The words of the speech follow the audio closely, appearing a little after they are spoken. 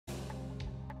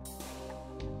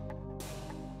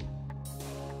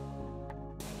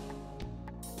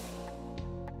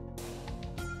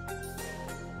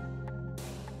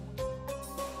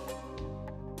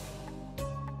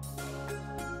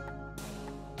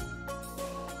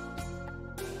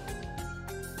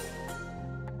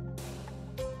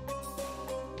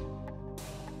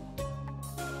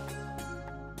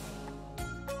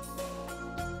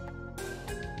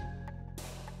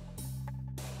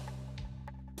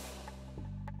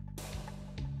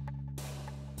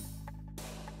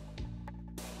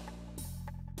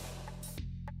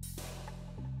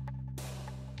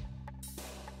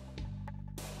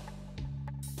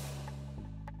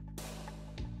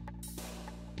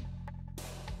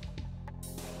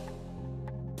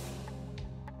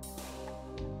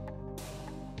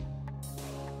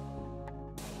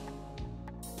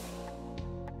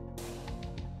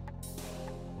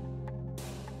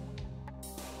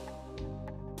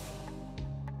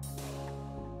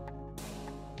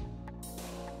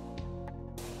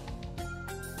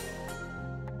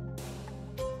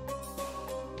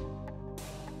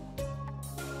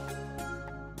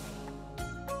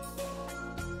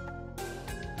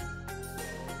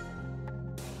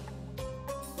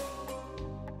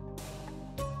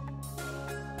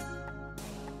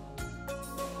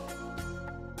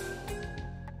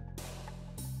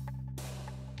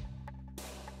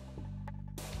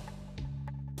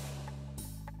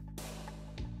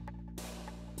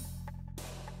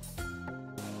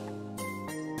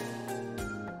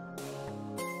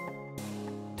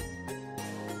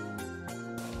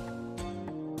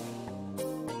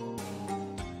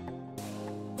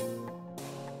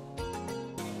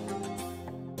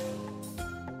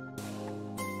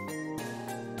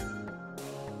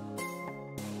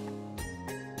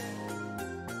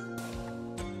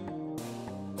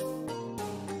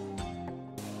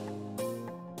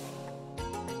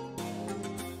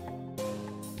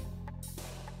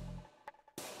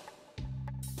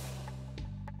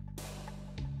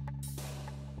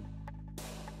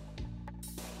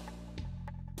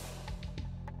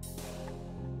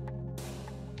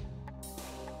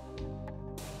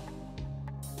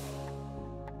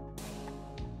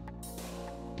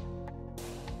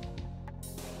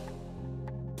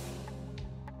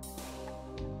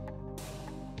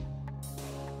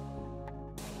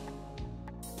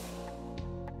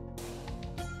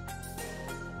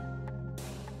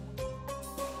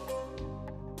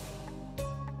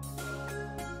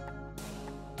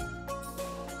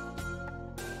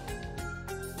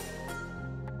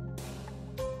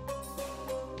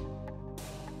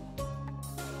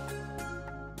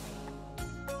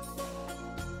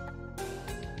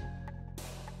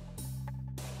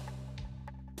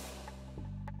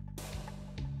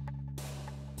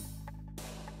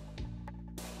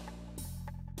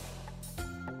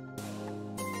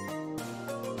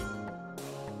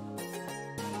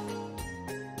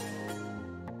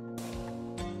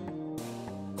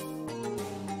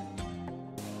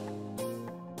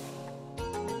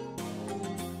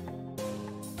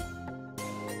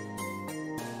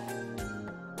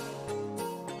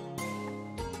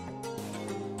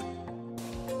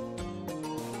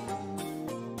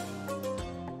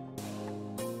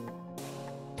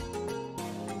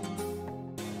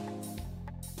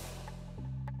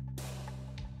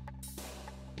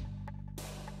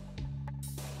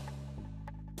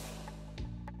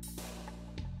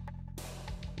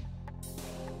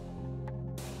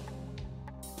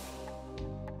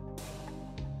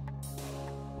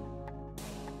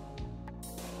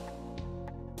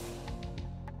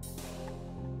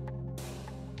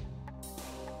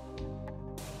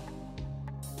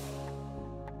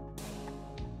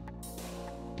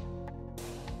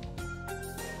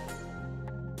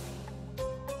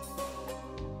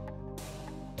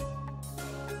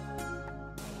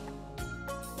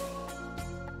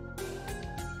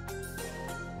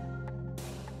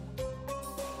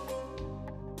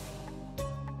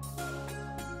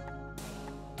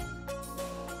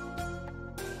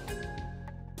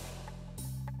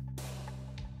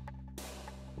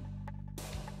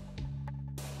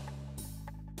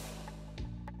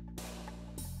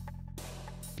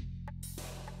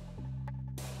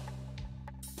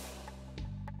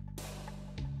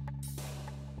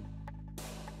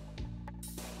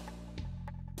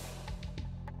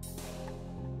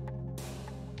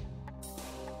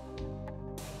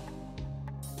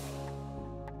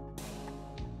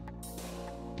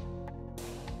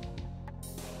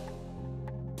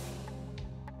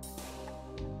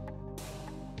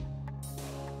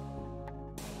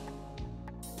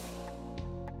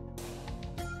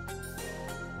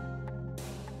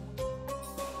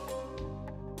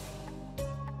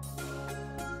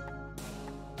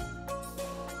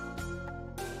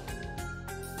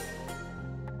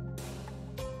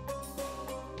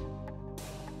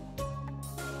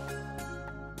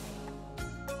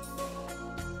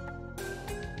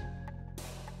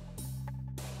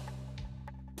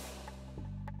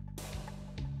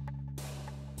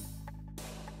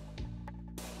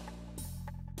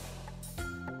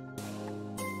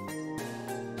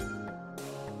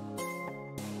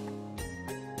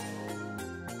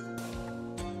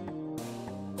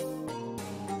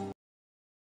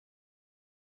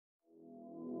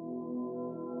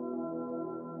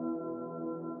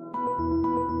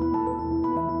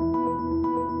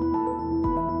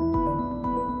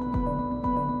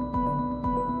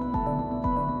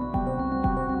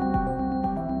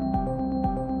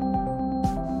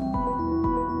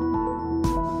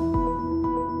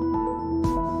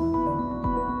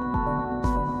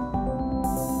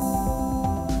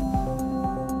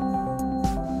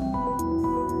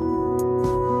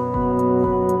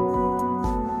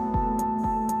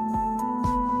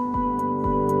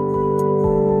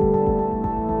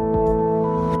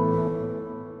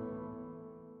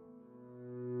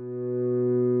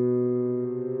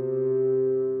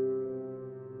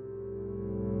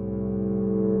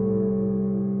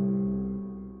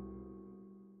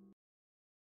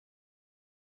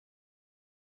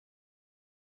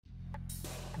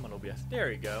There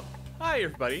we go. Hi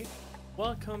everybody,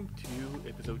 welcome to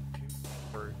episode 2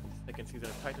 for the second season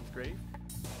of Titansgrave.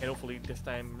 And hopefully this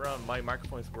time around my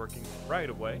microphone is working right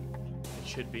away. It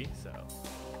should be, so.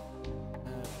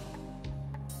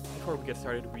 Before we get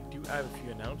started, we do have a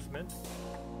few announcements.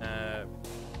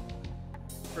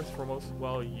 First and foremost,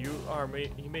 well, you may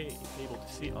be able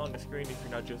to see on the screen if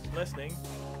you're not just listening,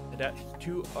 that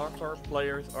 2 of our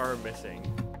players are missing.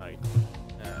 Right?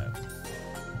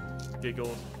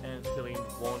 Giggles and Celine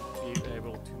won't be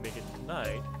able to make it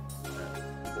tonight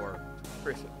for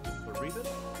reason,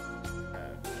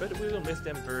 but we will miss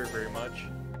them very, very much,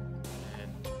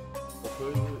 and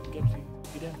hopefully we'll get to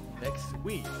see them next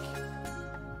week.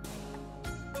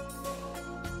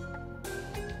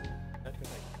 That's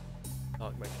because I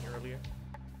talked about it earlier.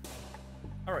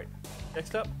 Alright,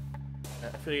 next up,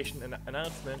 affiliation and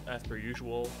announcement as per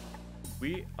usual.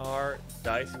 We are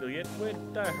DICE affiliate with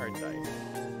Die Hard Dice.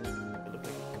 It looked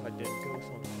like if I didn't go on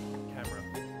camera.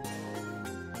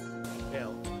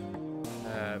 Fail.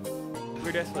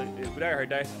 We're DICE with Die Hard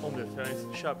Dice, home to the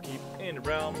shopkeep in the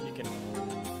realm.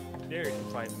 There you can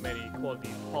find many quality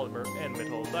polymer and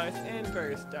metal dice and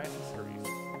various dice accessories.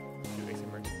 Do some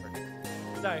merch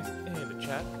dice in the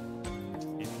chat.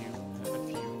 If you have a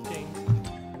few things.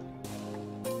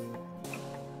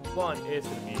 One is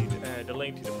going to be the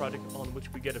link to the product on which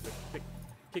we get a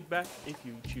kickback if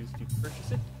you choose to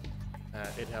purchase it.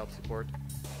 It helps support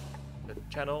the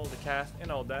channel, the cast,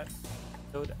 and all that,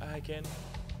 so that I can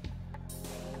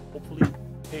hopefully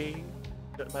pay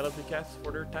my lovely cast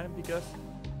for their time, because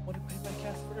I want to pay my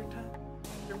cast for their time.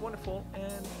 They're wonderful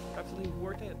and absolutely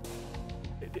worth it.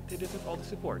 They deserve all the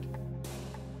support.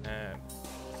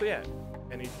 So yeah,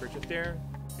 any purchase there,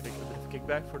 get a bit of a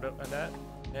kickback for that,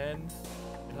 and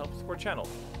it helps support channel.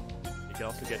 You can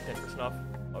also get 10% off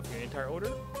of your entire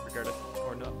order, regardless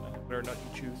or not whether or not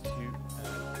you choose to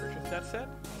purchase that set,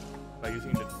 by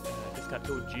using the discount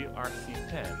code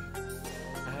GRC10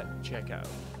 at checkout.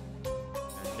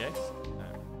 And next,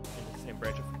 in the same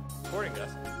branch of supporting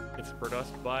us, you can support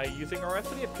us by using our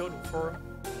affiliate code for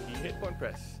the Hit Point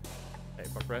Press.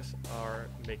 Hit Point Press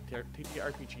make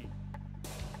TTRPG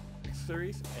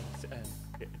accessories and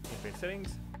game-based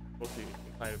settings, mostly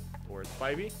inclined towards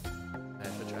 5e,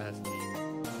 such as the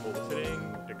mobile sitting,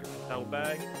 the Crystal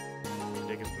bag, the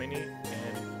Jacob's Mini,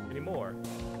 and many more.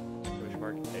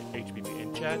 Mark HBP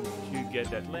in chat to get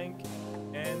that link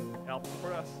and help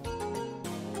support us.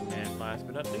 And last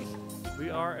but not least,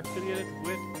 we are affiliated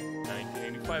with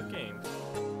 1985 Games.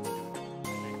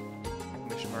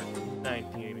 Mission mark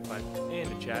 1985 in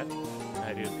the chat.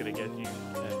 That is going to get you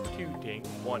 2 things.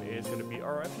 One is going to be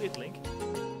our affiliate link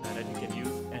that you can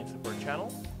use and support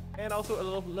channel, and also a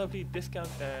little lovely discount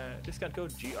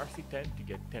code GRC10 to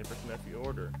get 10% off your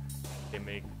order. They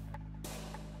make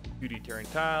 2D Terran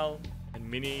tile and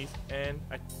minis, and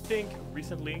I think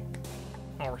recently,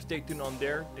 or stay tuned on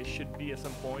there, they should be at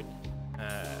some point,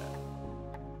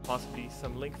 possibly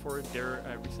some link for their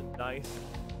recent dice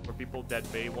for people that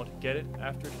may want to get it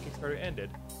after the Kickstarter ended.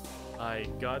 I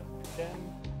got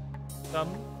them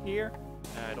some here.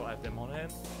 I don't have them on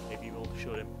hand. Maybe we'll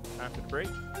show them after the break.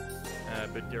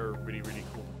 But they're really, really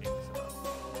cool things.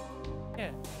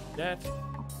 Yeah, that's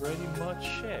pretty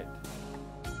much it.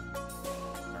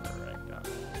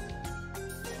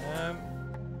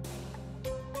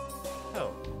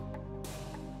 Oh.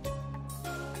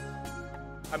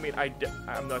 I mean,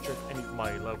 I'm not sure if any of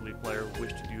my lovely players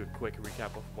wish to do a quick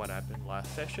recap of what happened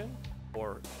last session,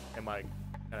 or am I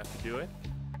gonna have to do it?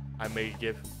 I may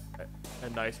give a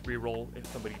nice reroll if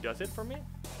somebody does it for me.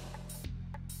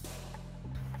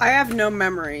 I have no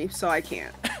memory, so I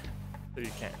can't. So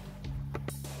you can't.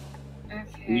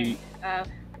 Okay.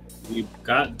 We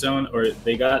got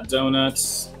they got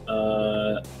donuts,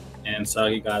 and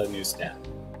Sagi got a new staff.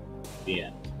 The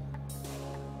end.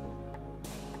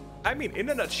 I mean, in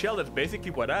a nutshell, that's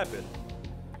basically what happened.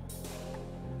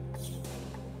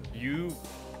 You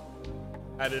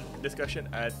had a discussion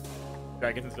at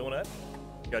Dragon's Donut.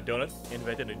 You got donut,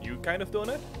 invented a new kind of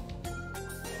donut.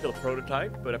 Still a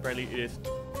prototype, but apparently it is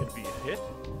going to be a hit.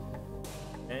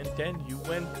 And then you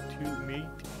went to meet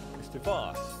Mr.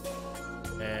 Voss.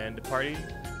 And the party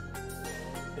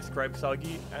described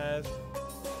Sagi as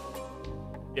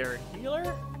their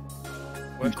healer?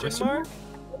 Question mark?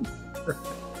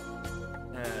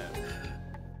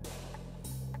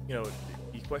 You know,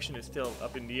 the question is still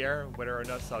up in the air whether or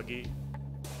not Sagi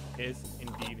is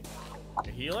indeed a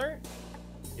healer.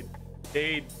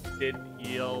 They did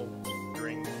heal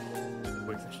during the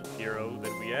quick session 0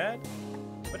 that we had,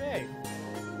 but hey,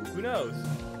 who knows?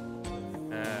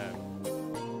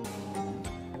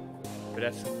 But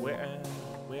that's way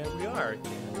yeah, we are.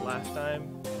 And last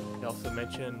time, we also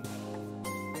mentioned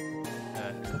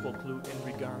a couple clues in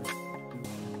regards to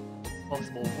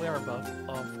possible whereabouts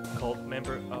of cult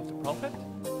member of the Prophet,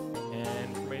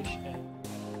 and information, and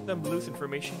some loose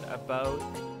information about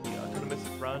the autonomous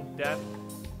front that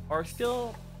are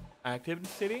still active in the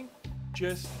city,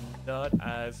 just not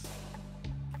as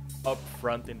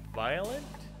upfront and violent.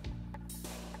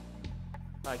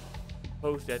 I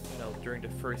suppose that, during the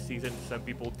first season, some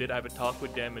people did have a talk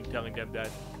with them and telling them that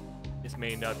this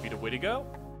may not be the way to go.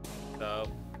 So,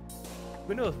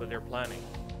 who knows what they're planning.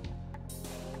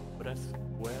 But that's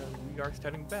where we are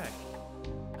starting back,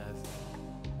 as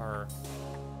our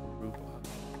group of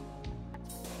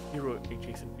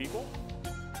hero-adjacent people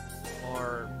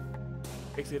are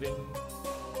exiting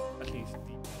at least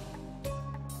the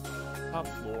top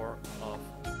floor of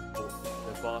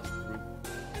the boss group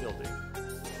building.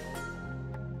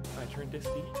 I turn this to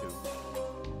you.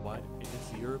 What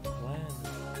is your plan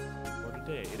for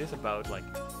today? It is about like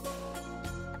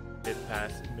bit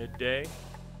past midday.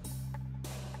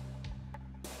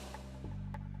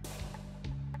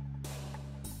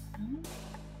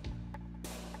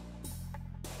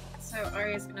 So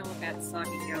Arya's gonna look at Soggy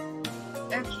and go,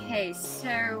 okay,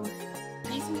 so the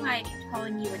reason why I keep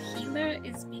calling you a healer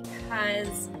is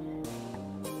because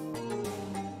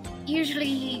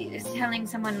usually telling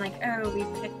someone like, oh, we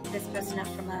picked this person up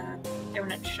from a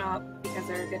donut shop because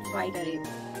they're a good fighter,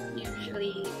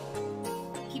 usually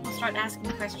people start asking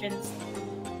questions.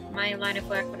 My line of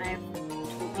work when I've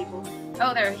told people,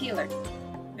 oh, they're a healer,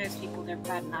 most people don't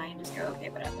bat an eye and just go, okay,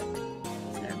 whatever.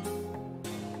 So,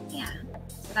 yeah.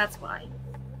 So that's why.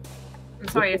 I'm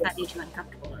sorry if that made you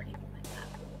uncomfortable or anything like that.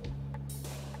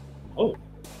 Oh.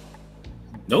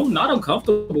 No, not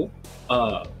uncomfortable.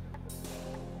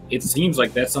 It seems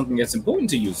like that's something that's important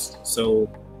to you. So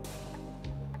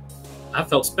I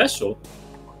felt special.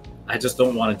 I just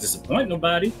don't want to disappoint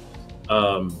nobody.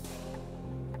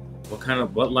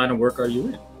 What line of work are you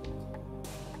in?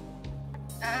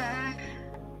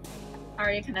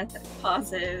 Arya kind of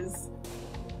pauses,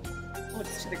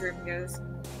 looks to the group and goes,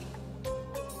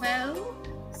 well,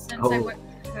 since I work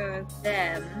for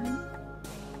them,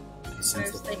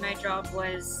 mostly my job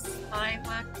was spy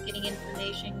work, getting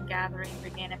information, gathering,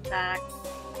 bringing it back,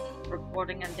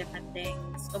 reporting on different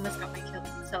things. Almost got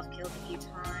myself killed a few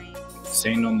times.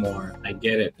 Say no more. I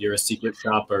get it. You're a secret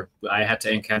shopper. I had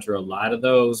to encounter a lot of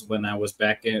those when I was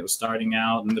back in, starting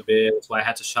out in the biz. That's why I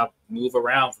had to move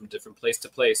around from different place to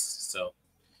place. So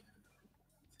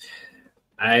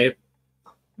I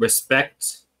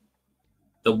respect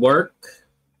the work.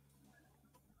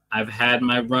 I've had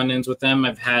my run-ins with them.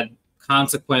 I've had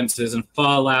consequences and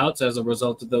fallouts as a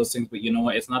result of those things. But you know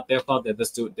what? It's not their fault. They're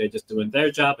just doing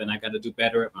their job, and I got to do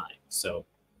better at mine. So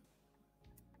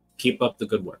keep up the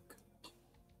good work.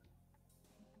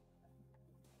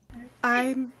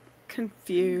 I'm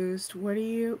confused. What?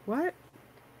 Okay,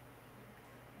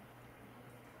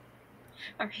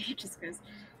 it just goes,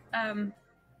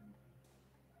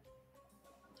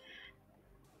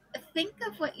 think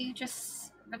of what the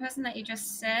person that you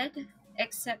just said,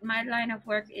 except my line of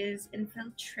work is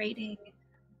infiltrating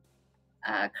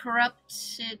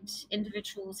corrupted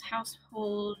individuals'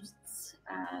 households,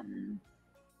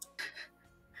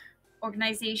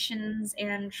 organizations,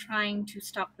 and trying to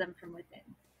stop them from within.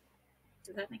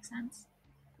 Does that make sense?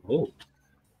 Oh,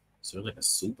 so you're like a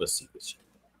super secret shop.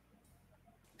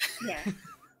 Yeah.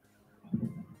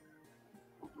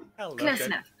 I love Close that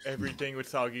enough. everything with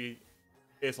Soggy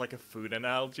is like a food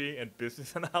analogy and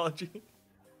business analogy.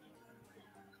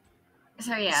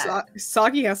 So yeah.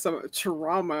 Soggy has some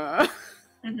trauma.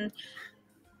 Mm-hmm.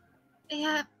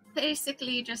 Yeah,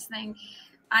 basically just think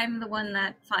I'm the one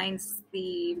that finds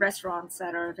the restaurants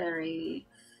that are very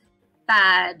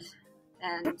bad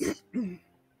and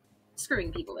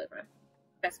screwing people over.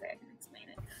 Best way I can explain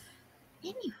it.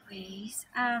 Anyways,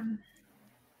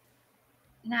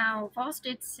 now Voss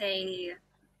did say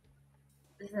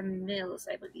the Mills,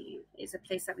 I believe, is a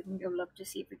place that we can go look to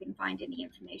see if we can find any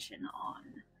information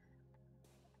on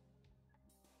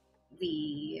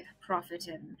the Prophet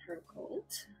and her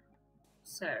cult.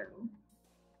 So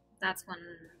that's one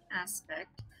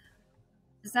aspect.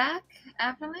 Zach,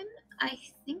 Evelyn, I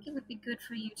think it would be good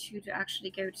for you two to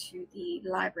actually go to the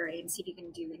library and see if you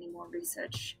can do any more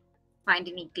research, find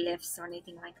any glyphs or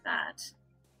anything like that,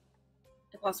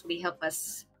 to possibly help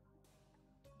us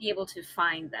be able to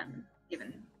find them,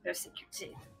 given their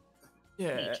secrecy.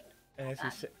 Yeah, and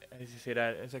as you say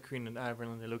that, Zakreen and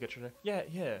Evelyn, they look at each other. Yeah,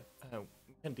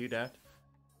 we can do that.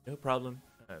 No problem.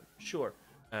 Sure.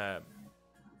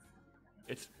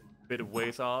 It's a bit of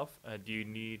ways off. Do you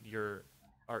need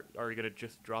are you gonna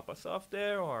just drop us off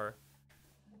there, or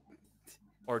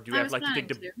do we I have was like to take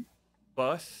planning the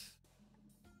bus?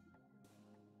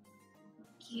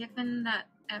 Given that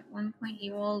at one point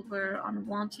you all were on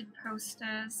wanted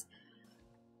posters,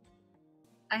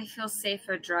 I feel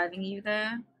safer driving you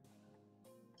there.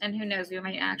 And who knows, we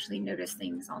might actually notice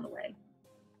things on the way.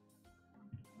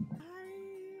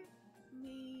 I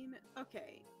mean,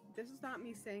 okay, this is not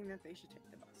me saying that they should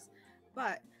take the bus,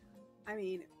 but I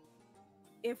mean,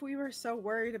 if we were so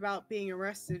worried about being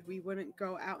arrested, we wouldn't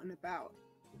go out and about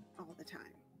all the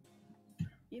time.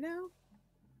 You know?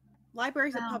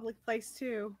 Library's a Well, public place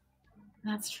too.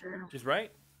 That's true. Just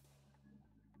right.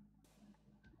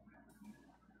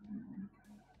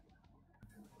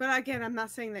 But again, I'm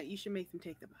not saying that you should make them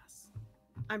take the bus.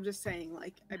 I'm just saying,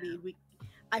 like, I mean,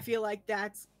 I feel like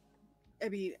that's, I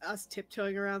mean, us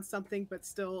tiptoeing around something, but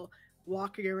still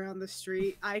walking around the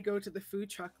street. I go to the food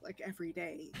truck like every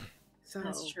day. So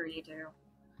That's true, you do.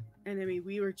 And I mean,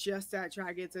 we were just at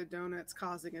Dragons and Donuts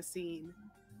causing a scene.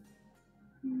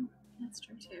 That's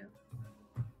true too.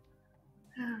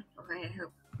 Oh boy, I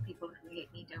hope people who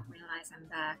hate me don't realize I'm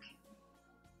back.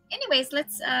 Anyways,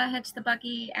 let's head to the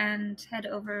buggy and head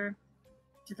over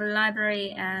to the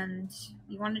library. And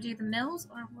you want to do the mills,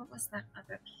 or what was that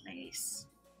other place?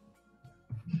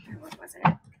 Or what was it?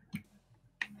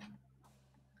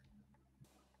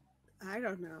 I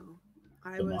don't know.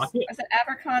 Was it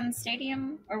Abercon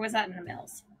Stadium, or was that in the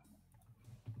mills?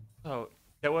 Oh,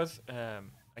 there was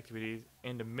activities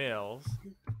in the mills,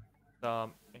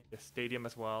 in the stadium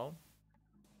as well.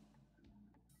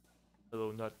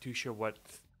 Although not too sure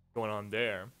what's going on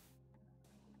there.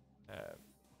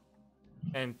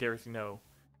 And there's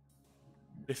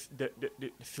this the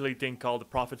silly thing called the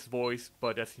Prophet's Voice,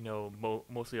 but that's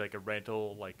mostly like a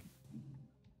rental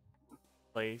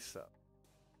place. So.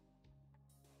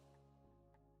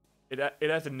 It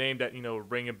has a name that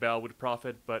ring a bell with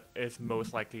Prophet, but it's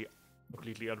most likely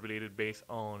completely unrelated based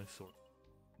on sort.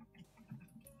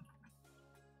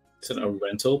 Is it a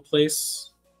rental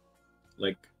place?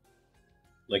 Like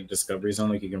Discovery Zone,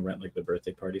 like you can rent like the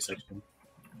birthday party section?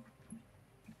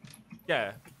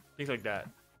 Yeah, things like that.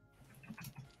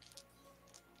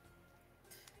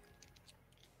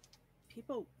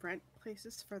 People rent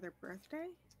places for their birthday?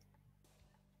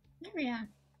 Oh yeah.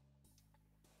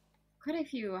 Quite a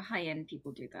few high-end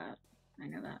people do that. I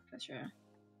know that for sure.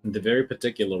 And they're very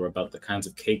particular about the kinds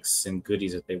of cakes and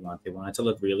goodies that they want. They want it to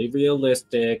look really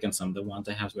realistic, and some they want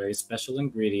to have very special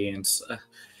ingredients.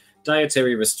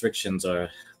 Dietary restrictions are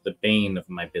the bane of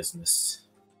my business.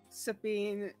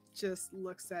 Sabine just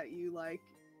looks at you like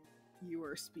you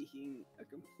are speaking a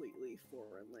completely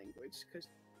foreign language because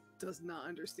does not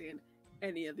understand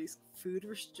any of these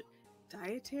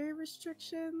dietary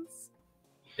restrictions.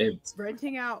 It's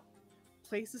renting out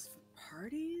places for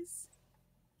parties.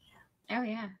 Oh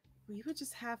yeah. We would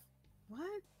just have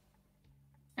what?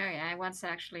 Oh yeah, I once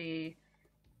actually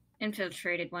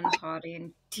infiltrated one party,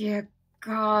 and dear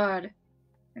God,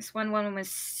 this one woman was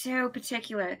so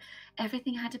particular.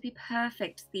 Everything had to be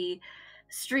perfect. The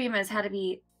streamers had to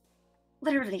be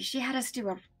literally. She had us do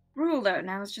a ruler, and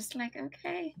I was just like,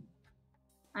 okay,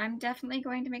 I'm definitely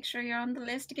going to make sure you're on the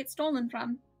list to get stolen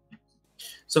from.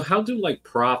 So how do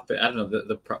Prophet? I don't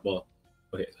know well,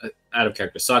 okay, out of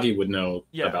character. Sagi would know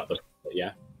about the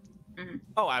Mm-hmm.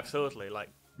 Oh, absolutely.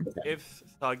 If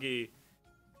Sagi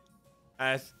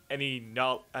has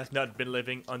not been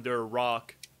living under a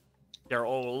rock their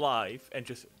whole life and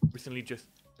just recently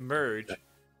emerged,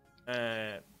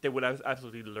 they would have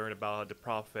absolutely learn about the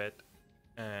Prophet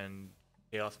and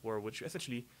Chaos War, which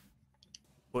essentially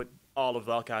put all of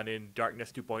Valkan in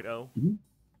Darkness 2.0.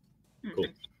 Mm-hmm. Cool.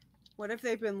 What if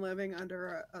they've been living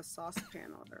under a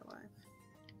saucepan all their life?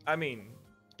 I mean,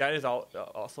 that is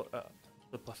also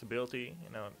the possibility.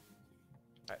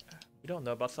 We don't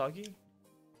know about Sagi.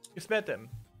 Just met them.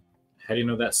 How do you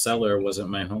know that cellar wasn't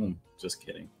my home? Just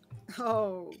kidding.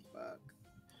 Oh, fuck.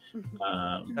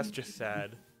 That's just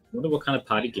sad. I wonder what kind of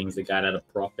party games they got at a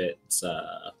Prophet's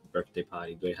birthday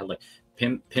party. Do they have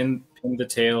pin the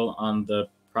tail on the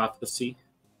prophecy?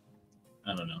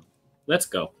 I don't know. Let's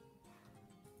go.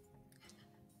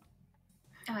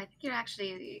 Oh, I think you're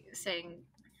actually saying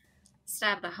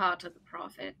stab the heart of the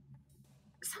Prophet.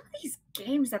 Some of these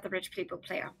games that the rich people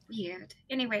play are weird.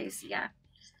 Anyways, yeah.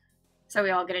 So we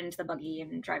all get into the buggy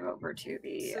and drive over to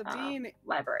the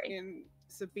library. And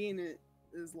Sabine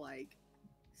is like,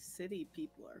 city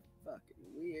people are fucking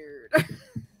weird.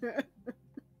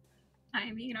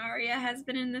 I mean, Arya has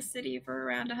been in this city for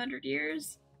around 100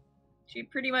 years. She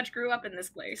pretty much grew up in this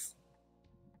place.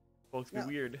 Folks be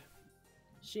weird.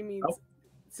 She means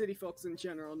city folks in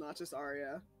general, not just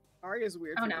Arya. Arya's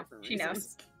weird Oh for no, different she reasons.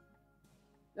 knows.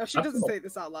 No, she doesn't say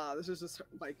this out loud. This is just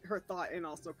like her thought, and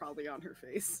also probably on her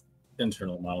face.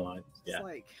 Internal monologue. It's Yeah.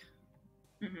 like,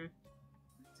 Mm-hmm.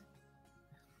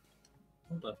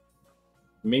 Hold up.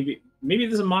 Maybe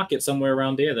there's a market somewhere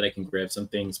around there that I can grab some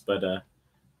things, but I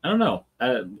don't know.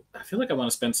 I feel like I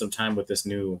want to spend some time with this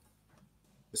new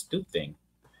thing.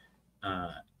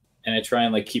 And I try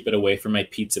and like keep it away from my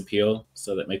pizza peel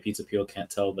so that my pizza peel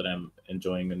can't tell that I'm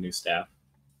enjoying the new staff.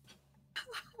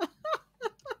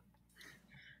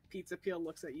 Pizza Peel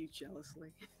looks at you jealously.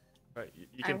 Right,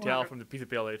 you can tell from the pizza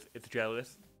peel it's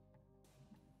jealous.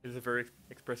 It's a very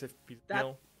expressive pizza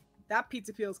peel. That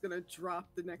Pizza Peel is gonna drop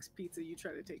the next pizza you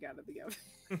try to take out of the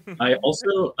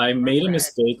oven. I made a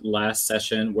mistake last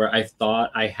session where I thought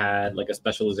I had like a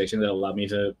specialization that allowed me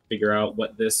to figure out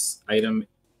what this item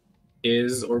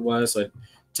is or was. So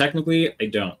technically, I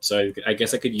don't. So I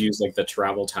guess I could use like the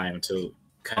travel time to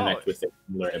connect with it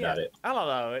and learn about it. I'll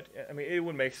allow it. I mean, it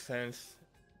would make sense.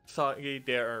 Soggy,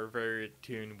 they are very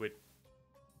attuned with,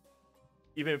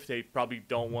 even if they probably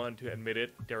don't want to admit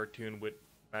it, they're attuned with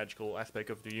magical aspect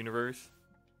of the universe.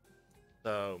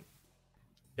 So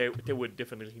they would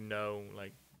definitely know,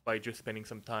 like, by just spending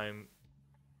some time,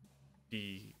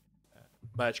 the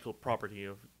magical property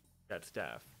of that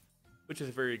staff, which is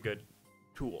a very good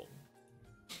tool.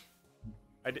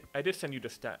 I did send you the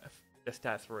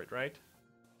stats for it, right?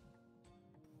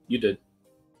 You did.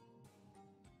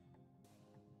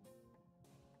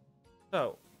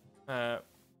 So,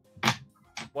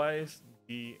 what is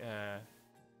the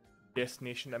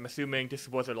destination? I'm assuming this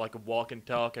was like a walk and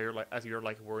talk, as you're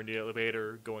like we're in the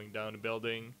elevator going down the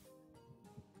building,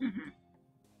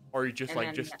 or you just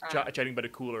chatting by the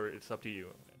cooler. It's up to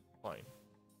you. Fine.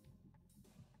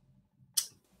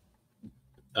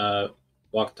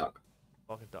 Walk and talk.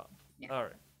 Walk and talk. Yeah. All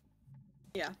right.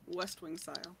 Yeah, West Wing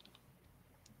style.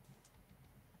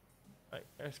 I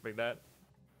respect that.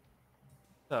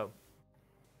 So,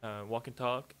 walk and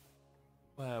talk.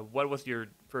 What was your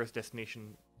first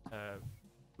destination?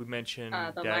 We mentioned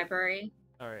the library.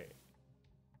 All right.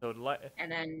 So and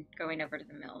then going over to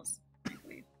the mills, I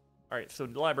believe. All right. So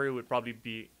the library would probably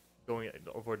be going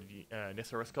over to the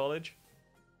Nissaros College,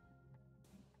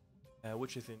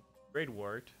 which is in Great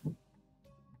Ward.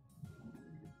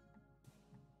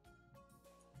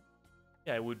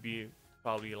 Yeah, it would be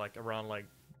probably like around like.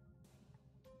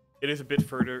 It is a bit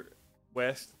further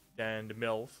west than the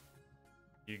mills.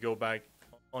 You go back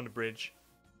on the bridge,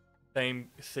 same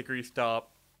security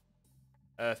stop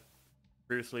as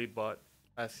previously, but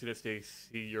as soon as they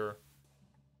see your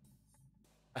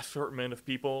assortment of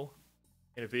people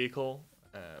in a vehicle,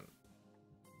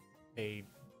 they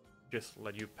just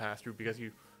let you pass through because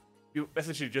you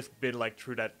essentially just been like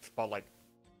through that spot like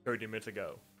 30 minutes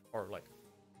ago, or like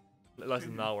less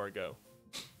than an hour ago.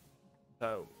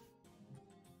 So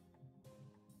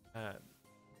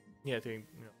yeah, they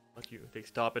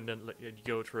stop and then let you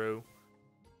go through.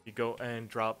 You go and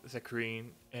drop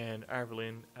Zacharin and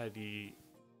Arvelyn at the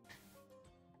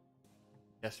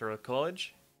Nestor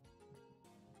College.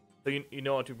 So you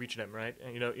know how to reach them, right?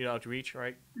 And you know how to reach,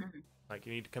 right? Like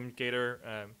you need a communicator.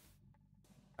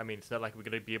 I mean, it's not like we're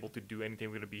gonna be able to do anything.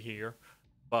 We're gonna be here,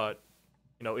 but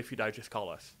if you die, just call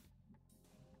us.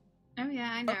 Oh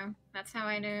yeah, I know. That's how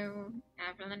I knew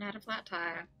Arvelyn had a flat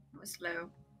tire. It was slow.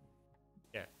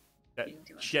 Yeah, that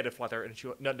she had a flat tire, and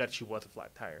not that she was a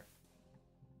flat tire.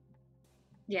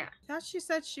 Yeah. I thought she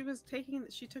said she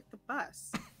took the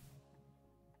bus.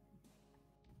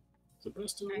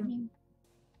 Supposed to. I mean,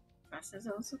 buses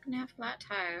also can have flat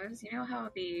tires. You know how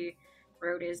the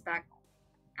road is back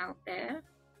out there?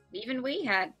 Even we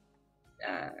had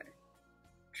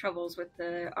troubles with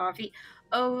the RV.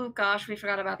 Oh gosh, we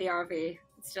forgot about the RV.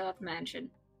 It's still at the mansion.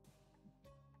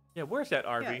 Yeah, where's that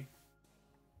RV? Yeah.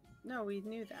 No, we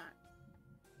knew that.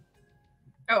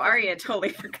 Oh, Arya totally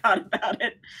forgot about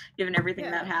it, given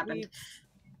everything that happened.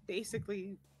 We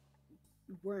basically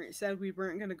said we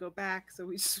weren't going to go back, so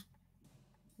we just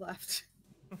left.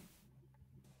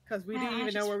 Because we didn't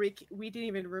even know where we didn't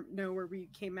even know where we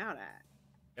came out at.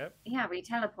 Yep. Yeah, we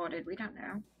teleported. We don't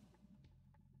know.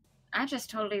 I just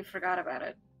totally forgot about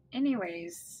it.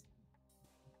 Anyways,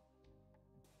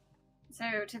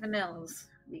 so to the mills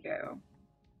we go.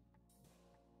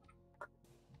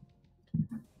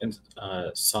 And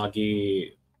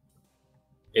Soggy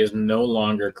is no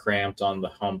longer cramped on the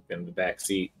hump in the back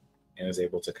seat and is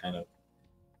able to kind of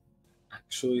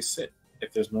actually sit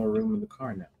if there's more room in the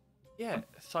car now. Yeah,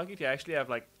 Soggy, they actually have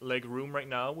like leg room right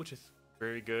now, which is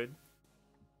very good.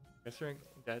 Considering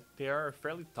that they are a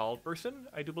fairly tall person,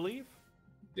 I do believe.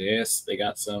 Yes, they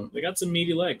got some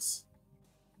meaty legs.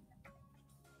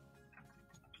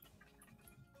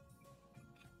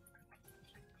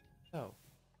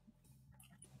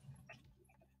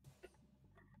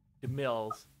 the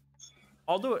mills,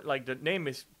 although like the name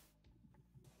is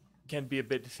can be a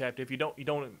bit deceptive. You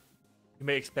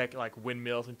may expect like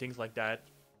windmills and things like that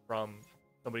from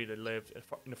somebody that lived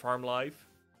in a farm life,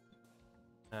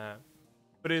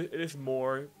 but it is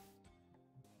more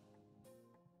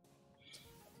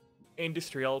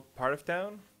industrial part of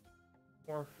town,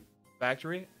 or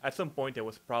factory. At some point, there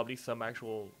was probably some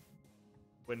actual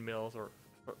windmills or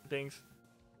things,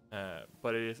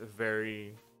 but it is a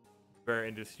very, very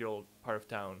industrial part of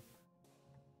town.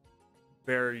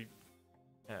 Very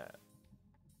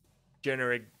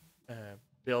generic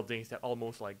buildings that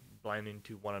almost like blend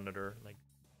into one another, like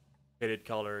faded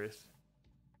colors.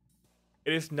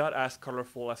 It is not as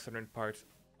colorful as certain parts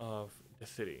of the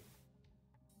city.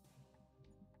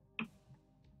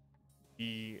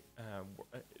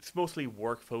 It's mostly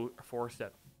workforce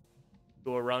that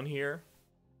go around here.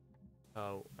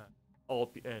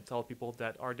 It's all people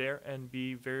that are there and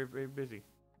be very, very busy.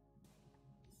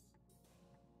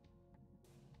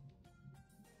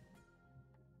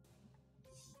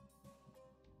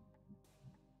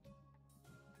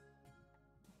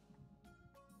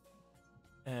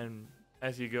 And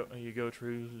as you go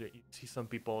through, you see some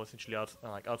people essentially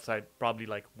outside, probably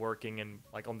like working and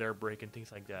like on their break and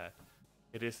things like that.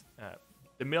 It is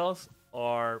the mills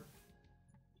are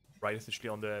right essentially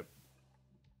on the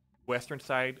western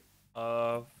side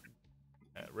of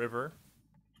river,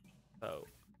 so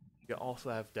you also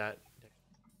have that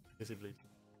visibility.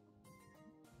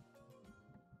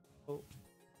 So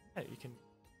yeah, you can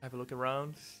have a look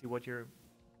around, see what you're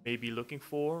maybe looking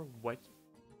for. What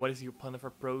is your plan of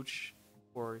approach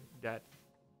for that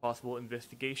possible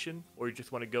investigation, or you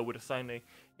just want to go with a sign like,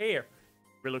 "Hey,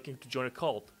 we're looking to join a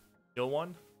cult." No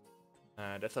one?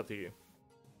 That's up to you.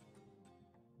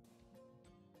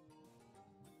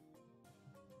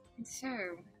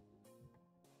 So,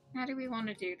 how do we want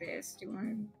to do this? I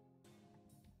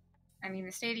mean,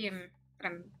 the stadium that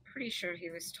I'm pretty sure he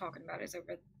was talking about is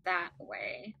over that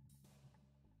way.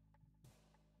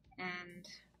 And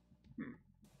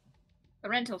the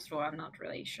rental store, I'm not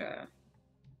really sure.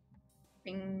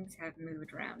 Things have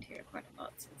moved around here quite a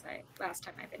lot since last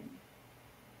time I've been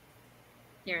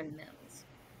here in the mills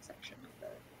section of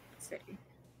the city.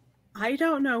 I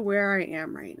don't know where I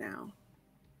am right now.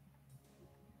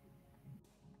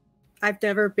 I've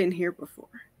never been here before,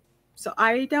 so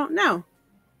I don't know.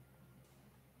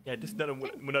 Yeah, this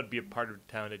would not be a part of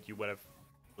the town that you would have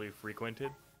really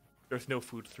frequented. There's no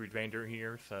food street vendor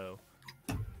here, so.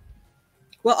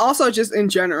 Well, also just in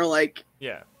general, like,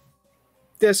 yeah,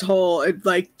 this whole,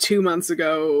 like, 2 months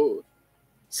ago,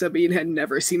 Sabine had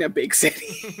never seen a big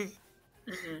city.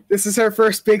 This is her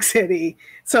first big city,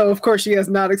 so of course she has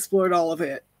not explored all of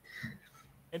it.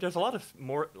 And there's a lot of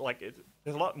more, like,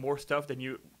 there's a lot more stuff than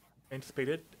you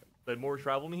anticipated, but more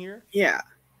traveling here. Yeah,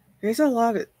 there's a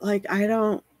lot of, like, I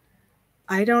don't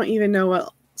even know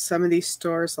what some of these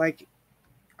stores, like,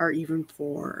 are even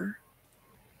for.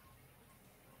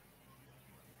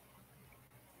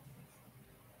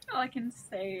 All I can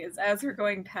say is, as we're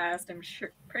going past, I'm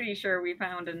pretty sure we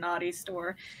found a naughty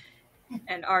store,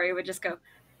 and Ari would just go,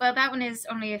 "Well, that one is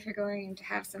only if you're going to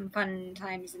have some fun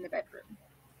times in the bedroom."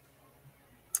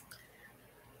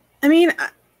 I mean,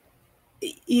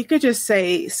 you could just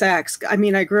say sex. I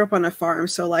mean, I grew up on a farm,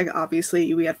 so, like,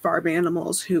 obviously we had farm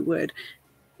animals who would,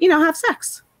 have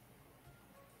sex.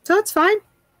 So it's fine.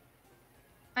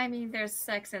 I mean, there's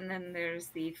sex, and then there's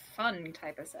the fun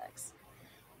type of sex.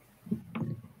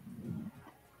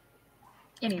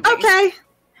 Anyway. Okay.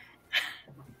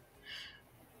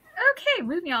 Okay,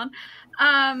 moving on.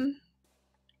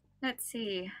 Let's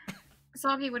see.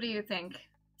 Soggy, what do you think?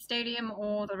 Stadium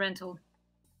or the rental?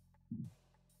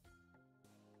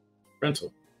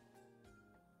 Rental.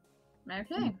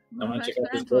 Okay. I want to check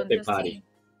out this birthday party.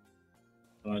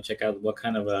 I want to check out what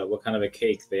kind of a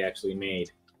cake they actually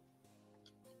made.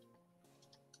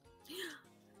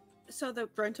 So the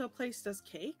rental place does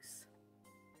cakes?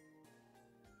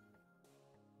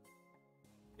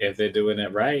 If they're doing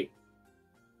it right.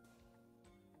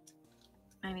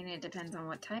 I mean, it depends on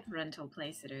what type of rental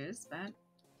place it is, but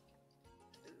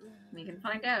we can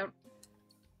find out.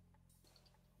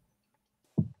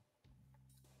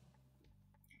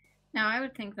 Now, I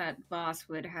would think that Boss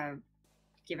would have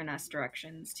given us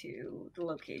directions to the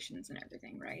locations and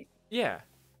everything, right? Yeah.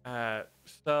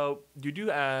 So you do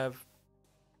have,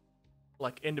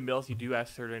 like, in the mills, you do have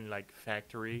certain, like,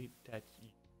 factory that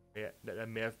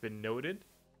may have been noted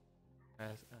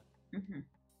as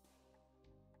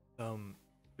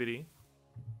city.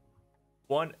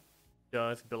 One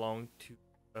does belong to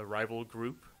a rival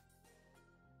group.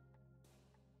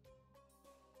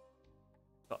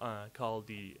 called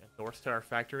the North Star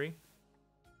Factory,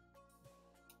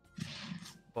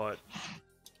 but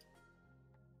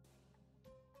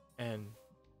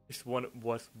this one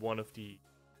was one of the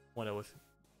one that was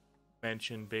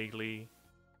mentioned vaguely,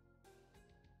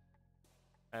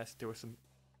 as there was some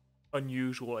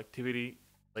unusual activity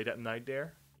late at night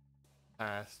there,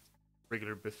 past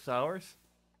regular business hours.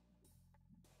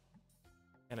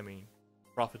 And I mean,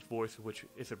 Prophet's Voice, which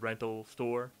is a rental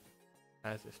store,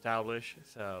 has established,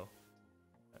 so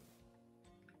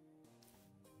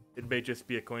it may just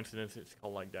be a coincidence it's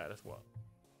called like that as well.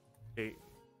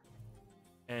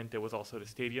 And there was also the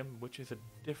stadium, which is a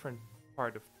different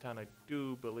part of town, I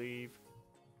do believe.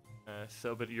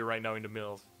 But you're right now in the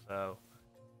mills, so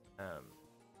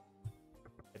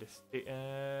it is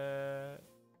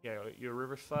your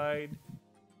Riverside.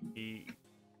 The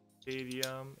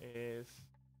stadium is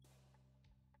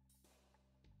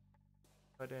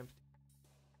goddamn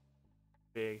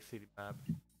big city map.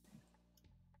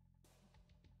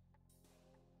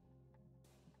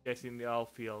 Yes, in the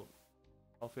outfield.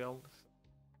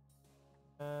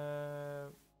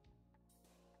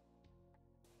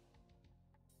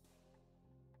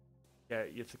 Yeah,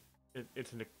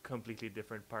 it's in a completely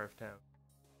different part of town,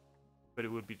 but it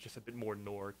would be just a bit more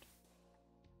north.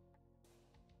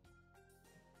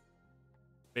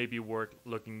 Maybe worth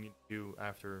looking into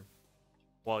after,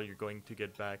 while you're going to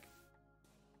get back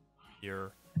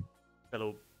your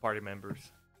fellow party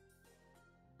members.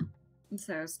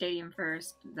 So stadium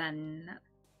first, then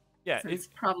Yeah, since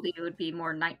probably it would be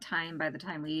more nighttime by the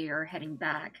time we are heading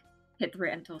back, hit the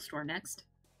rental store next.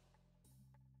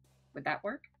 Would that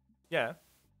work? yeah.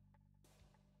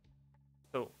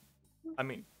 So, I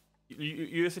mean,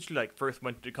 you essentially like first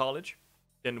went to college,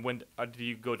 then did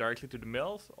you go directly to the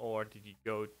mills, or did you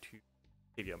go to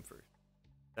stadium first?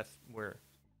 That's where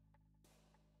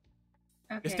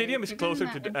Okay, the stadium is given closer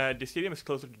that to the stadium is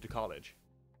closer to the college.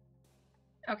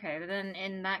 Okay, then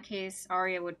in that case,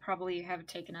 Arya would probably have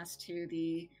taken us to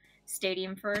the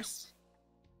stadium first,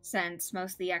 since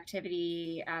most of the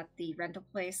activity at the rental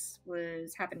place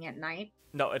was happening at night.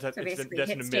 No, that's in the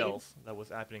stadium. mills that was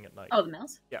happening at night. Oh, the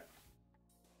mills? Yeah.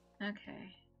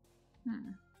 Okay.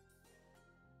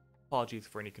 Apologies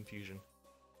for any confusion.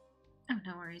 Oh,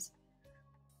 no worries.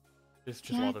 It's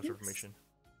just a lot of information.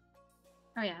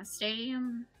 Oh yeah,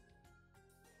 stadium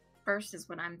first is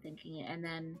what I'm thinking, and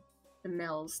then the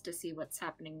mills to see what's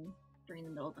happening during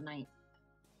the middle of the night.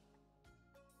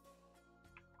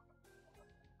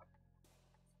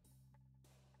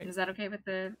 Is that okay with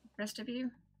the rest of you?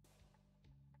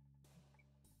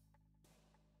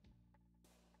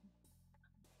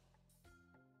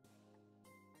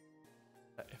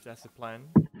 If that's the plan.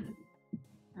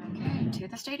 Okay, to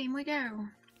the stadium we go.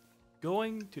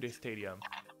 Going to the stadium.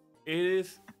 It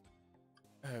is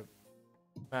a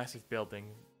massive building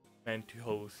meant to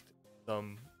host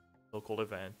some local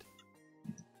event.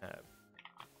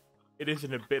 It is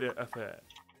in a bit of a...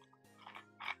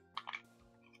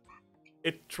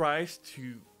 It tries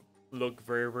to look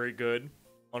very, very good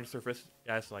on the surface.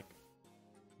 It has like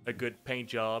a good paint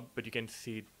job, but you can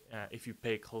see if you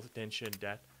pay close attention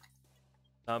that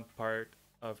some part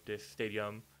of this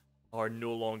stadium are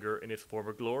no longer in its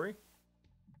former glory,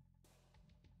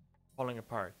 falling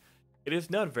apart. It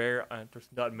is not very there's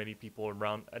not many people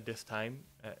around at this time.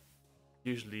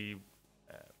 Usually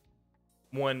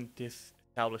when this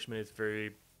establishment is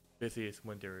very busy is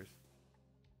when there's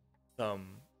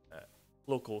some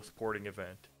local sporting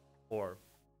event or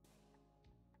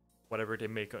whatever they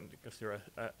may consider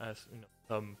as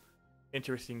some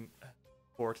interesting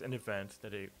sports and events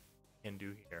that they can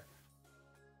do here.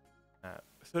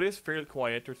 So it is fairly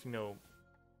quiet. There's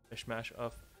a smash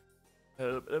of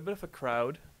a bit of a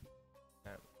crowd,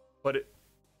 but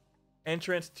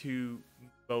entrance to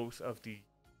most of the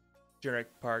generic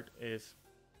part is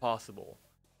possible.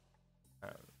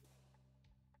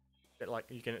 Like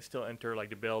you can still enter like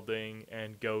the building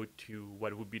and go to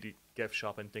what would be the gift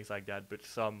shop and things like that, but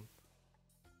some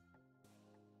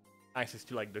access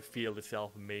to like the field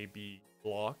itself may be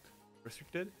blocked,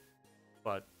 restricted.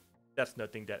 But that's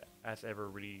nothing that has ever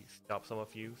really stopped some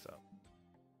of you, so.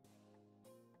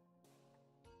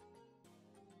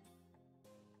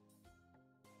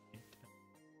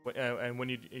 And when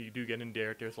you do get in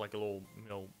there, there's like a little,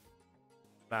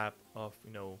 map of,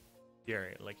 the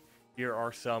area. Like, here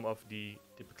are some of the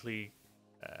typically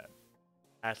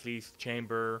athletes'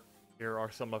 chamber. Here are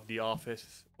some of the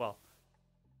office,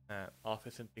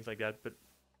 office and things like that.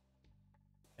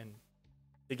 And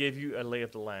they gave you a lay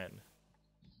of the land.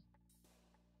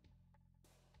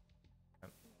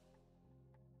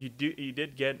 You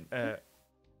did get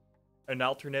an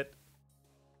alternate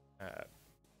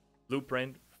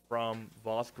blueprint from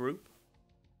Voss Group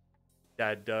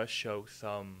that does show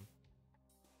some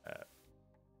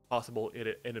possible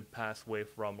hidden pathway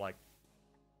from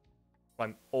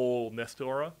old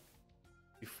Nestora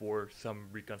before some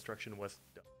reconstruction was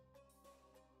done.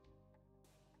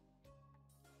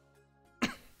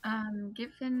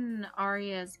 Given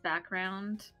Arya's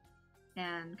background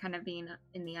and kind of being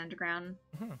in the underground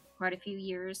quite a few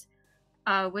years,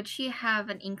 would she have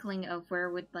an inkling of where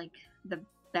would like the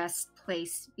best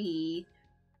place be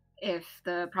if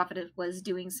the prophet was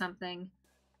doing something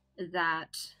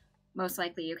that most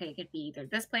likely, okay, it could be either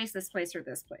this place, or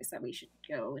this place that we should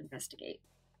go investigate?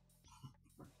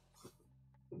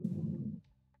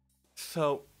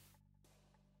 So,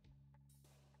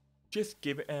 just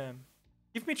give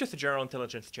me just a general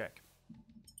intelligence check.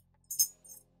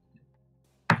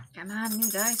 Come on, new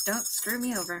dice, don't screw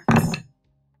me over.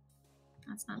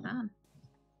 That's not bad.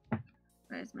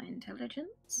 Where's my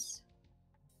intelligence?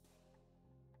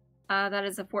 That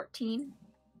is a 14.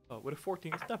 Oh, with a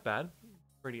 14, it's not bad.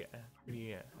 Pretty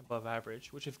above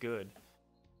average, which is good.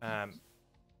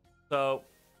 So,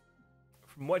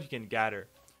 from what you can gather,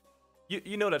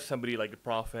 you know that somebody like the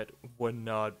prophet would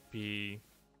not be,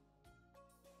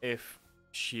 if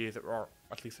she is, or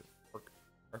at least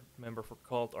a member for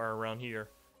cult are around here,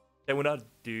 they would not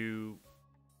do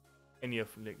any of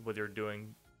what they're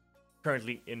doing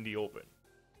currently in the open,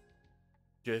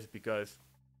 just because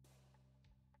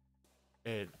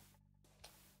their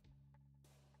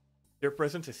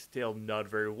presence is still not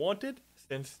very wanted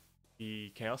since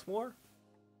the Chaos War,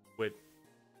 with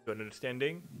good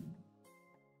understanding.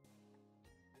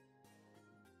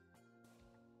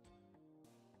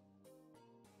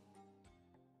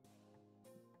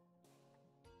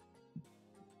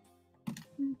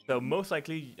 So most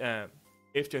likely,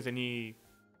 if there's any,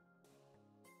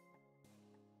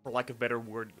 for lack of a better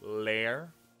word,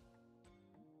 lair,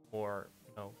 or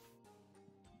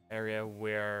area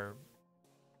where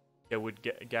they would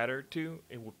gather to,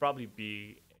 it would probably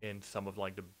be in some of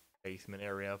like the basement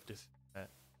area of this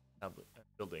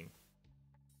building.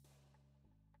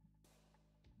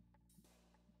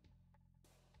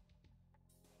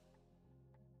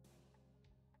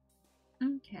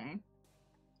 Okay.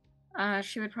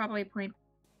 She would probably point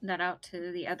that out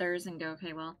to the others and go,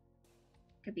 okay, well,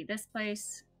 could be this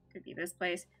place, could be this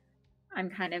place. I'm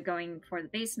kind of going for the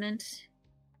basement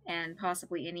and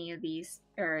possibly any of these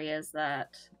areas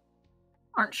that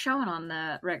aren't shown on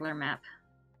the regular map.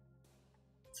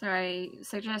 So I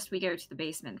suggest we go to the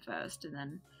basement first and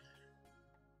then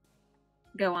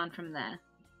go on from there.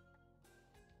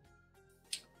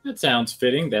 That sounds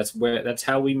fitting. That's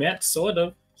how we met, sort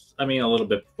of. I mean, a little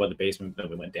bit before the basement, then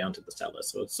we went down to the cellar.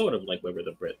 So it's sort of like where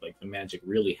the magic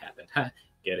really happened. Ha!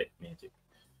 Get it, magic.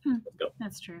 Let's go.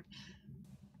 That's true.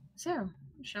 So,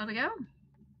 shall we go?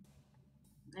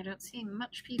 I don't see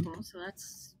much people, so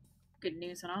that's good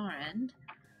news on our end.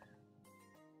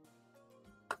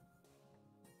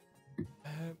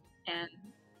 And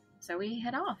so we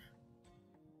head off.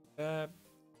 You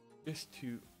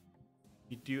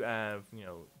do have,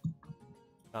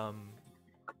 some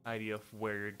idea of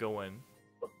where you're going,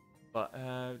 but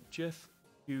just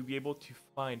to be able to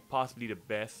find possibly the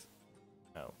best,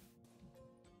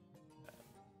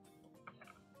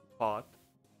 spot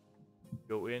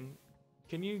go in.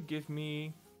 Can you give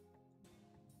me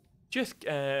just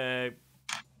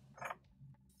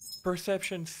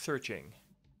perception searching,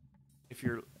 if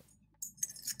you're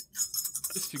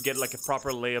just to get like a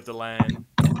proper lay of the land,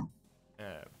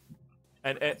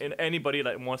 and anybody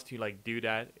that wants to like do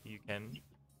that, you can.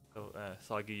 So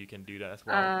Sagi, you can do that as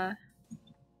well.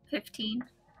 15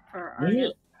 for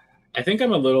Arya. I think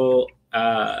I'm a little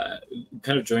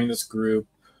kind of joining this group.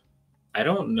 I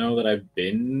don't know that I've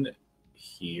been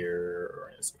here or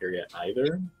in this area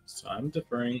either, so I'm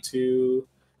deferring to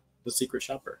the secret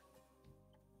shopper.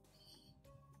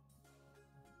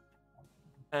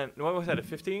 And what was that, a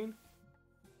 15?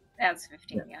 That's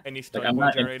 15, yeah. Any starting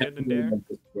point generated in there? I'm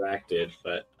distracted,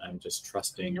 but I'm just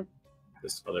trusting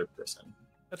this other person.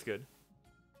 That's good.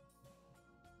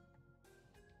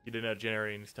 You did not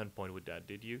generate any stun point with that,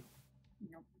 did you?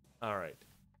 Nope. Alright.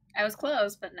 I was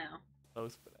close, but no.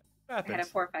 Close, but that happens. I had a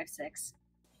 4, 5, 6.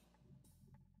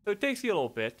 So it takes you a little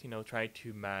bit, try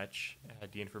to match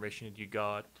the information that you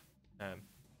got.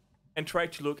 And try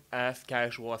to look as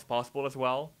casual as possible as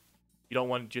well. You don't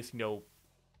want to just, go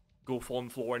full on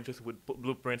floor and just with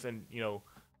blueprints and,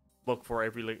 look for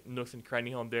every like, nooks and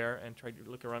cranny on there and try to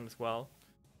look around as well.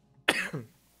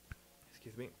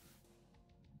 Excuse me.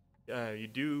 You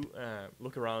do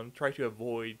look around, try to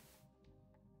avoid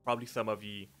probably some of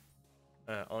the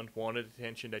unwanted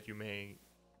attention that you may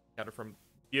gather from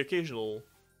the occasional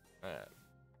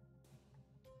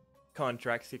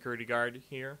contract security guard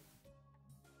here,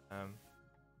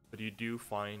 but you do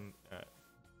find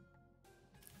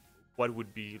what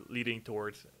would be leading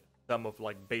towards some of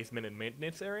like basement and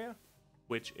maintenance area,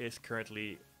 which is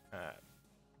currently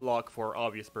locked for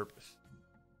obvious purpose.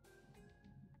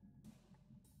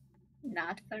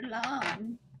 Not for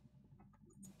long.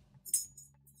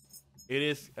 It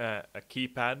is a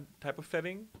keypad type of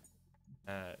setting.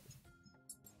 Okay.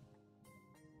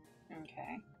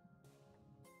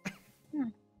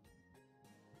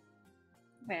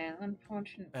 Well,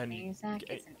 unfortunately, Zach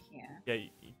isn't here. Yeah,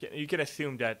 you can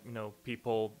assume that, you know,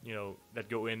 people, you know, that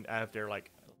go in have their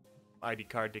like ID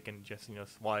card, they can just, you know,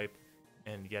 swipe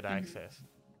and get access.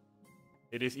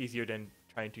 It is easier than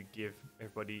trying to give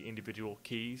everybody individual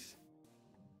keys.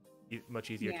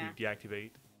 Much easier to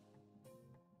deactivate.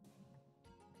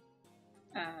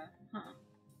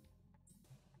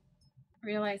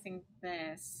 Realizing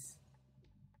this,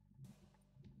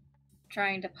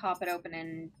 trying to pop it open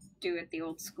and do it the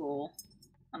old school,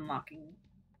 unlocking.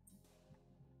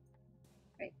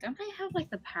 Wait, don't I have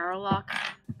like the power lock?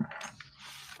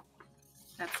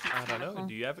 That's I don't know.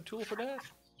 Do you have a tool for that?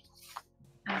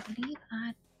 I believe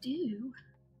I do.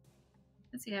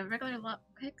 Let's see, I have regular lock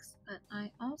picks, but I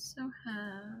also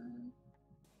have.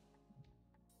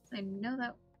 I know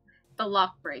that the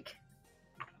lock break.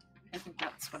 I think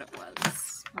that's what it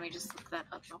was. Let me just look that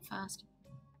up real fast.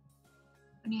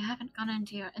 When you haven't gone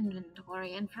into your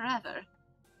inventory in forever.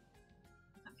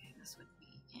 Okay, this would be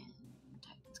in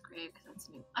Titansgrave because that's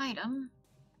a new item.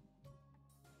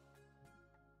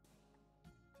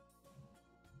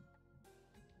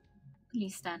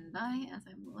 Please stand by as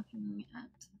I'm looking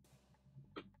at.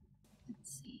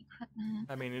 Let's see, equipment.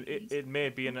 I mean, it may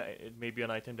be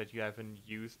an item that you haven't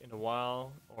used in a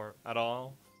while or at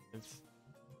all since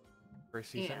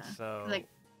first season. Yeah, so like,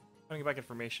 I'll get back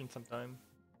information sometime.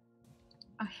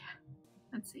 Oh yeah.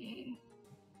 Let's see.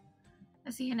 I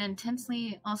see an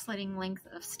intensely oscillating length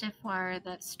of stiff wire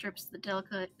that strips the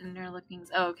delicate inner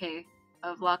workings. Oh, okay.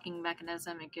 Of locking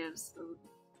mechanism. It gives the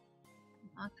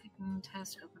lockpicking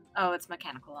test open. Oh, it's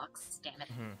mechanical locks. Damn it.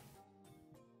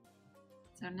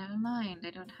 So never mind.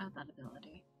 I don't have that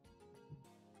ability.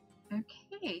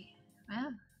 Okay.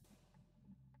 Well.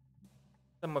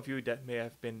 Some of you that may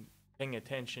have been paying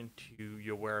attention to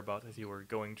your whereabouts as you were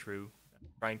going through,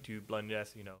 trying to blend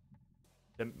as, you know,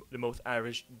 the most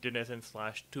average denizen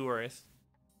 / tourist,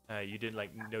 you did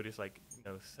like notice like, you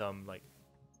know, some like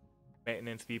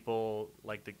maintenance people,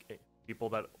 like the people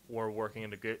that were working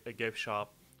in a gift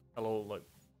shop, a little like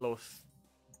close,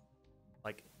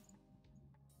 like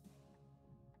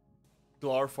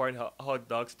glorified hot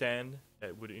dog stand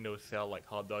that would, you know, sell like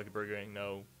hot dog, burger, and, you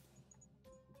know,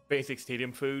 basic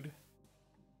stadium food.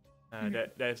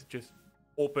 That's just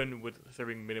open with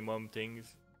serving minimum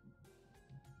things.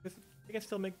 They can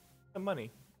still make some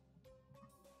money.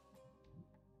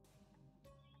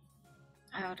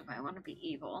 How do I want to be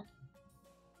evil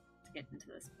to get into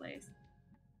this place?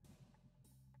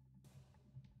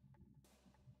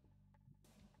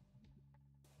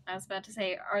 I was about to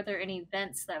say, are there any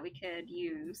vents that we could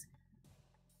use?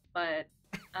 But,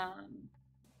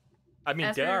 I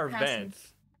mean, there are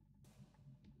vents.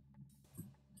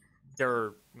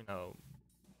 They're, you know,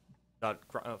 not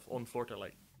on floor to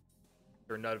like,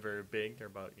 they're not very big. They're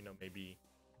about, you know, maybe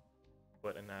a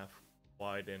foot and a half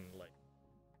wide and like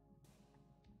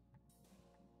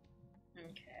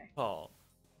tall.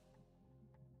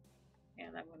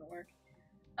 Yeah, that wouldn't work.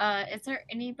 Is there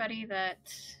anybody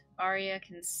that Arya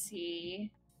can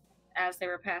see as they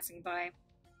were passing by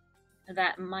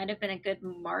that might have been a good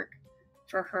mark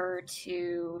for her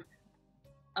to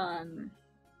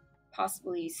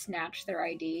possibly snatch their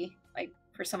ID? Like,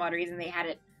 for some odd reason they had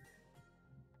it,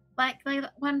 like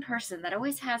one person that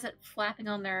always has it flapping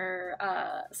on their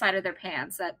side of their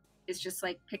pants, that is just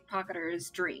like pickpocketer's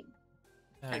dream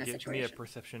kind of Give me a situation.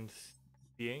 perception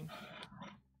seeing.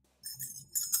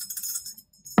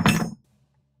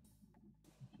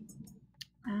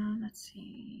 Let's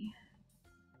see.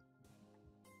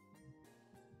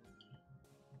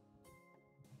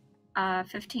 Uh,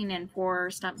 15 and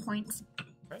 4 stunt points.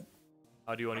 Right.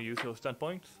 How do you want to use those stunt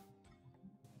points?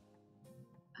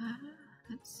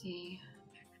 Let's see.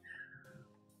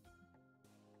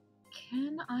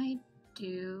 Can I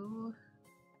do...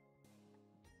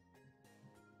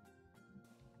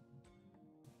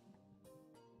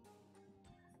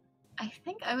 I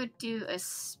think I would do a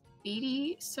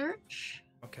speedy search.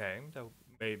 Okay, that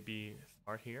may be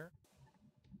smart here.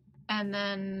 And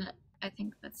then I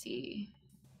think, let's see.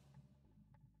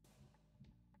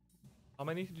 How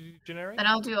many did you generate? Then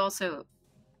I'll do also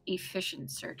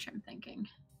efficient search, I'm thinking.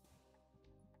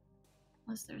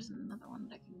 Unless there's another one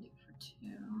that I can do for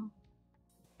 2.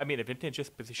 I mean, advantageous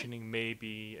positioning may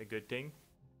be a good thing.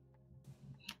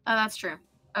 Oh, that's true.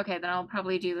 Okay, then I'll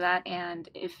probably do that and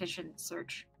efficient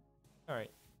search. All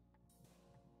right.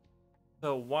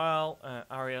 So while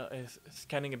Arya is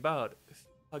scanning about,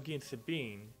 Huggy and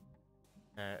Sabine,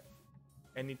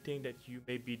 anything that you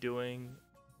may be doing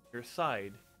your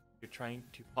side, you're trying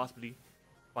to possibly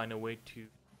find a way to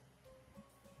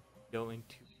go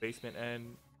into basement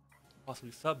and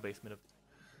possibly sub-basement of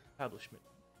the establishment.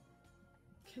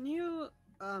 Can you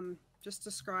just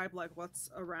describe like what's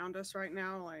around us right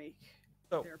now? Like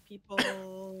So- there are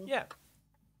people. Yeah.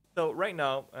 So right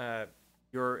now,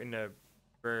 you're in a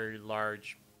very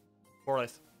large, more or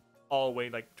less, hallway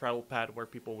like travel path where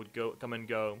people would come and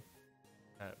go.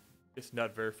 It's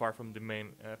not very far from the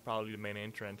main, probably the main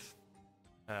entrance.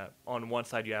 On one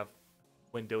side you have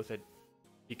windows that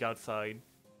peek outside,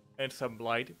 and some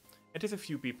light. And there's a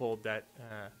few people that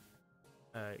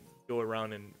go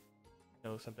around and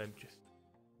sometimes just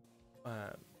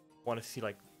want to see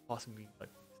like possibly like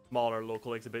smaller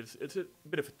local exhibits. It's a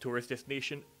bit of a tourist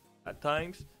destination at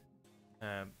times,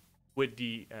 with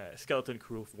the skeleton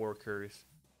crew of workers,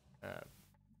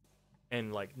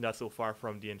 and like not so far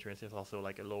from the entrance there's also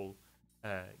like a little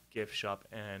gift shop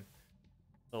and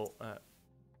little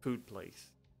food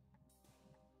place.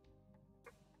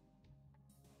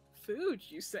 Food,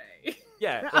 you say?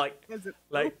 Yeah, like Is it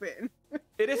like- open?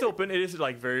 it is open. It is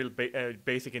like very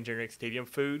basic and generic stadium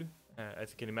food,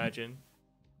 as you can imagine.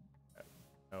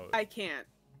 I can't.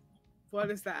 What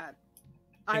is that?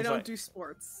 I Things don't like- do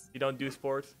sports. You don't do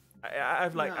sports.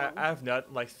 I've like No. I've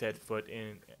not like set foot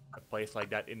in a place like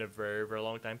that in a very very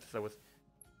long time since I was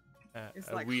It's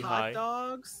a like wee hot high.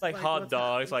 dogs. Like hot what's that?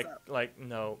 dogs, What's like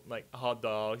up? like hot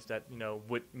dogs that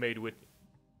made with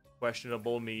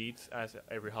questionable meats as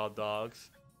every hot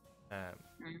dogs.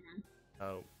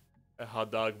 So a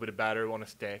hot dog with a batter on a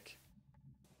stick.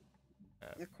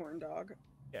 A corn dog.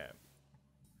 Yeah,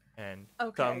 and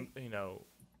Okay. some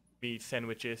meat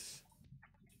sandwiches.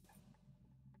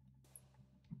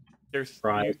 There's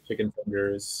Fried chicken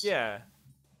fingers. yeah.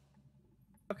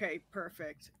 Okay,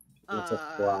 perfect. Lots of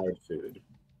fried food.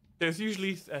 There's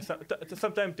usually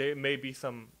sometimes there may be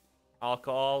some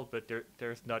alcohol, but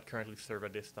there's not currently served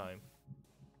at this time.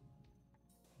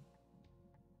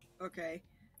 Okay.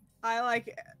 I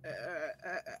like.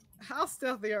 How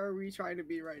stealthy are we trying to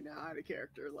be right now out of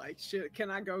character? Like,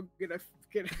 can I go get a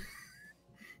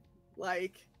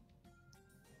like?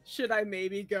 Should I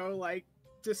maybe go like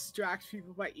distract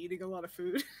people by eating a lot of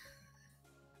food?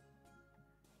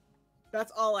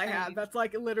 That's all I have. That's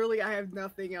like literally, I have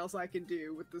nothing else I can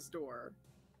do with this door,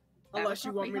 unless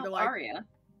you want me to like Arya.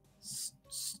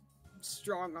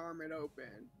 strong arm it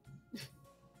open.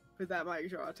 But that might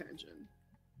draw attention.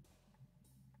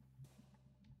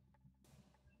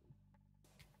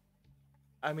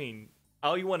 I mean,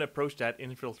 how you want to approach that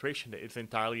infiltration, it's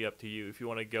entirely up to you. If you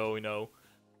want to go,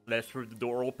 let's leave the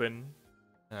door open,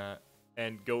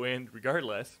 and go in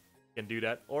regardless, you can do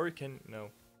that. Or you can,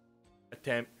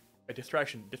 attempt a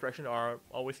distraction. Distraction are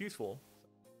always useful.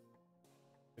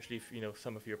 Especially if,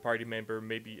 some of your party member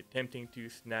may be attempting to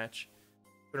snatch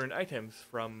certain items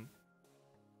from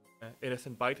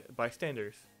innocent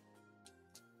bystanders.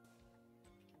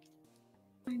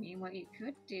 I mean, what you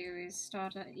could do is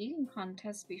start an eating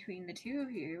contest between the two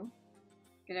of you.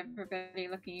 Get everybody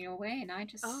looking your way, and I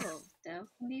just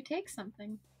stealthily take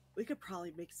something. We could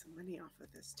probably make some money off of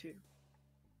this too.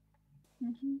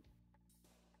 Mm-hmm.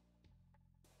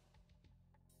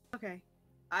 Okay.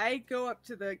 I go up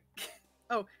to the...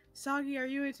 Oh, Soggy, are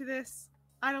you into this?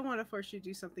 I don't want to force you to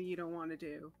do something you don't want to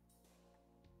do.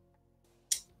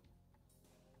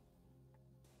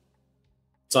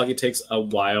 Soggy takes a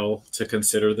while to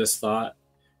consider this thought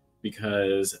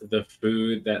because the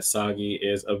food that Soggy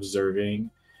is observing,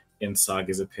 in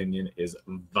Soggy's opinion, is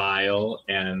vile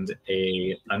and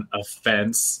an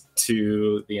offense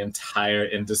to the entire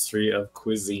industry of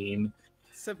cuisine.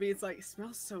 Sabine's like, it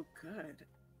smells so good.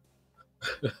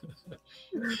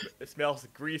 It smells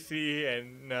greasy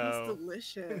and It's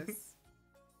delicious.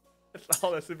 that's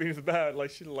all that Sabine's about.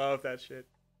 Like, she loves that shit.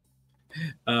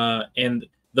 And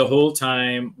the whole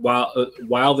time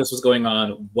while this was going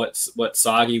on, what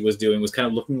Soggy was doing was kind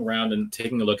of looking around and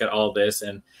taking a look at all this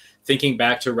and thinking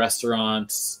back to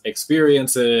restaurant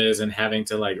experiences and having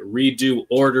to like redo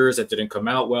orders that didn't come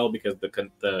out well because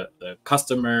the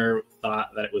customer thought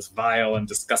that it was vile and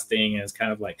disgusting, and it's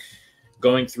kind of like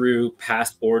going through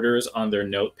past orders on their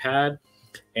notepad.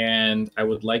 And I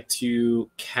would like to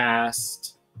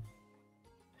cast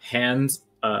Hands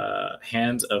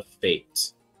of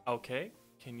Fate Okay.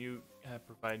 Can you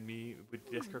provide me with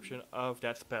the description of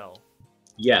that spell?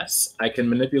 Yes, I can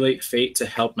manipulate fate to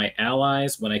help my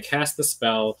allies. When I cast the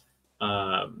spell,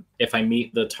 if I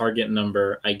meet the target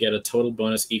number, I get a total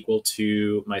bonus equal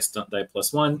to my stunt die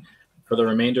 +1 for the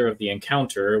remainder of the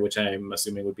encounter, which I'm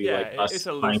assuming would be Yeah, like us it's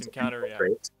a trying loose to encounter. Yeah.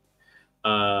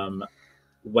 infiltrate.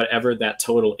 Whatever that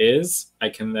total is, I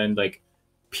can then like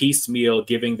piecemeal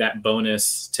giving that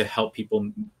bonus to help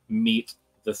people meet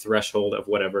the threshold of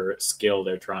whatever skill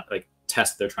they're trying, like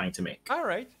test they're trying to make. All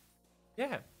right.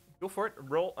 Yeah. Go for it.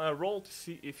 Roll to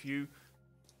see if you,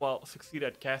 succeed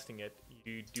at casting it.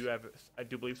 You do have, I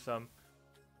do believe, some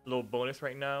little bonus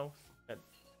right now that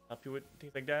help you with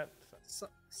things like that. So.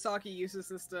 Saki uses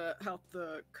this to help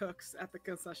the cooks at the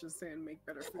concession stand make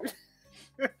better food.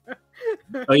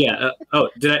 Oh yeah.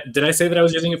 Did I say that I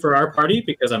was using it for our party?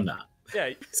 Because I'm not.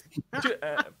 Yeah.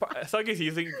 Saki's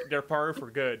using their power for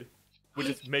good, which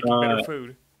is making better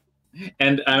food.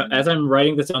 And as I'm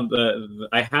writing this on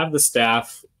I have the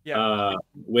staff Yeah.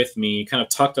 with me, kind of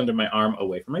tucked under my arm,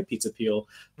 away from my pizza peel.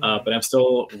 But I'm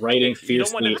still writing fiercely. You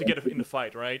don't want them to get in the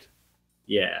fight, right?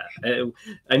 Yeah,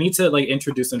 I need to like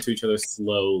introduce them to each other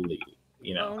slowly.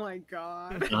 You know. Oh my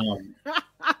god.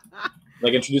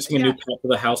 Like introducing a new pet to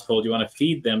the household, you want to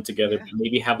feed them together. Yeah.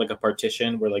 Maybe have like a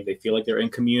partition where like they feel like they're in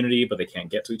community, but they can't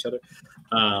get to each other.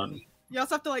 You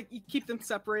also have to like keep them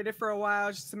separated for a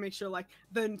while just to make sure like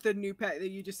the new pet that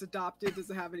you just adopted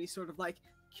doesn't have any sort of like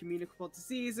communicable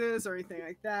diseases or anything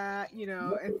like that, you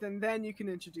know, and then you can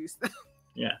introduce them.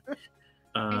 Yeah.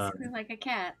 Basically like a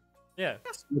cat. Yeah.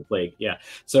 Plague. Yeah.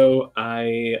 So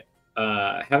I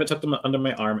have it tucked under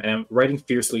my arm, and I'm writing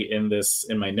fiercely in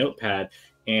my notepad.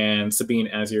 And Sabine,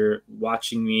 as you're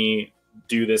watching me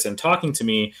do this and talking to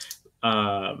me,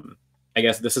 I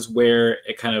guess this is where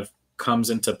it kind of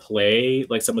comes into play,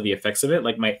 like some of the effects of it,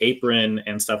 like my apron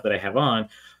and stuff that I have on.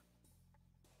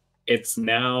 It's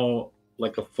now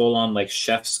like a full-on like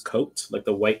chef's coat, like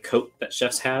the white coat that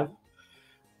chefs have,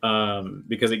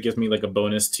 because it gives me like a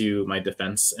bonus to my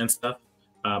defense and stuff.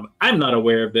 I'm not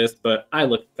aware of this, but I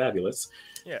look fabulous.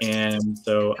 Yeah. And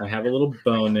so I have a little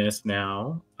bonus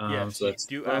now. Yes, so you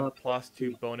do add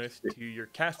 +2 bonus to your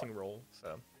casting roll.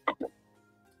 So,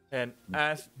 and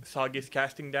as Sagi is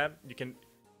casting that, you can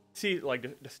see like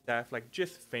the staff like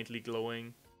just faintly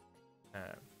glowing.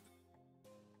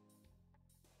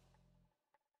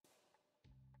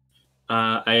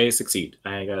 I succeed.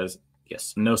 I got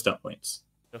no stunt points.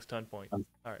 No stunt points.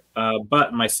 All right.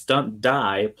 But my stunt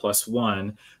die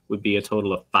 +1 would be a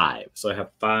total of 5. So I have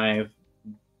 5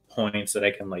 points that I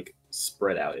can like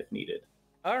spread out if needed.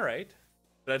 All right,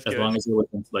 that's as good. long as you're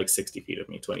within like 60 feet of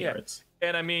me, 20 yards.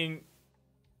 And I mean,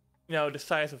 you know, the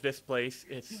size of this place,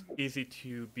 it's easy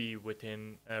to be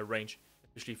within range,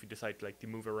 especially if you decide like to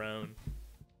move around.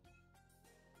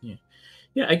 Yeah.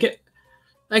 I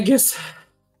guess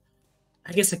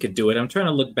I could do it. I'm trying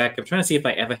to look back. I'm trying to see if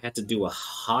I ever had to do a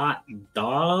hot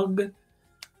dog.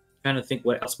 Trying to think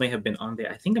what else may have been on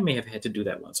there. I think I may have had to do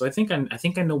that one. So I think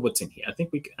I know what's in here. I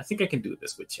think I can do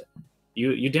this with you.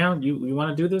 You down? You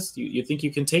want to do this? You think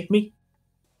you can take me?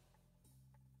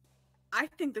 I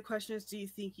think the question is, do you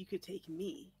think you could take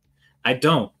me? I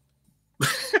don't.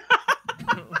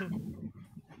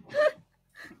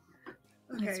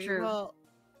 Okay, true. Well,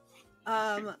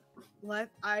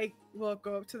 I will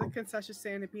go up to the concession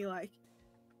stand and be like,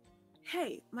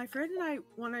 "Hey, my friend and I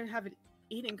want to have an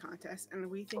eating contest, and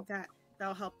we think that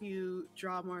that'll help you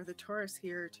draw more of the tourists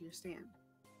here to your stand."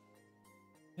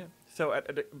 Yeah. So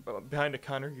behind the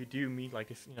counter, you do meet like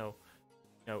this, you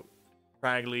know,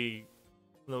 scraggly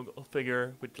little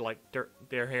figure with like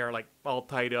their hair like all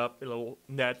tied up in a little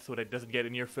net so that it doesn't get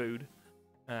in your food,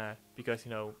 because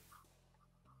you know,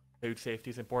 food safety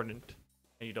is important,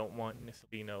 and you don't want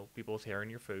necessarily people's hair in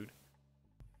your food.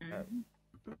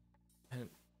 And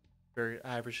very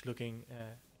average looking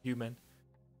human.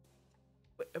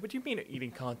 What do you mean an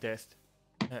eating contest?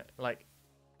 Like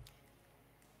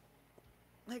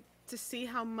to see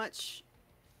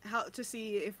to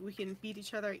see if we can beat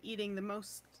each other eating the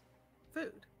most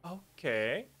food.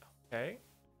 Okay.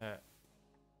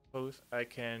 Suppose I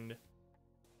can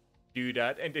do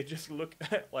that, and they just look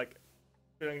like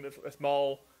filling a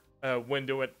small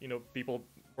window at people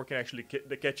working actually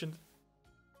the kitchen.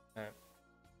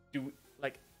 Do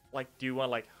you want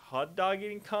like hot dog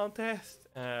eating contest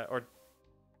or?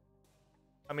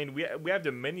 I mean, we have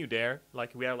the menu there.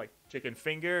 Like we have like chicken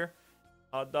finger,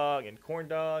 hot dog, and corn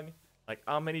dog. Like,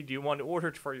 how many do you want to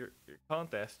order for your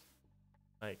contest?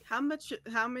 Like, how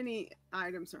many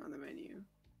items are on the menu?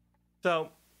 So,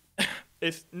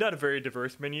 it's not a very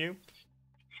diverse menu,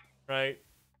 right?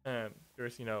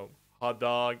 There's hot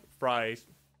dog, fries,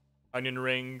 onion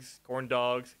rings, corn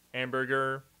dogs,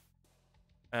 hamburger.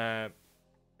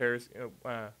 There's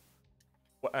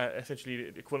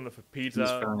essentially the equivalent of a Cheese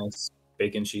pizza. fries,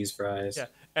 bacon cheese fries. Yeah,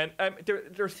 and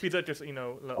there's pizza just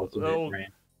Ultimate little.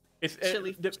 brand. It's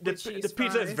Chili the with cheese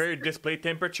pizza is fries. very display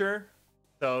temperature,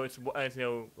 so it's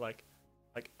like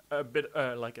a bit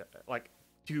like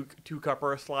two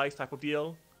cupper slice type of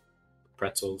deal.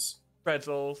 Pretzels.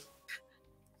 Pretzels.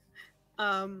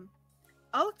 I'll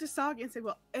look to Soggy and say,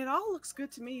 well, it all looks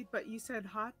good to me, but you said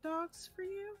hot dogs for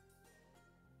you?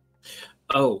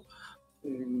 Oh,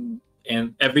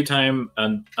 and every time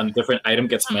a different item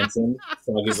gets mentioned,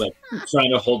 Froggy's like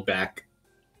trying to hold back,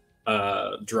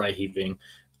 dry heaving.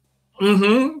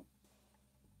 Mm-hmm.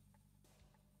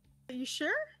 Are you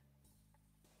sure?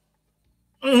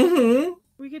 Mm-hmm.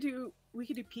 We could do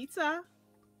pizza.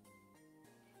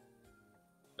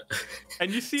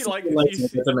 And you see like you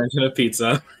see the mention of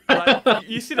pizza. like,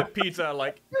 you see the pizza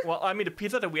the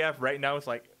pizza that we have right now is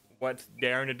like what's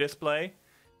there in the display,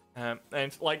 and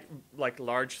it's like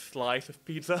large slice of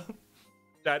pizza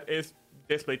that is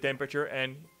display temperature,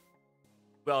 and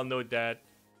we all know that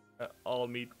all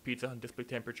meat pizza on display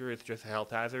temperature is just a health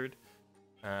hazard.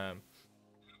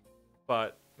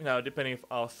 But depending if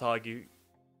how soggy you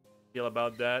feel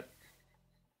about that,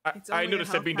 I know the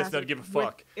Sabine does not give a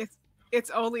fuck. It's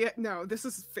only no. This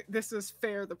is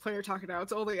fair. The player talking now.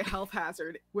 It's only a health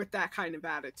hazard with that kind of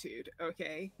attitude.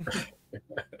 Okay.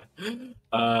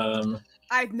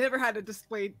 I've never had a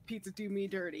displayed pizza do me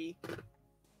dirty.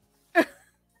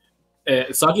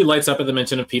 Soggy lights up at the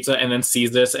mention of pizza and then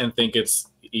sees this and think it's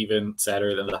even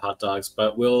sadder than the hot dogs.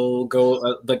 But we'll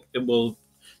go we'll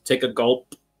take a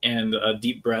gulp and a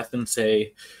deep breath and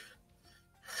say,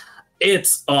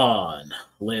 "It's on.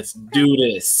 Let's do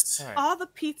this." All the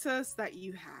pizzas that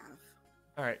you have.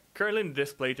 All right. Currently in the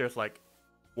display, there's like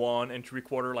 1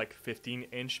 3/4, like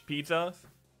 15-inch pizzas.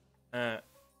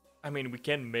 I mean, we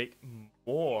can make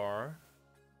more.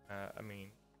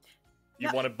 You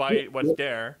want to buy what's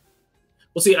there.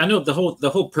 Well, see, I know the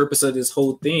whole purpose of this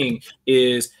whole thing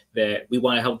is that we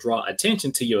want to help draw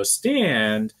attention to your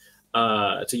stand,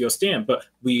 but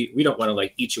we don't want to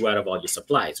like eat you out of all your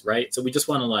supplies, right? So we just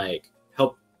want to like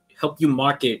help you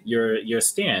market your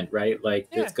stand, right? Like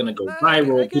it's gonna go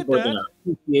viral. People are gonna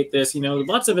appreciate this,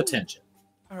 lots of attention.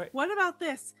 All right. What about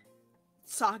this?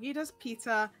 Soggy does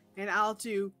pizza, and I'll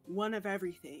do one of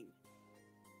everything.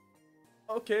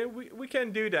 Okay, we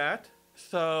can do that.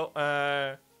 So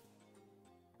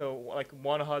like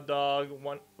 1 hot dog, do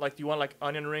you want like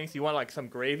onion rings? Do you want like some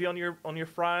gravy on your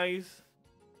fries,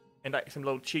 and like some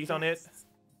little cheese on it?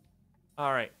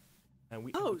 All right. And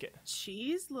we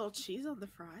cheese, little cheese on the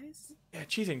fries. Yeah,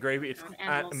 cheese and gravy. It's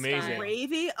amazing.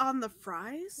 Gravy on the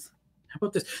fries. How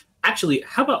about this? Actually,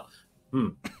 how about?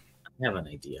 I have an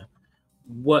idea.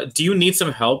 What do you need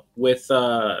some help with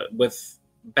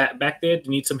back there? Do you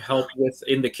need some help with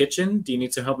in the kitchen? Do you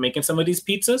need some help making some of these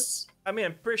pizzas? I mean,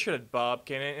 I'm pretty sure that Bob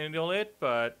can handle it,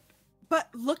 but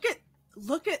look at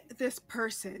this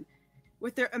person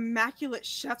with their immaculate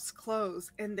chef's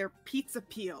clothes and their pizza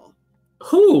peel.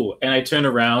 Who? And I turn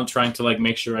around trying to like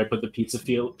make sure I put the pizza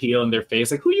peel in their face.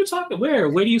 Like, who are you talking? Where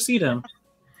do you see them?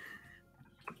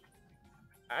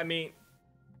 I mean,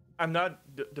 I'm not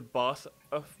the boss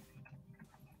of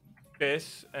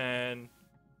this, and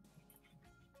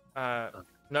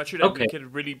not sure that we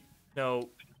could really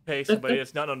pay somebody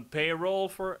that's not on payroll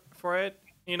for it,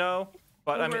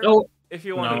 But I mean, if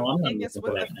you want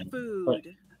to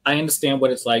food. I understand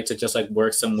what it's like to just like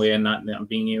work somewhere and not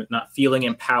feeling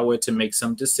empowered to make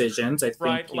some decisions. I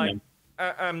think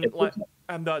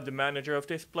I'm not the manager of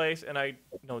this place, and I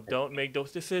don't make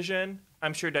those decisions.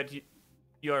 I'm sure that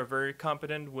you are very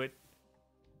competent with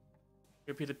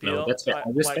your pizza peel. No, that's fair. I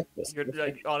respect this. You're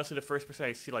like honestly the first person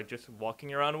I see like just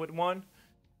walking around with one.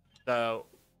 So,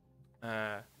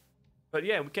 but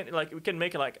yeah, we can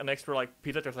make like an extra like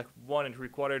pizza. There's like 1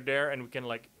 3/4 there, and we can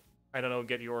like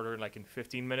get your order like in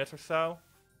 15 minutes or so.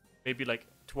 Maybe like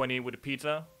 20 with a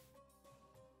pizza.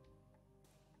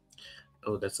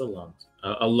 Oh, that's a long.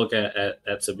 I'll look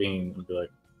at Sabine and be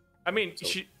like. I mean,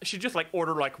 she just like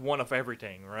ordered like 1 of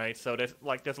everything, right? So there's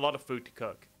a lot of food to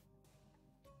cook.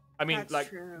 I mean, that's like,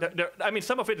 true.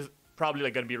 some of it is probably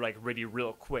like gonna be like ready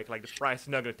real quick. Like the fries is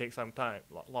not gonna take some time,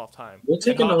 a lot of time. We'll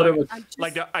take an order.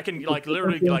 I can like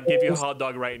literally like give you a hot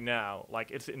dog right now. Like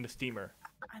it's in the steamer.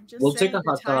 We'll take a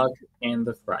hot dog and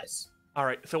the fries. All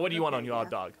right. So what do you want on your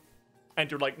hot dog?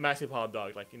 Enter like massive hot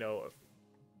dog, like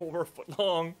 4 foot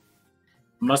long.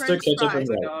 Mustard, French ketchup, and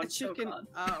fries, ranch. a chicken.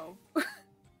 Oh,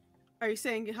 are you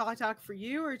saying hot dog for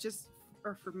you or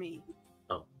for me?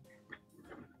 Oh,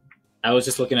 I was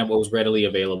just looking at what was readily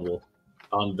available.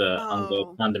 on the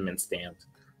Oh. condiment stand.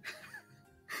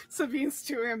 Sabine's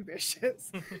too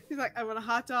ambitious. He's like, I want a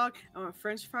hot dog, I want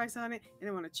French fries on it, and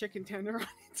I want a chicken tender on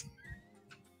it.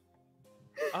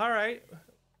 All right,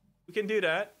 we can do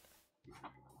that.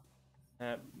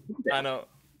 I know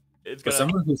it's For gonna.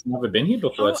 someone who's never been here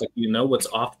before, Oh. it's like what's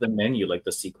off the menu, like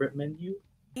the secret menu.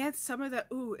 And some of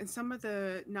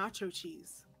the nacho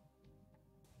cheese.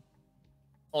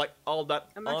 Like all that.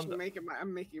 I'm on actually the-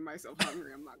 I'm making myself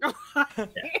hungry. I'm not gonna lie.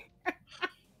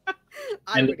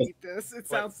 I And would the- eat this. It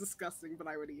sounds disgusting, but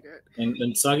I would eat it.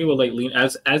 And Sagi will like lean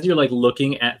as you're like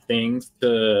looking at things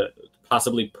to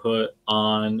possibly put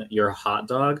on your hot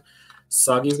dog.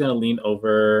 Sagi's gonna lean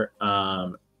over.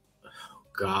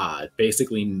 God,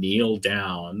 basically kneel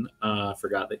down.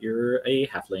 Forgot that you're a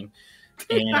halfling,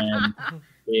 and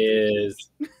is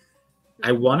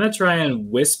I want to try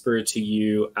and whisper to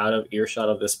you out of earshot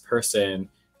of this person,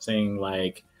 saying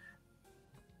like,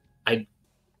 I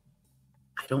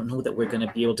don't know that we're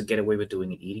gonna be able to get away with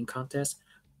doing an eating contest,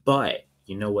 but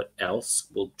you know what else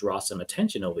will draw some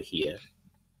attention over here?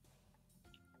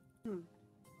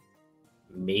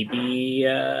 Maybe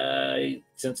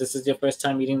since this is your first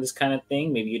time eating this kind of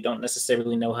thing, maybe you don't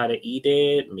necessarily know how to eat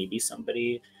it. Maybe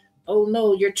somebody, oh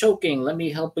no, you're choking. Let me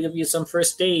help give you some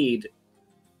first aid.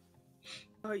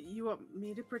 Oh, you want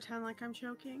me to pretend like I'm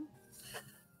choking?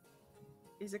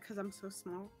 Is it because I'm so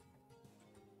small?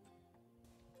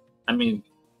 I mean,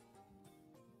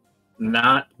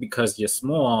 not because you're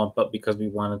small, but because we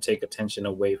want to take attention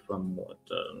away from what.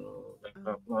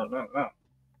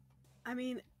 I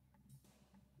mean,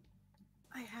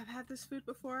 I have had this food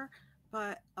before,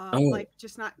 but Oh. like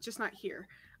just not here.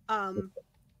 But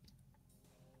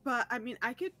I mean,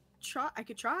 I could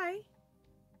try.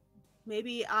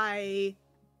 Maybe I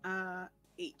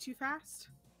ate too fast.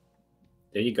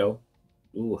 There you go.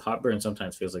 Ooh, heartburn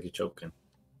sometimes feels like you're choking.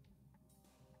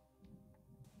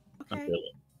 Not Okay,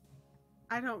 really.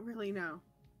 I don't really know.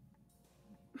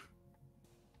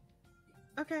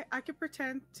 Okay, I could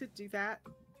pretend to do that.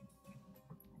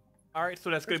 All right, so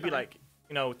that's gonna That's be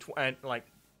fine. like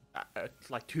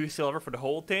like 2 silver for the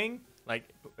whole thing. Like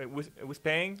it was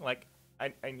paying. Like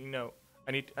I need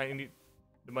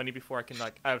the money before I can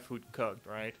like have food cooked,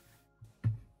 right?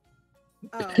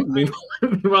 Oh,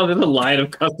 Meanwhile, there's a line of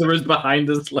customers behind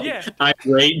us, like Yeah.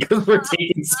 irate because we're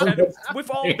taking so And much. we've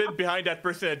all been behind that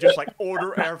person that just like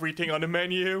order everything on the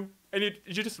menu, and you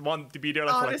just want to be there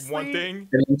like for like one Honestly, thing.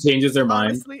 And then changes their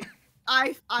mind. honestly,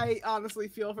 I honestly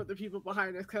feel for the people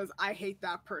behind us because I hate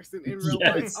that person in real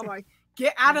Yes. life. I'm like,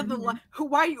 get out of the line.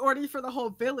 Why are you ordering for the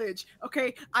whole village?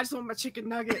 Okay, I just want my chicken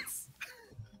nuggets.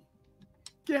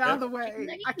 Get out of the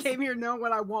way. I came here knowing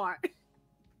what I want.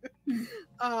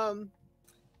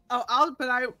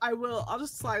 I'll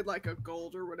just slide like a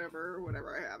gold or whatever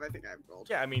I have. I think I have gold.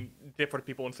 Yeah, I mean, they're for the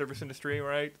people in the service industry,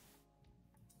 right?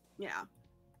 Yeah.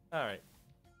 All right.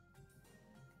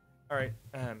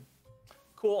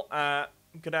 Cool.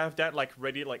 Could I have that like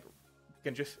ready? Like, you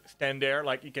can just stand there.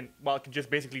 Like, you can just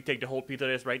basically take the whole pizza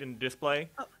that's right in the display.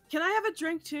 Oh, can I have a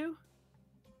drink too?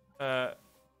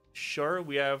 Sure.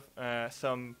 We have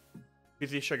some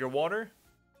fizzy sugar water.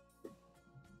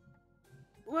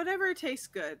 Whatever tastes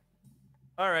good.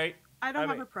 All right. I don't I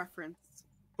have mean- a preference.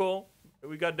 Cool.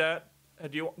 We got that.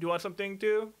 Do you want something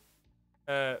too?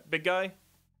 Big guy.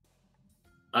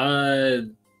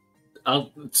 Some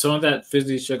of that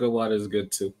fizzy sugar water is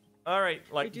good too. All right.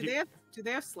 Wait, Like, do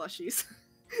they have slushies?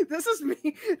 This is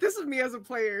me as a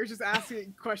player just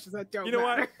asking questions that don't You know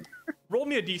what? matter. roll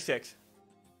me a d6.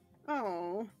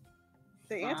 Oh.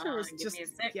 The answer was Give just me a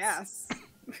 6. yes.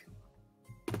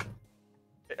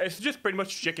 It's just pretty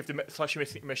much check if the slushy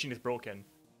machine is broken.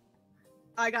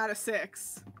 I got a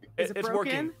 6. Is it It's broken?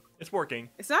 working. It's working.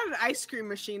 It's not an ice cream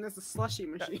machine, it's a slushy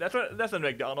machine. That's a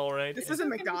McDonald's, right? This isn't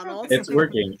McDonald's. It's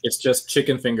working. It's just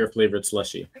chicken finger flavored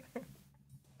slushy.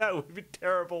 That would be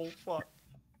terrible. Fuck.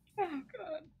 Oh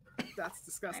god. That's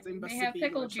disgusting, but They have Sabine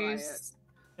pickle would try it. juice.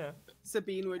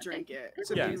 Sabine would drink it. Pickle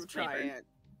Sabine juice would try flavored. it.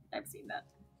 I've seen that.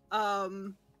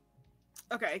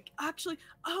 Okay, actually,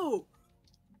 oh,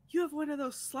 you have one of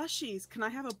those slushies. Can I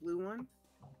have a blue one?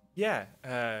 Yeah.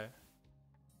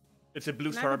 It's a blue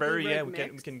Can I have a strawberry. blue-red Yeah, we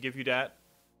mix? can give you that.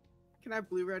 Can I have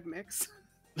blue red mix?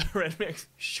 Red mix.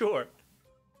 Sure.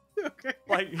 Okay.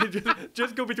 Like you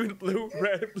just go between blue,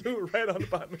 red on the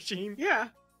bot machine. Yeah.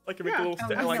 Like you make Yeah. a little Oh,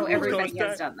 stack. I Like know a little everybody stack.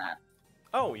 has done that.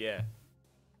 Oh yeah.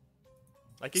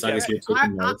 Like if you Sagi's have, here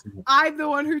taking notes. I'm the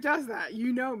one who does that.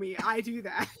 You know me. I do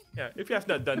that. yeah, if you have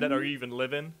not done that or you even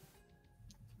living.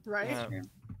 Right? Yeah. True.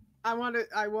 I want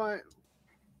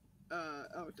oh,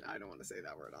 I don't want to say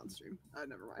that word on stream.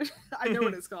 Never mind. I know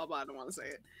what it's called, but I don't want to say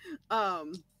it.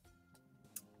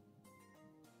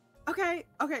 Okay,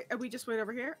 and we just wait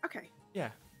over here? Okay. Yeah.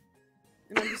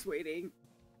 And I'm just waiting.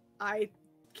 I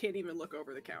can't even look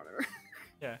over the counter.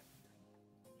 Yeah.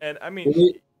 And I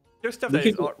mean, there's stuff that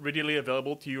is readily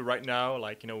available to you right now,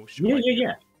 like, you know,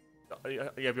 Yeah. You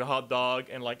have your hot dog,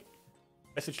 and like,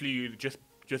 essentially you just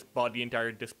bought the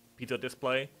entire pizza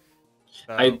display.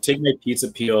 So, I take my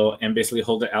pizza peel and basically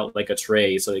hold it out like a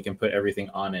tray so they can put everything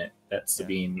on it that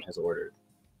Sabine has ordered.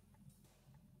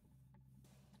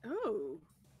 Oh.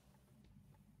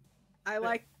 I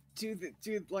like do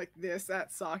like this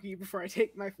at Saki before I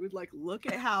take my food. Like, look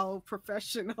at how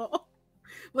professional.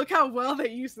 Look how well they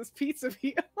use this pizza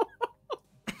peel.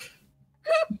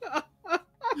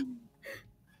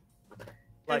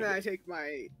 And then I take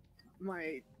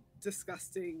my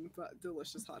disgusting but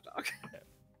delicious hot dog.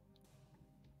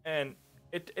 And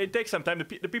it takes some time.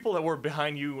 The people that were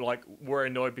behind you like were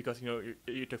annoyed because, you know,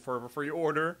 you took forever for your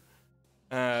order.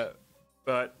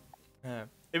 But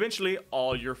eventually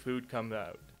all your food comes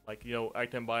out. Like, you know,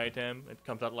 item by item, it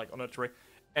comes out like on a tray.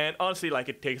 And honestly, like,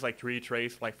 it takes like 3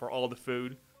 trays like for all the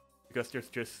food because there's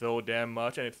just so damn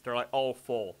much, and they're like all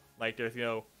full. Like, there's, you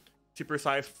know, super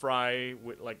sized fry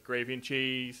with like gravy and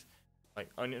cheese, like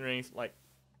onion rings, like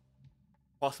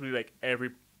possibly like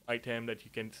every item that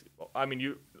you can. I mean,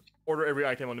 you order every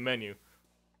item on the menu.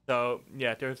 So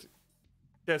yeah, there's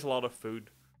a lot of food,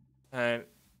 and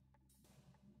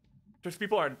there's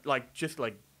people are like just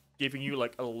like giving you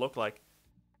like a look like,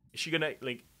 is she gonna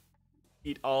like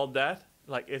eat all that?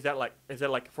 Like, is that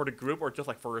like for the group or just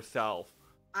like for herself?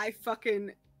 I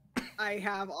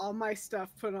have all my stuff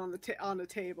put on the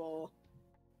table,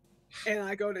 and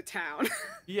I go to town.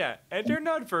 Yeah, and they're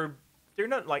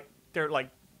like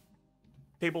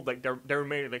table, like they're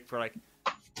made like for like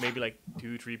maybe like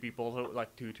 2-3 people, so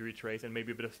like 2-3 trays and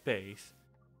maybe a bit of space.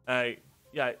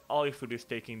 Yeah, all your food is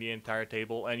taking the entire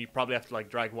table, and you probably have to like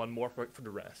drag one more for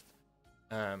the rest.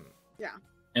 Yeah.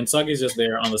 And Saki's just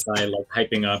there on the side, like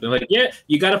hyping up, and like, yeah,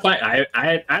 you gotta find.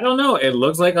 I don't know. It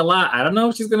looks like a lot. I don't know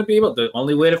if she's gonna be able. The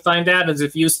only way to find out is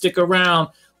if you stick around.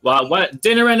 While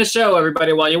dinner and a show,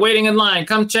 everybody. While you're waiting in line,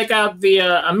 come check out the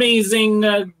amazing.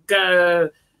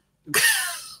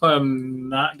 I'm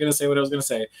not gonna say what I was gonna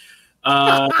say.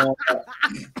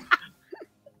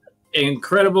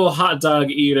 Incredible hot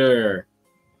dog eater.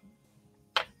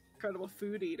 Incredible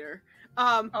food eater.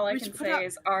 All I can say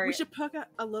is, we should put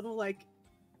a little like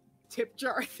tip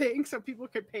jar thing so people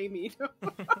could pay me.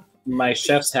 My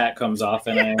chef's hat comes off,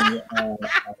 and I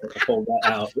pull that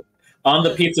out on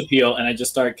the pizza peel, and I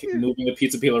just start moving the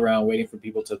pizza peel around, waiting for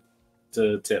people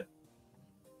to tip.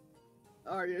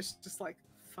 Arya's just like,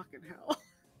 fucking hell.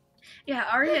 Yeah,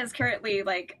 Arya is currently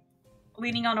like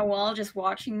leaning on a wall, just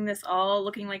watching this all,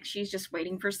 looking like she's just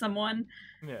waiting for someone.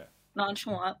 Yeah.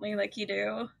 Nonchalantly, like you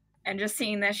do. And just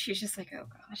seeing this, she's just like, oh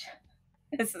god,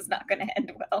 this is not going to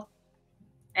end well.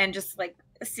 And just like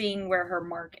seeing where her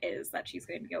mark is that she's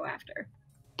going to go after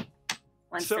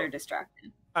once they're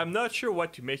distracted. I'm not sure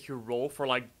what to make your roll for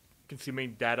like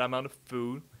consuming that amount of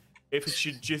food. If it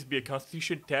should just be a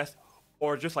constitution test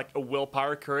or just like a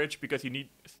willpower courage, because you need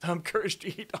some courage to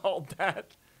eat all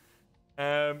that.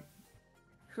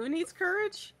 Who needs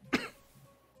courage?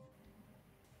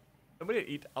 Nobody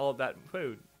eat all of that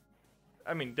food.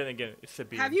 I mean, then again, it's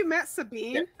Sabine. Have you met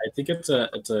Sabine? Yeah, I think it's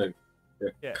a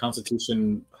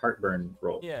constitution heartburn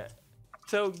roll. Yeah.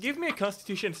 So give me a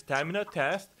constitution stamina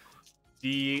test.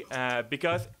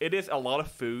 Because it is a lot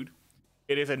of food,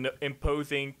 it is an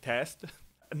imposing test.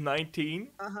 19.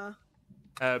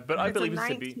 But I believe it's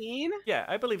Sabine. Yeah,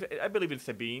 I believe it's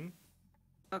Sabine.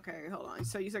 Okay, hold on.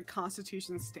 So you said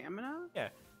constitution stamina? Yeah.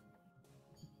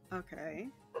 Okay.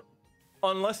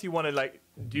 Unless you want to like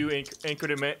do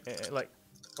increment,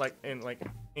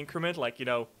 increment, like, you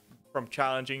know, from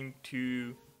challenging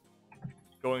to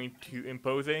going to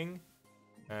imposing.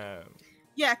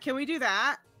 Yeah, can we do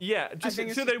that? Yeah, just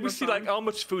so that we see like how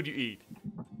much food you eat.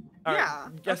 All yeah.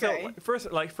 Right. Yeah. Okay.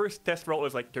 So first test roll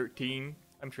is like 13.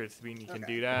 I'm sure Sabine you can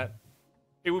do that.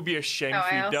 It would be a shame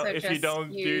if you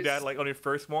don't do that like on your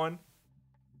first one.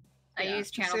 I use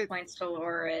channel points to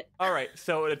lower it. All right,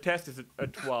 so the test is a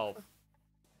 12.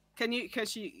 Can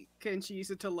she use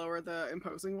it to lower the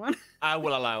imposing one? I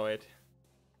will allow it.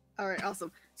 All right,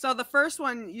 awesome. So the first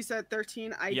one you said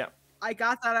 13. I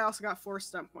got that. I also got 4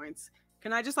 stunt points.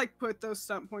 Can I just like put those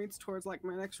stunt points towards like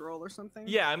my next roll or something?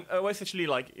 Yeah, I'm essentially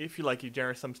like, if you like you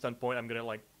generate some stunt point, I'm gonna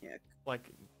like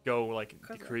go like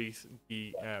decrease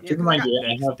the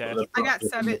next test.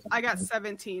 I got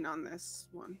 17 on this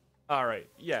one. All right,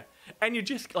 yeah, and you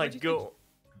just like go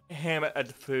ham at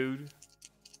the food.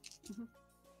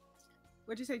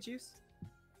 What'd you say, Juice?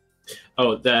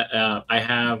 Oh, that I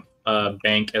have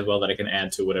bank as well that I can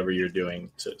add to whatever you're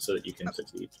doing so that you can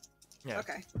succeed. Yeah.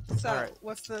 Okay. So, Alright.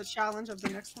 what's the challenge of the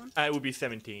next one? It would be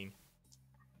 17.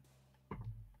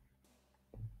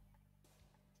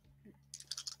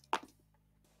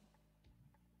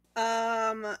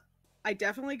 I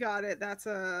definitely got it. That's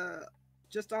a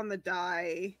just on the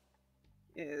die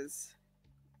is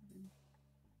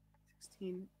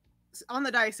 16. On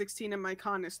the die 16 and my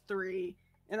con is 3,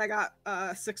 and I got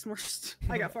 6 more.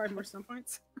 I got 5 more stun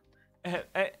points. And,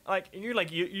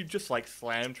 you just like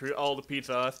slam through all the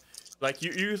pizzas. Like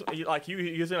you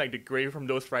using like the gravy from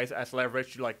those fries as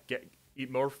leverage to like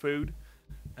eat more food,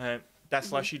 and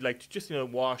that's why she like to just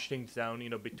wash things down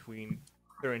between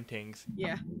certain things.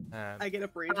 Yeah. I get a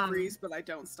brain freeze, but I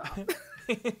don't stop.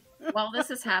 While this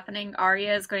is happening,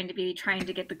 Arya is going to be trying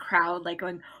to get the crowd like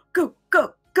going, go,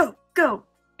 go, go, go,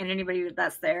 and anybody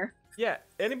that's there. Yeah,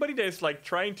 anybody that is like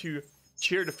trying to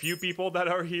cheer the few people that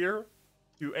are here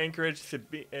to encourage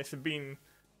Sabine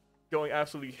going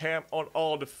absolutely ham on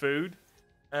all the food.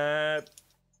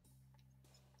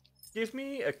 Give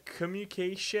me a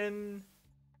communication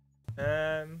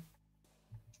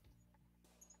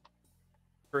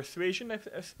persuasion, I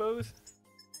suppose.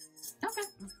 Okay.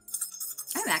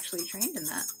 I'm actually trained in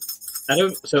that.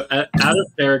 Out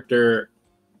of character.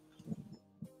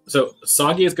 So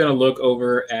Soggy is gonna look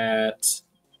over at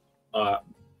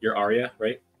your Arya,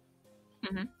 right?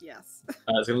 Mm-hmm. Yes.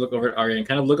 He's gonna look over at Arya and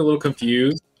kind of look a little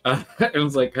confused. And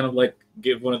it's like kind of like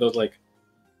give one of those like,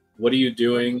 "What are you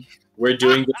doing? We're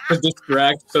doing this to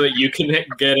distract so that you can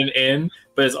get an in,"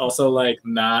 but it's also like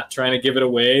not trying to give it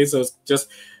away. So it's just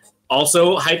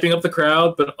also hyping up the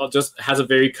crowd, but just has a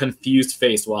very confused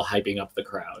face while hyping up the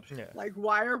crowd. Yeah. Like,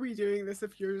 why are we doing this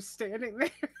if you're standing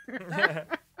there?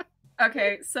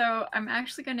 Okay, so I'm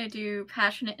actually going to do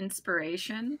Passionate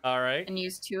Inspiration. All right. And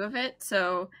use 2 of it.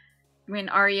 So when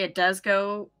Arya does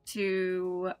go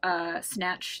to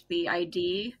snatch the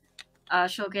ID,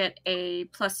 she'll get a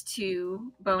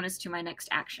 +2 bonus to my next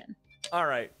action. All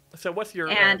right. So what's your...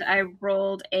 And I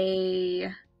rolled a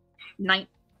 9.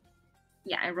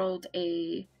 Yeah, I rolled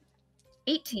a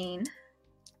 18.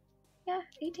 Yeah,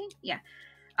 18? Yeah.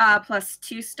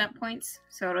 +2 stunt points.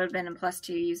 So it would have been a +2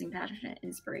 using Passionate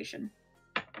Inspiration.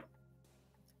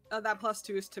 Oh, that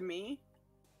 +2 is to me?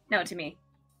 No, to me.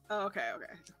 Oh, okay.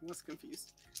 I was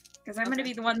confused. Because I'm going to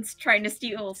be the ones trying to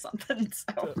steal something,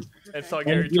 so... And so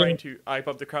Gary trying to hype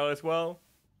up the crowd as well?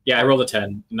 Yeah, I rolled a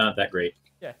 10. Not that great.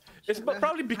 Yeah. It's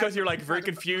probably because you're like very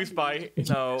confused by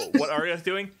what Arya's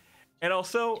doing. And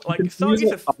also, like,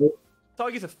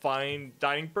 Soggy's a fine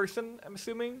dining person, I'm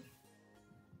assuming?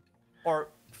 Or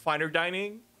finer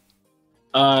dining?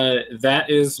 That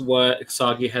is what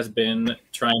Soggy has been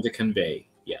trying to convey,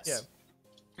 yes.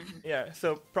 Yeah,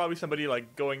 so probably somebody,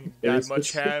 like, going that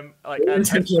much ham, like,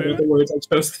 intentional with the words I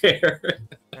chose there.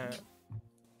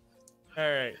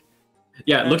 Alright.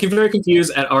 Yeah, looking very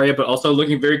confused at Arya, but also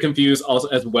looking very confused also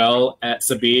as well at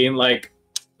Sabine, like,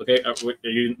 okay,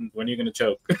 when are you going to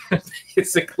choke?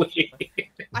 Basically.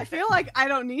 I feel like I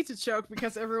don't need to choke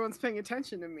because everyone's paying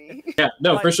attention to me. Yeah,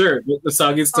 no, for sure. The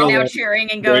Soggy's still now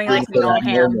cheering and going like we all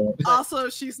ham. Also,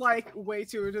 she's like way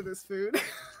too into this food.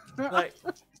 Like,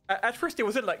 at first there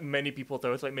wasn't like many people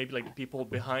though. It's like maybe like people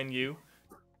behind you,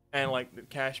 and like the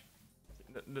cash,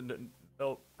 the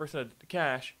person at the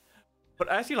cash. But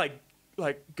as you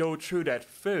like go through that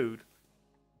food,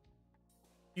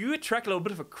 you attract a little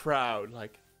bit of a crowd.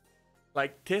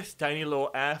 Like this tiny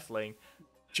little halfling,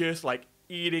 just like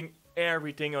eating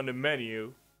everything on the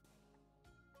menu.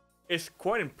 It's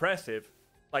quite impressive.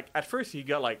 Like at first you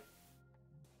got like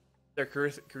their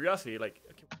curiosity, like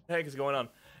okay, what the heck is going on?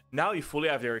 Now you fully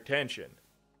have their attention.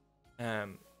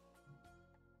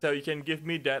 So you can give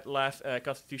me that last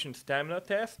Constitution Stamina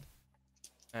test,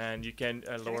 and you can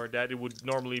lower that. It would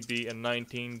normally be a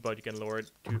 19, but you can lower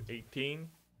it to 18.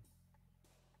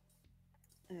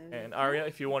 And Arya,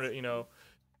 if you want to,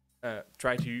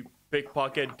 try to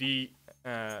pickpocket the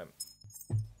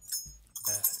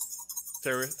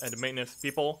service and the maintenance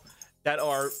people that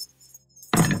are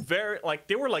very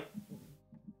they were like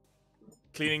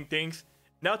cleaning things.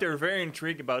 Now they're very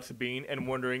intrigued about Sabine and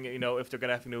wondering, if they're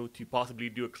gonna have to possibly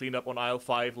do a cleanup on aisle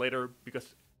 5 later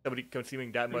because somebody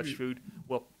consuming that much food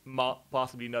will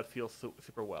possibly not feel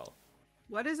super well.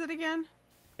 What is it again?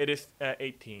 It is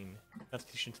 18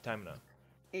 Constitution Stamina.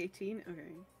 18. Okay.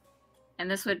 And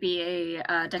this would be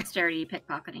a dexterity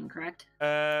pickpocketing, correct?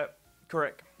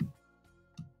 Correct.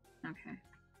 Okay.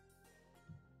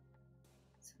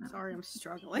 Sorry, I'm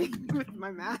struggling with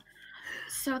my math.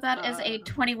 So that is a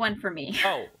 21 for me.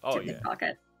 Oh to yeah.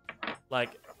 Pickpocket.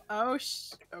 Like. Oh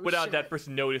without shit. that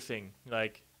person noticing,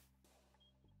 like.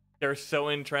 they're so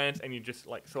entranced and you just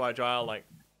like so agile, like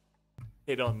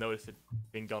they don't notice it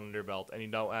being done on their belt, and you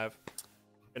don't have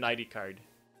an ID card.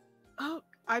 Oh,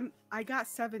 I got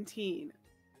 17.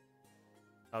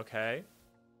 Okay.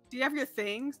 Do you have your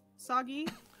things, Soggy?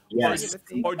 Yes.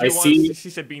 Or do I you want see. to see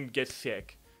Sabine get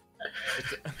sick?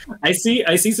 I see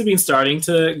Sabine starting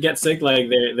to get sick. Like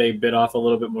they bit off a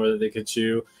little bit more than they could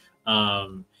chew,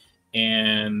 and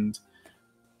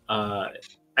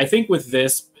I think with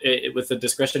this, with the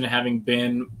discretion having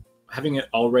it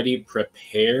already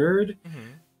prepared,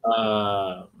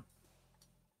 I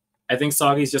think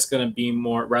Soggy's just gonna be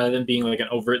more, rather than being like an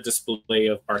overt display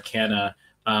of arcana.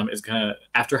 Is gonna,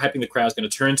 after hyping the crowd, is gonna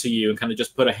turn to you and kind of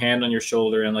just put a hand on your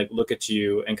shoulder and like look at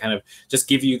you and kind of just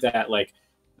give you that like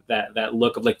that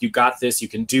look of like, you got this, you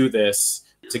can do this,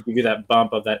 to give you that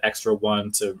bump of that extra one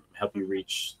to help you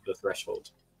reach the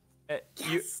threshold.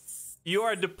 You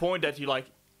are at the point that you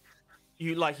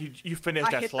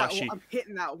finished that slushy. I'm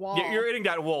hitting that wall. You're hitting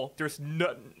that wall. There's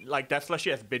nothing like that slushy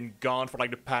has been gone for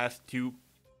like the past two,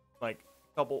 like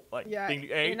couple like thing you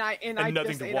ate, and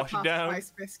nothing just to ate wash it down.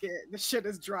 Ice biscuit. The shit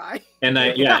is dry. And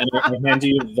I hand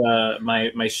you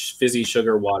my fizzy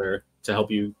sugar water to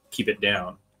help you keep it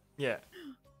down. Yeah.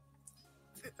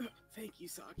 Thank you,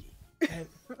 Soggy. And,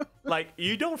 like,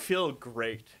 you don't feel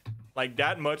great. Like,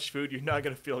 that much food, you're not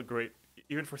gonna feel great,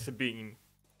 even for Sabine.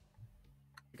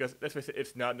 Because, let's face it,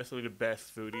 it's not necessarily the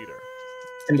best food either.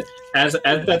 And as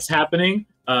that's happening,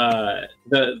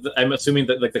 I'm assuming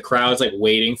that like the crowd's like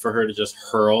waiting for her to just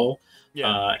hurl.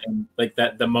 Yeah. And like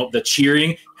that the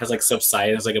cheering has like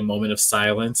subsided. It's like a moment of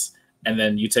silence, and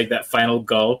then you take that final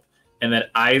gulp. And then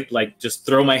I like just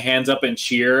throw my hands up and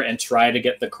cheer and try to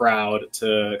get the crowd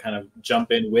to kind of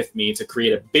jump in with me to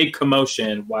create a big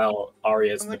commotion while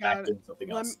Arya's in the back doing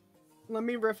something else. Let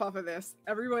me riff off of this.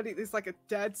 Everybody, there's like a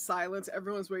dead silence.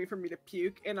 Everyone's waiting for me to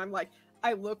puke, and I'm like,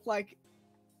 I look like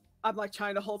I'm like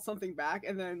trying to hold something back,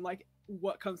 and then like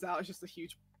what comes out is just a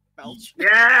huge belch.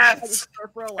 Yes.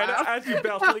 And as you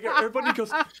belch, like, everybody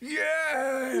goes,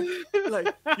 yeah!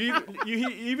 Like you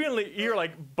even hear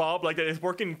like Bob like that is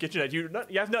working in the kitchen that you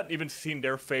have not even seen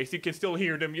their face. You can still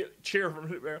hear them cheer from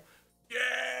there. Yeah!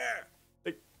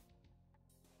 Like,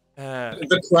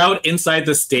 the crowd inside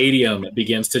the stadium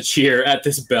begins to cheer at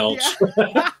this belch.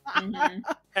 Yeah.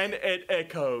 And it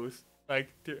echoes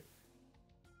like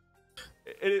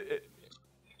it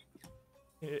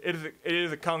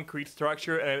is a concrete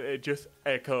structure, and it just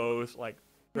echoes like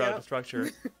throughout the structure.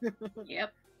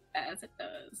 Yep, as it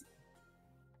does.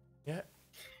 Yeah,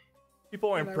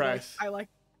 people are impressed. I like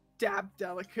dab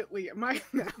delicately at my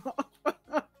mouth,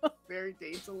 very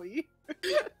daintily.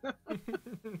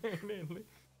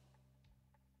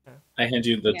 I hand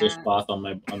you the dishcloth on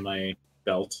my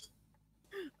belt.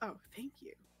 Oh, thank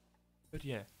you. But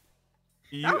yeah,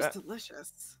 That was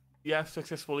delicious. You have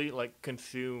successfully like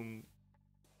consumed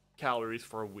calories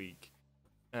for a week,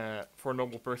 for a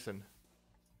normal person.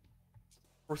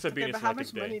 For Sabine, Okay, but it's how like much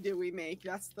a day. money do we make?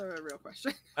 That's the real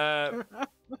question.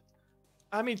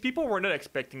 I mean, people were not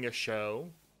expecting a show,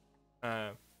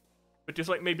 but just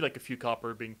like maybe like a few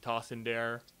copper being tossed in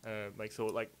there, like so,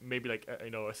 like maybe like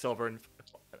a silver and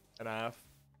a half.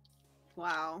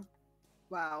 Wow,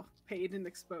 paid in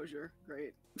exposure,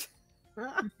 great.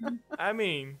 I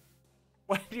mean,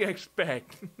 what do you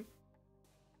expect?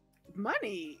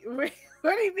 Money? Wait,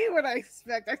 what do you mean? What I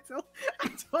expect? I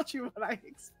told you what I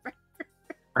expect.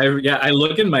 I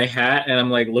look in my hat and I'm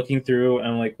like looking through and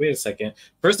I'm like, wait a second.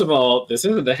 First of all, this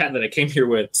isn't the hat that I came here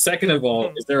with. Second of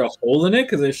all, is there a hole in it?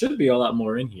 Because there should be a lot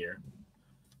more in here.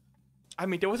 I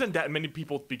mean, there wasn't that many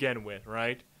people to begin with,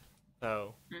 right?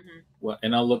 So. Well,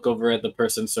 and I'll look over at the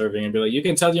person serving and be like, you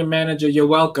can tell your manager you're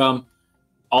welcome.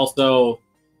 Also,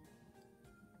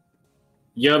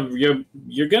 you're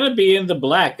gonna be in the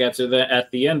black at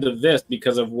the end of this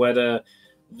because of what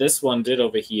this one did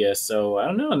over here. So I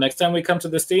don't know. Next time we come to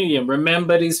the stadium,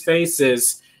 remember these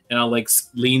faces. And I'll like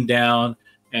lean down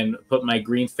and put my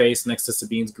green face next to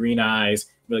Sabine's green eyes.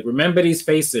 Be like, remember these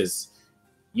faces.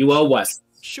 You owe us.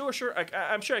 Sure.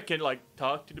 I'm sure I can like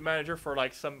talk to the manager for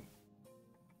like some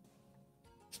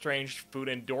strange food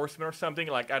endorsement or something.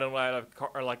 Like I don't know,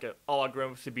 or like a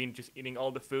hologram of Sabine just eating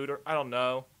all the food, or I don't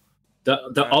know.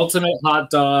 The ultimate hot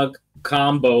dog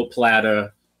combo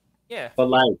platter. Yeah. For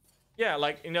life. Yeah,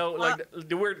 like like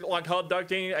the weird like hot dog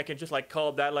thing. I can just like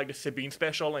call that like the Sabine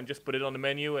special and just put it on the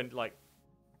menu and like.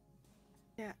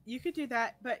 Yeah, you could do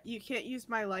that, but you can't use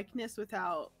my likeness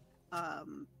without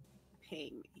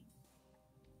paying me.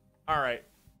 All right.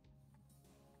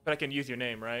 But I can use your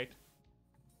name, right?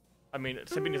 I mean,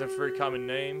 Sabine is a very common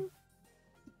name.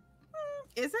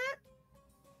 Is it?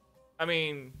 I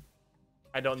mean,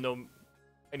 I don't know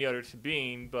any other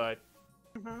Sabine, but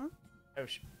Mhm.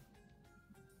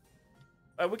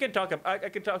 oh, we can talk. I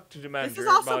can talk to the manager. This is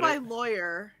also about my it.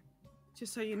 lawyer,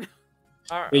 just so you know.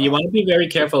 But you want to be very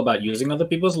careful about using other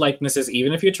people's likenesses,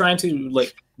 even if you're trying to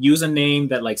like use a name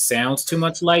that like sounds too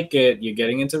much like it. You're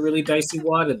getting into really dicey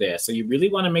water there. So you really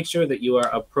want to make sure that you are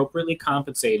appropriately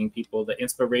compensating people the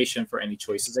inspiration for any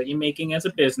choices that you're making as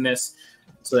a business,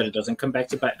 so that it doesn't come back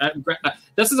to bite.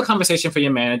 This is a conversation for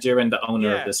your manager and the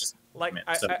owner of this. Like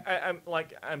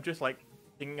I'm just like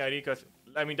thinking idea because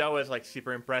I mean that was like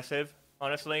super impressive,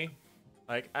 honestly.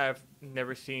 Like I've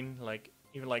never seen like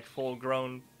even like full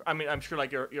grown. I mean, I'm sure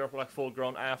like you're like full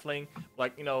grown halfling,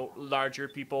 like larger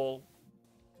people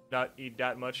not eat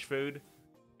that much food,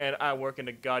 and I work in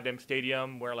a goddamn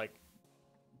stadium where like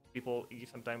people eat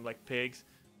sometimes like pigs.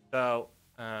 So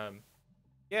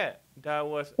yeah, that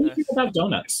was. People have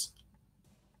donuts.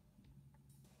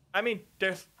 I mean,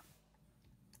 there's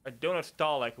a donut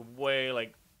stall like way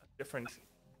like a different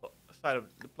side of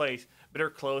the place, but they're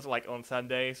closed like on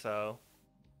Sunday, so.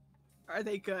 Are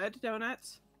they good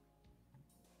donuts?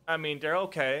 I mean, they're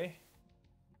okay.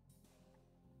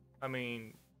 I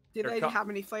mean, How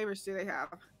many flavors do they have?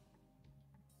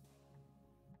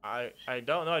 I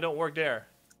don't know. I don't work there.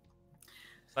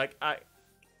 Like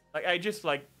I just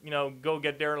like go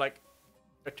get there like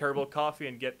a turbo coffee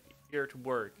and get here to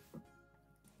work.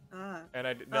 And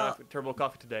I did not have turbo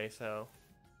coffee today, so.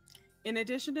 In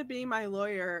addition to being my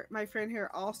lawyer, my friend here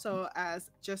also, as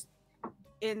just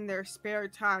in their spare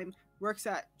time, works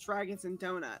at Dragons and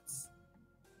Donuts.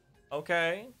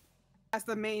 Okay. As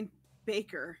the main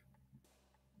baker.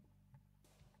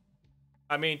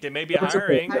 I mean, they may be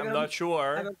hiring. I'm not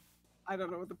sure. I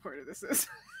don't know what the point of this is.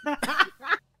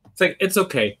 It's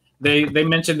okay. They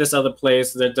mentioned this other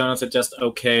place. Their donuts are just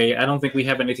okay. I don't think we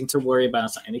have anything to worry about.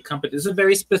 It's not any company. It's a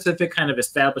very specific kind of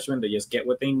establishment. They just get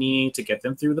what they need to get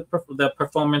them through the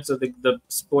performance of the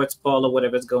sports ball or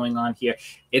whatever's going on here.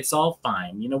 It's all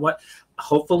fine. You know what?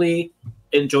 Hopefully,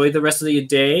 enjoy the rest of your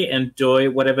day.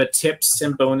 Enjoy whatever tips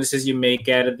and bonuses you make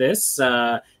out of this.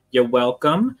 You're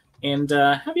welcome. And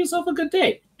have yourself a good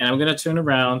day. And I'm going to turn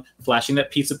around, flashing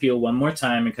that pizza peel one more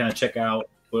time and kind of check out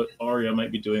what Arya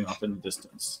might be doing off in the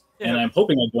distance. Yeah. And I'm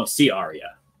hoping I don't see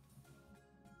Arya.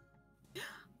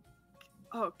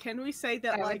 Oh, can we say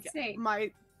that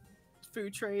my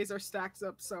food trays are stacked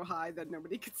up so high that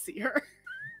nobody can see her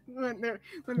when they're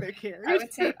carried? I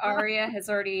would say Arya has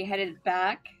already headed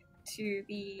back to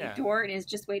the door and is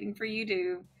just waiting for you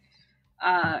to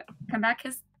come back,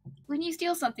 because when you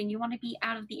steal something, you want to be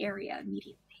out of the area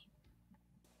immediately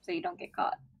so you don't get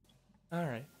caught. All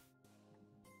right.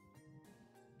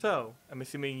 So, I'm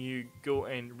assuming you go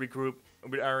and regroup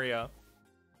with Arya,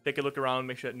 take a look around,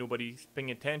 make sure that nobody's paying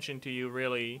attention to you,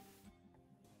 really.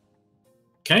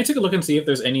 Can I take a look and see if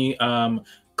there's any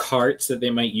carts that they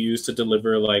might use to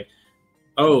deliver, like,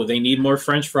 oh, they need more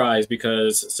French fries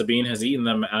because Sabine has eaten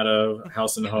them out of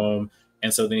house and home,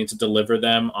 and so they need to deliver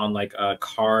them on, like, a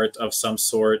cart of some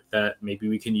sort that maybe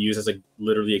we can use as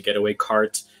literally a getaway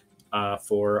cart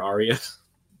for Arya?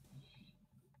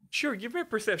 Sure, give me a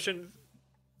perception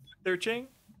searching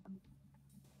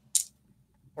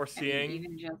or seeing. I mean,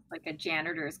 even just like a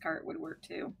janitor's cart would work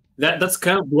too. That's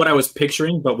kind of what I was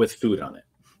picturing, but with food on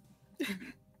it.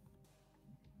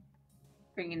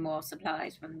 Bring in more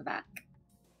supplies from the back.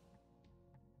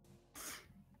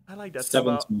 I like that stuff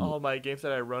about all my games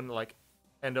that I run, like,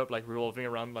 end up like revolving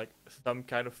around like some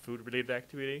kind of food related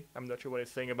activity. I'm not sure what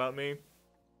it's saying about me.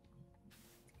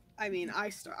 I mean, I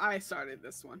started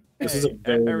this one. This is a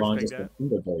very long discussion,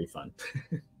 but very fun.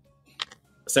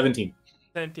 17.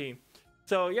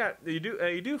 So yeah, you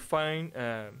do find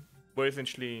what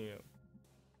essentially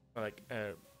like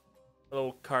a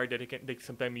little card that they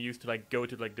sometimes use to like go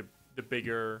to like the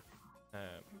bigger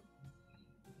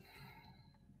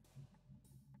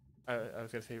I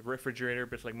was gonna say refrigerator,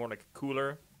 but it's like more like a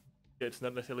cooler. It's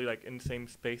not necessarily like in the same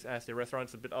space as the restaurant.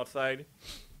 It's a bit outside.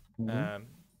 Mm-hmm.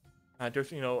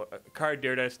 There's a card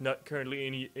there that's not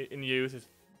currently in use. It's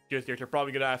just there. They're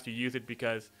probably gonna have to use it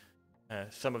because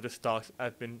some of the stocks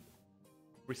have been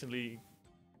recently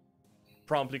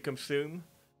promptly consumed.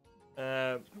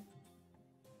 Are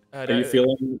you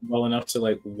feeling well enough to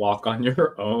like walk on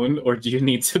your own, or do you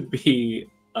need to be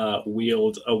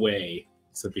wheeled away,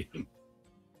 Sabine?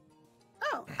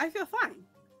 Oh, I feel fine.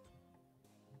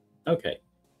 Okay.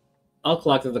 I'll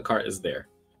clock that the cart is there.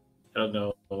 I don't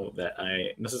know that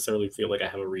I necessarily feel like I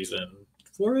have a reason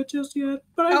for it just yet.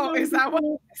 But is that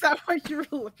what you were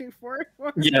looking for?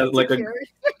 Yeah, like a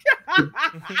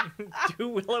two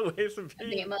will away from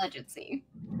the emergency.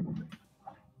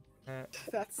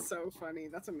 That's so funny.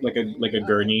 That's amazing. Like a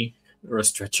gurney or a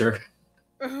stretcher.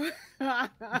 I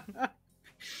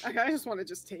just want to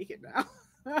just take it now.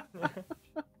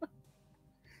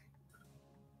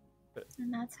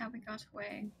 And that's how we got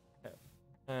away.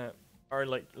 Are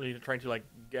like trying to like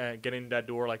get in that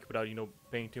door like without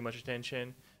paying too much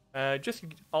attention. Just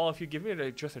all of you give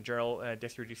me just a general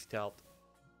dexterity stealth.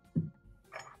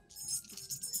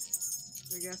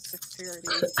 I guess dexterity.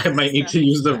 I might need to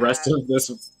use the rest of this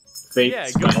fake Yeah,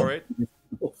 spell. go for it.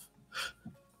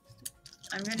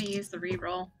 I'm gonna use the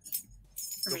reroll.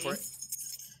 Go for it.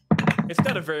 It's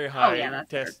not a very high yeah, that's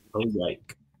test Oh,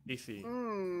 yike. DC.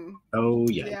 Oh,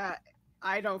 yeah. Yeah,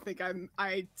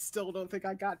 I still don't think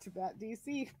I got to that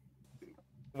DC.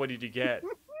 What did you get?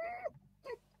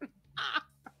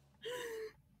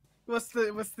 What's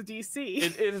the DC?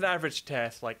 It is an average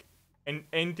test, like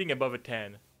anything above a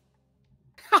 10.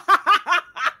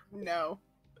 No.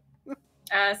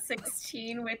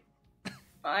 16 with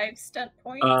 5 stunt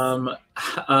points.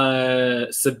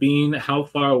 Sabine, how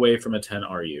far away from a 10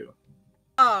 are you?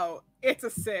 Oh, it's a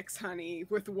 6, honey,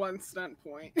 with 1 stunt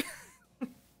point.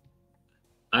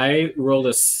 I rolled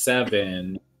a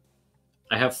 7.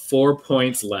 I have 4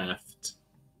 points left.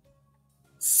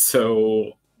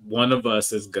 So one of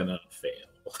us is gonna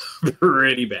fail.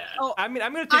 Pretty bad. Oh, I mean,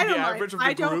 I'm gonna I take the don't mind. average of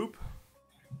I the don't- group.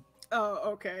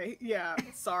 Oh, okay. Yeah,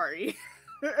 sorry.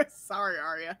 Sorry,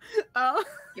 Arya.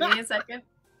 Give me a second.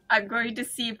 I'm going to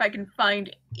see if I can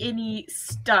find any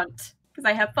stunt, because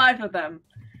I have 5 of them,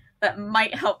 that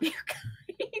might help you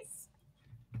guys.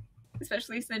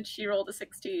 Especially since she rolled a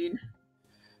 16.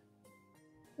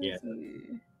 Yeah. Let's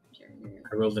see.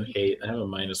 I rolled an 8. I have a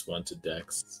 -1 to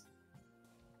Dex.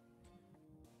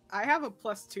 I have a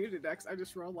 +2 to Dex. I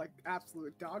just rolled like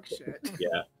absolute dog shit.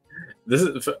 Yeah. This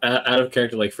is out of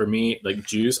character. Like for me, like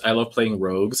Juice, I love playing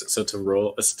rogues. So to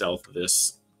roll a stealth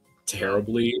this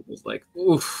terribly was like,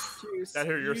 oof. Juice, That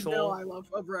hurt your you soul? know I love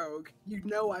a rogue. You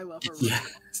know I love a rogue.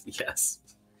 Yes, yes.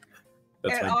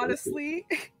 And my go-to. honestly,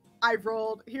 I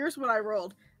rolled. Here's what I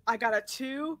rolled. I got a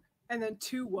 2 and then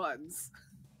 2 1s.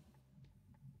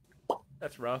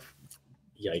 That's rough.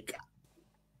 Yike.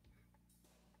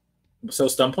 So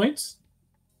stun points?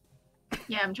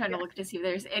 Yeah, I'm trying to look to see if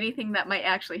there's anything that might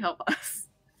actually help us.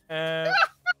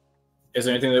 Is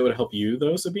there anything that would help you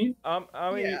though, Sabine? I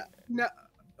mean, Yeah. No,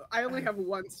 I only have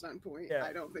 1 stun point. Yeah.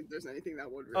 I don't think there's anything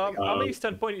that would really help. how many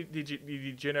stun points did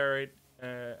you generate,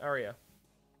 Arya?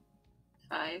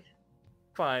 5.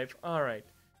 5. All right.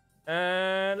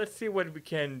 Let's see what we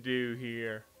can do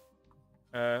here.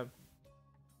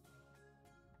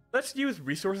 Let's use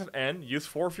resources and use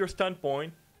 4 of your stun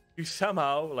point to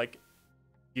somehow like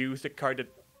use the card that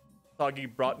Soggy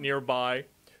brought nearby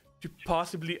to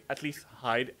possibly at least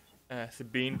hide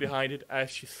Sabine behind it as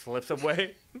she slips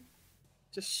away.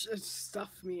 Just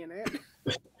stuff me in it.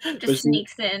 Just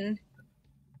sneaks in.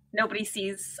 Nobody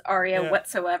sees Arya Yeah.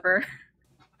 whatsoever.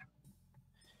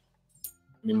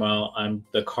 Meanwhile,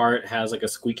 the cart has like a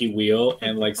squeaky wheel,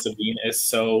 and like Sabine is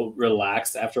so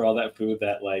relaxed after all that food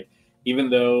that like even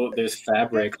though there's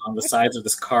fabric on the sides of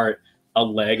this cart, a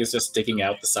leg is just sticking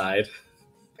out the side.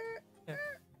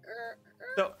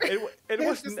 So it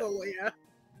was Just a Leah.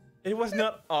 it was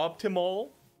not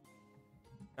optimal,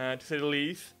 to say the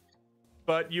least,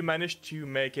 but you managed to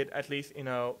make it at least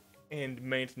in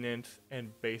maintenance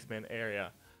and basement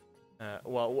area.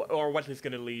 Or what is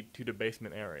going to lead to the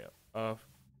basement area of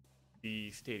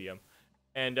the stadium.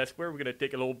 And that's where we're going to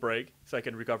take a little break so I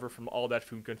can recover from all that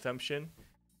food consumption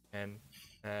and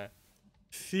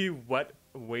see what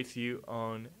awaits you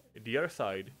on the other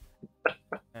side.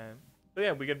 So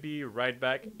yeah, we're going to be right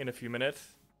back in a few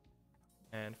minutes.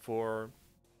 And for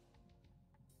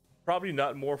probably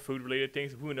not more food related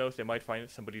things, who knows, they might find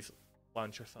somebody's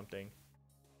lunch or something.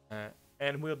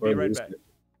 And we'll be Or right lose back. it.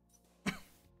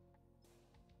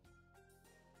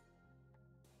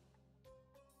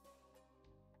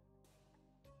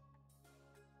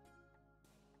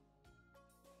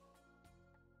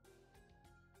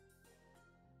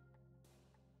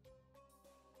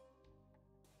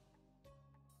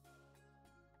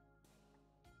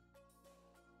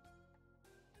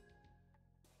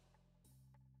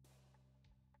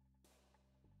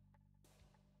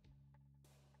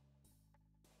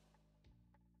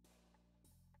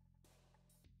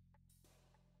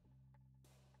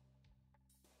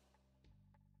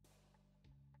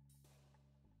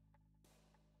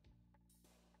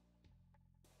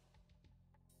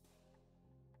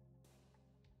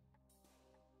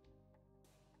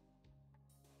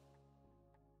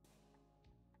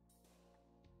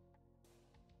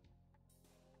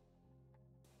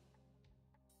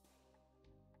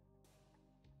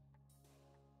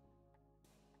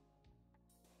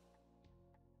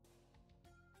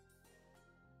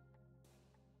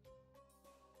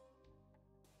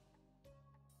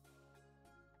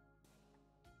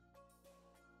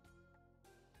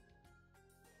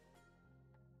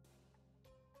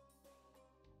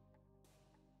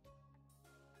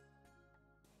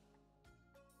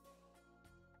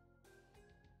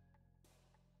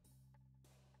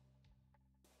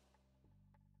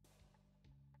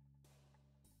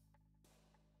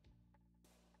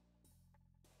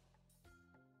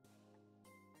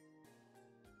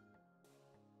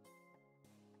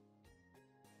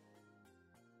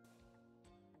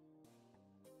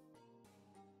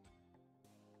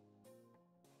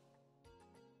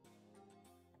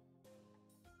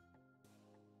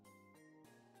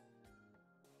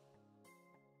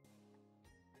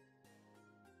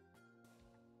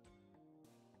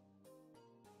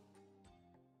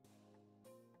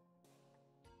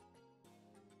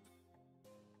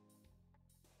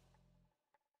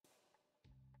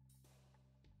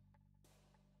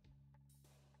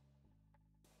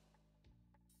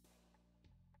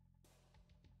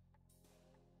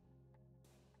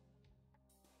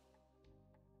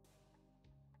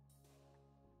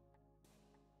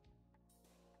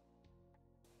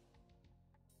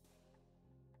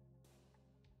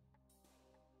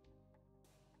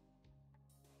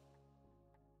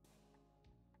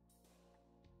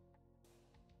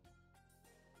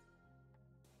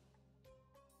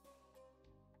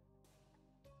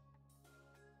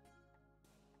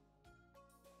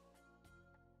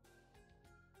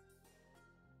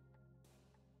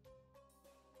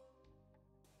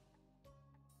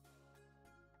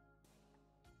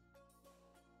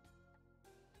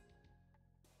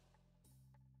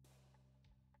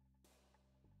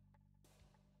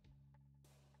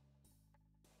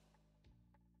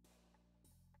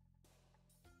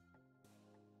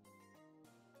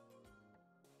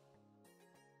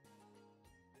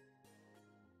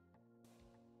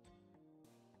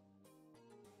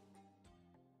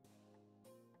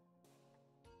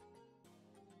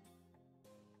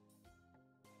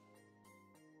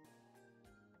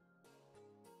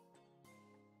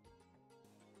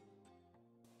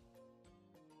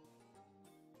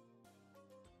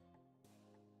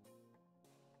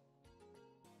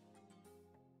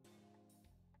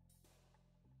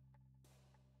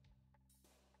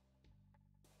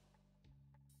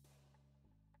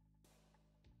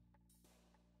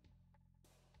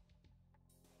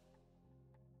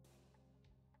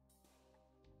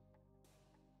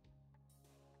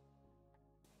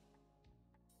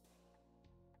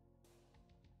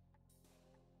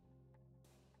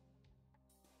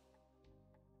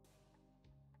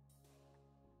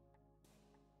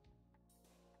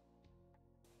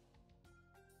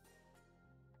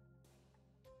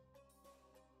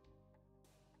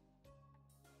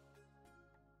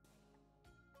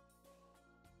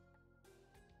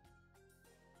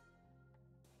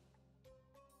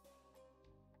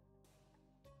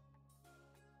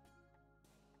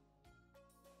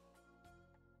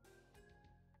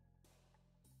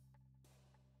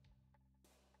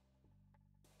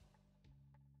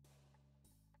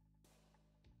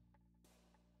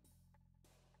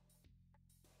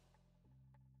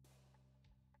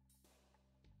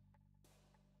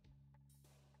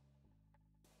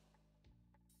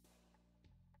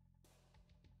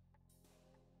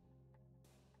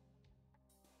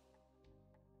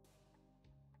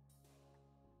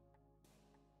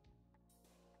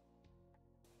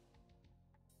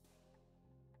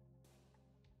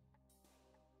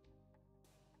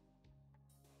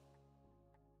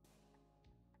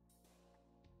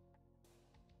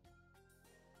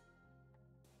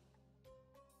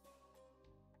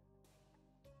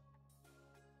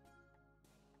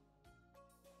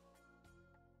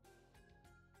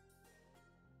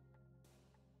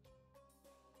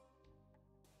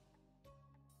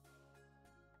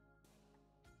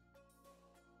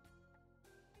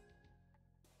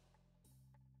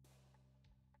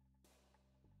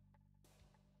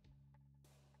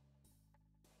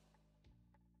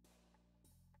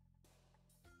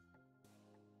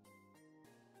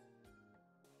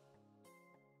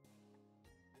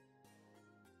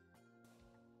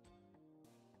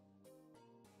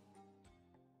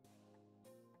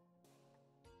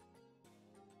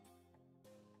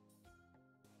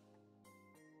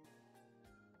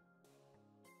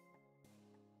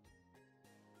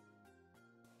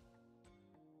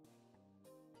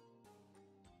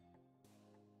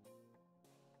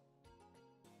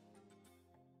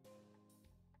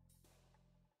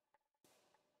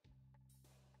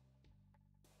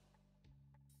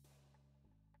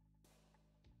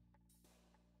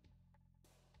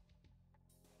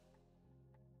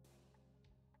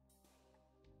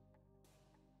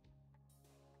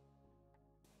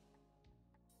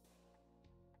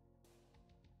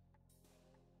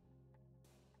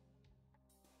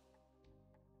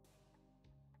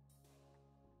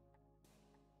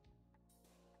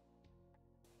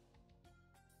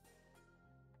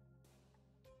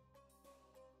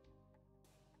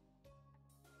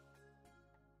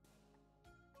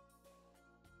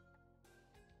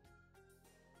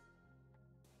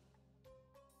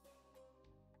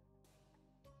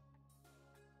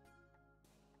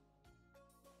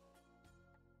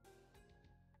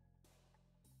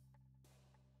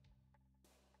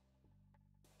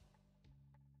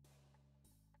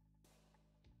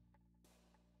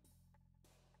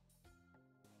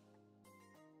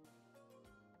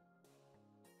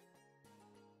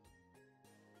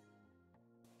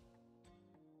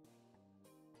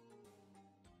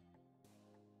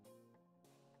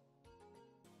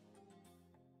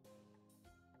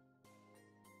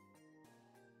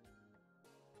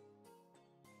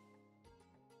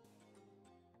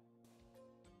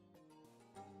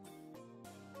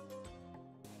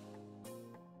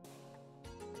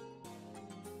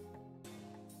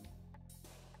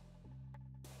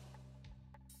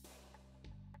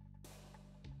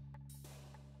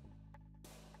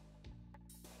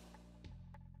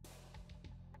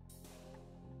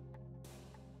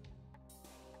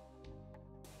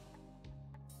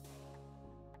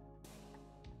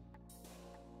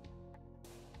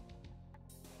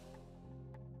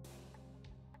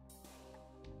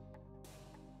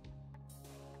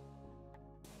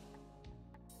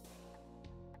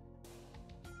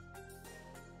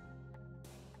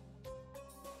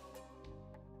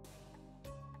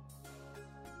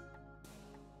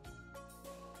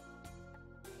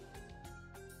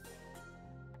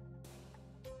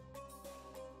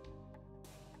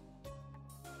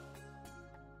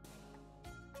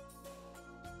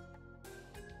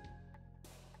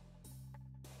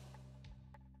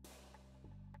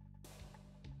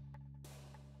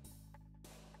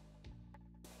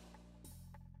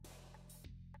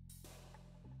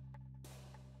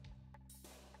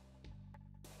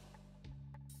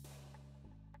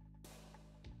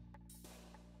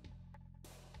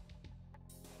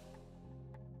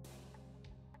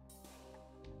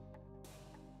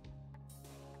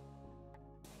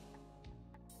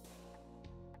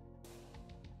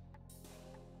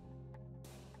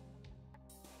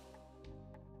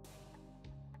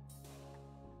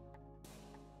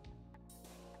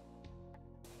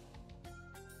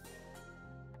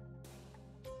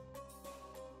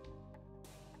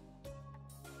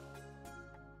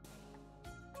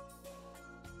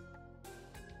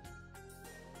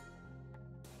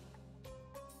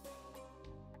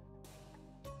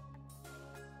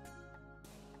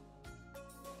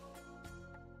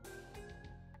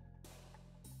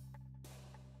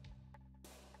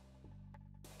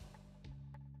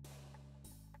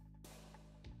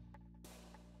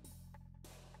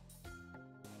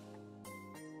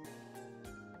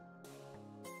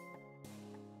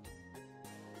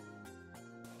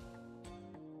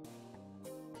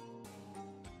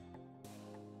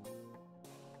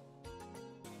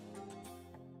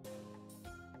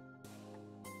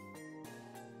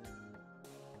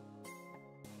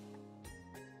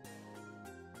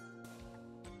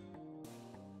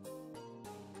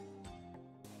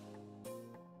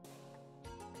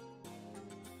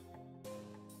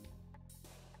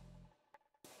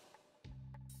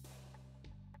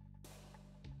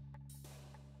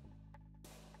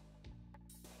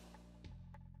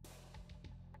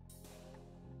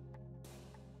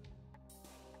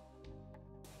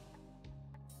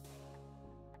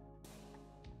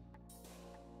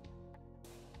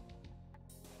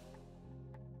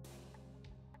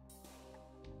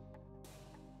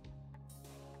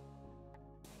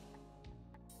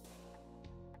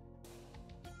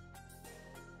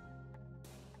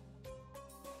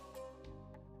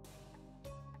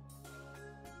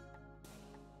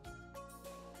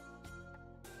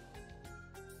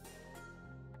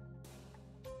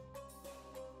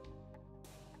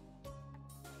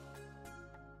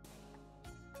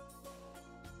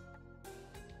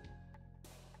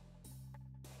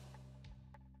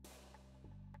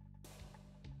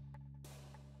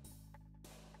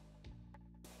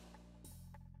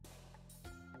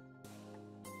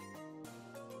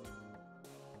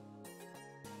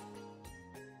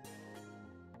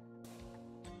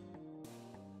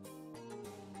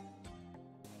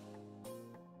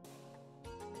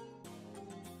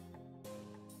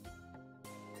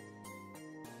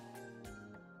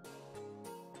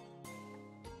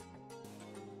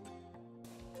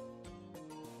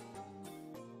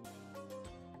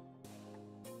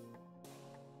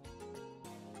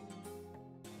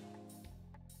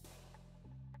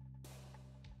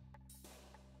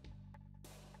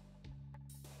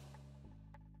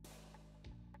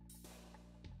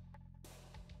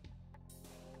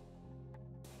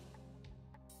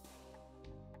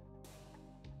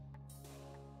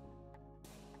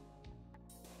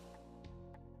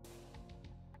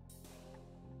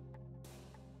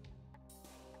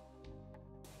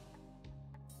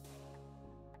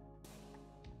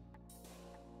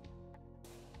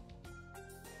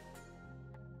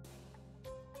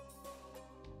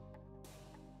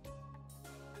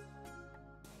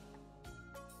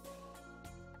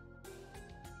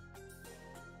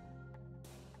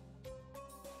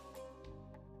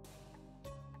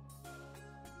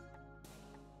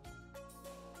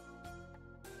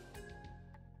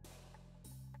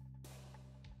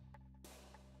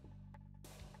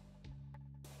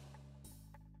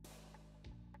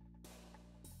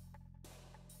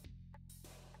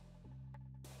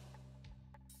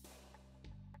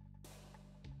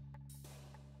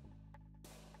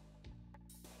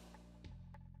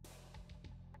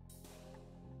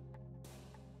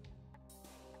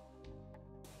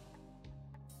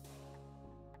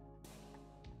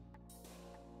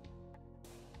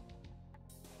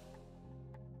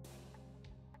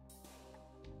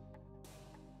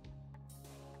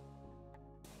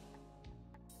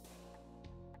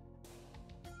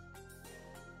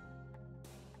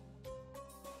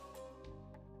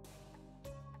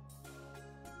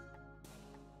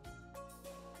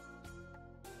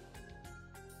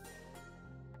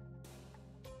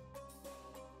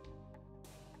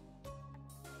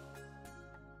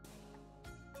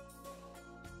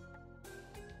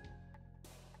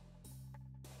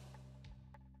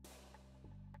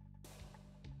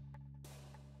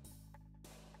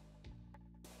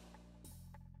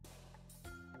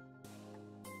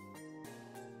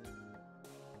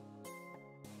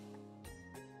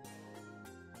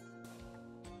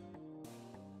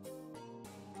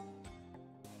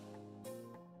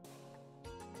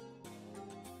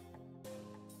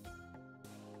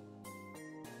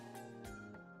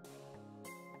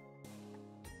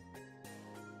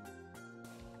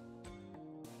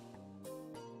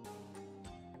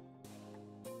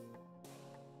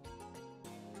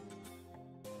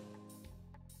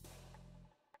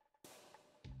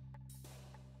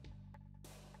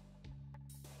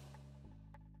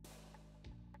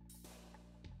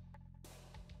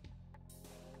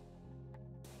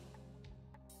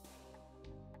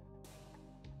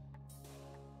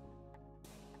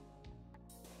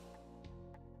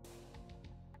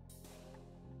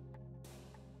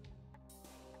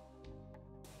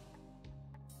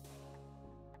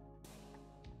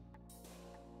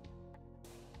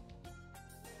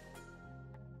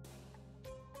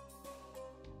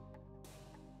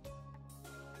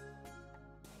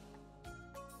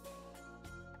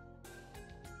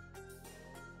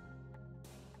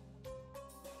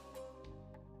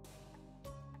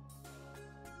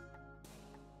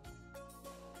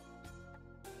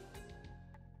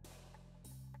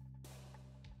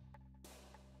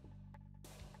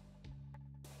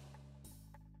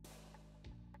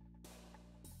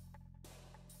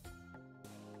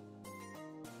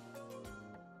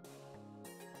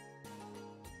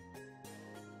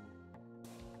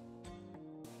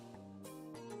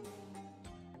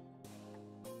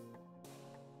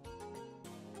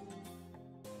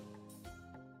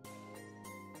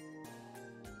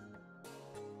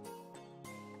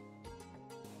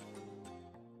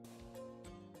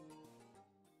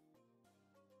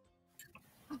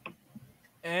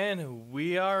 And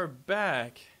we are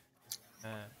back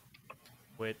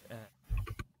with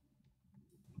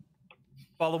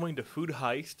following the food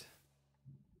heist.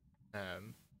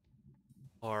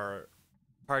 Our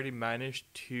party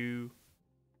managed to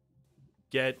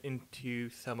get into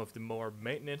some of the more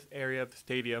maintenance area of the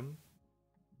stadium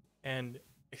and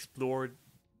explored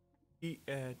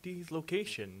these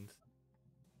locations.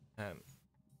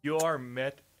 You are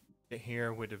met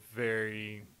here with a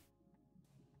very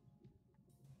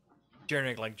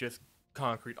generic, like just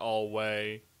concrete all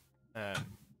way,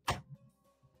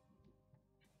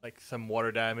 like some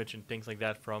water damage and things like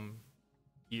that from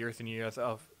years and years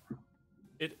of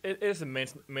it is a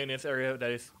maintenance area that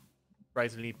is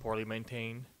surprisingly poorly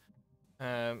maintained.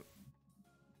 But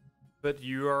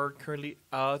you are currently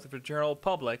out of the general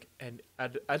public, and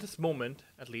at this moment,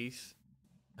 at least,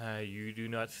 you do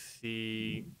not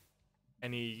see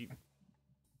any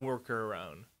worker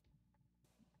around.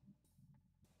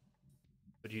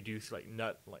 But you do see, like,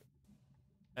 not like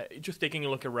just taking a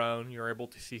look around, you're able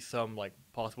to see some like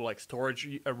possible like storage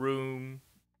room,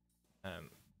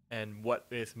 and what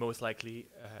is most likely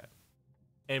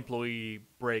employee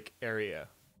break area.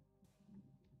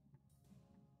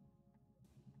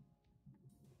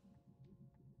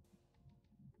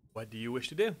 What do you wish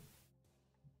to do?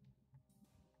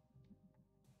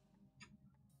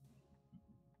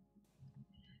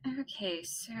 Okay,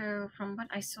 so from what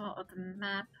I saw on the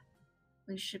map,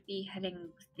 we should be heading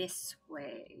this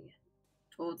way,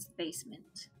 towards the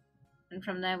basement. And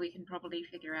from there we can probably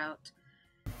figure out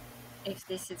if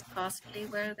this is possibly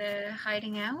where they're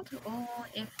hiding out, or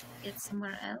if it's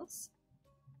somewhere else.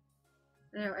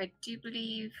 So I do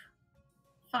believe,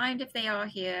 find if they are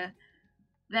here,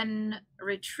 then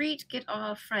retreat, get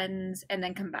our friends, and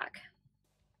then come back.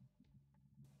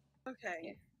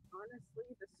 Okay.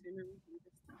 Honestly, the sooner we do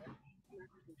this, the better.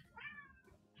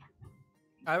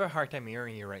 I have a hard time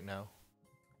hearing you right now.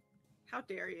 How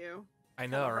dare you? I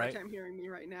know, Have a right? hard time hearing me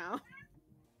right now.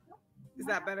 Is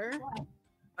that better?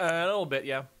 A little bit,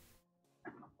 yeah.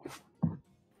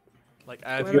 Like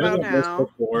as What you about now?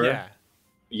 Before, yeah.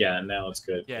 Yeah, now it's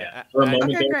good. Yeah, For a moment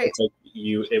Okay, there, great. it's like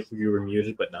if you were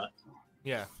muted but not.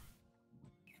 Yeah.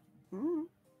 Mm,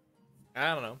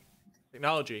 I don't know.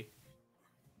 Technology.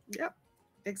 yep.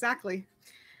 Exactly.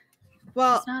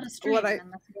 Well, It's not a stream what I-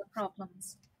 unless there are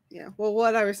problems. yeah. Well,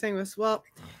 what I was saying was, well,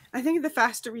 I think the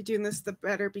faster we do this, the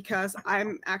better, because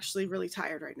I'm actually really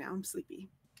tired right now. I'm sleepy.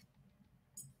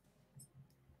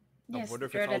 I wonder if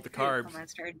it's dreaded all the food carbs. from our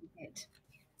starting hit.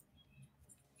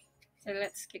 So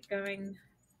let's get going.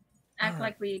 Act Alright.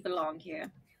 like we belong here.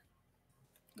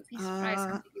 You'd be surprised how Uh,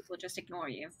 many people just ignore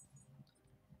you.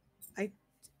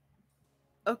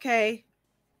 Okay.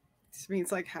 This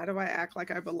means, like, how do I act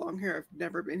like I belong here? I've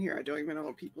never been here. I don't even know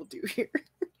what people do here.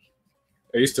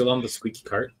 Are you still on the squeaky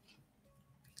cart?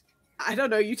 I don't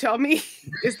know. You tell me.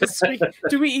 Is the squeaky?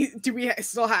 do we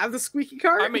still have the squeaky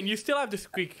cart? I mean, you still have the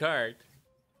squeak card.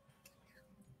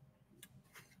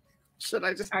 should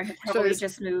I just? Arthur should I probably just-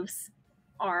 just moves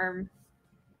arm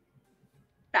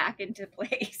back into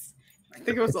place. I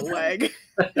think it was a leg.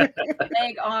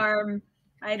 Leg, arm,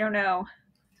 I don't know.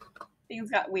 Things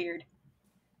got weird.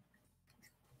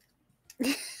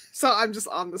 So I'm just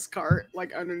on this cart,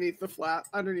 like underneath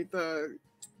the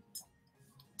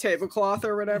tablecloth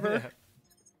or whatever. Yeah.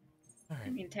 All I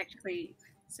right. mean, technically,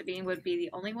 Sabine would be the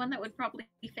only one that would probably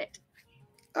fit.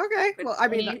 Okay. With Well, I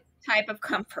mean, any type of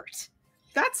comfort.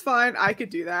 that's fine. I could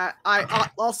do that. I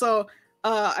also,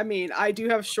 I mean, I do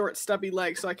have short, stubby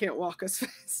legs, so I can't walk as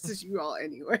fast as you all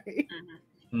anyway.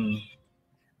 Hmm.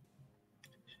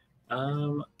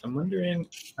 I'm wondering,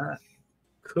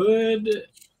 could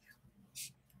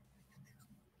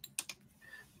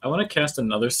I want to cast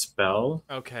another spell?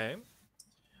 Okay.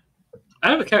 I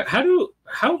have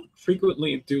how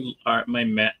frequently do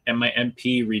my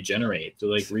MP regenerate?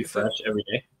 Do like refresh every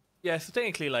day? Yeah, so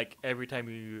technically, like, every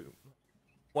time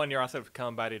when you're outside of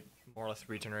combat, it more or less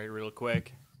regenerate real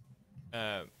quick.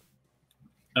 Okay.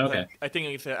 Like, I think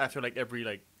it's after, like, every,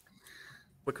 like,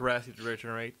 quick rest, it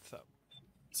regenerates, so.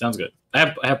 Sounds good.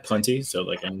 I have plenty, so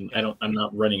like I'm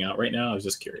not running out right now. I was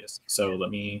just curious. So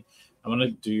I want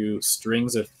to do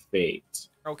Strings of Fate.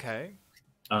 Okay.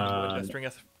 And what does Um, String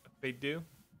of Fate do?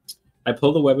 I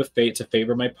pull the Web of Fate to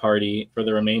favor my party for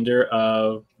the remainder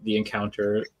of the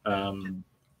encounter.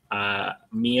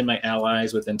 Me and my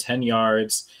allies within 10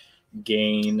 yards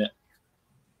gain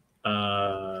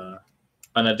an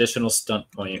additional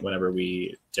stunt point whenever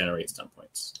we generate stunt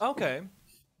points. Okay.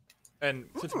 And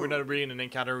since we're not really in an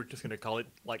encounter, we're just gonna call it,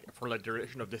 like, for the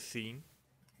duration of this scene.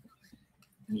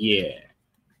 Yeah.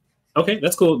 Okay,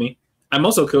 that's cool with me. I'm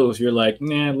also cool if you're like,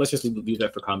 nah, let's just leave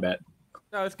that for combat.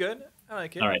 No, it's good. I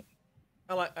like it. All right.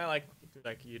 I like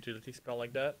a utility spell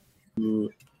like that.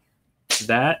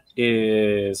 That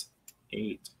is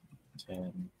 8,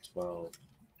 10, 12,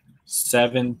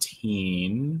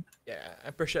 17. Yeah,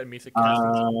 I'm pretty sure music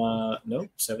casting. Nope,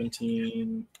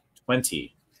 17,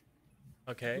 20.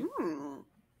 Okay. Hmm.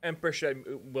 I'm pretty sure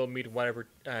we'll meet whatever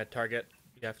target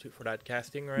you have to for that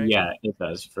casting, right? Yeah, it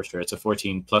does for sure. It's a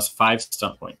 14 plus 5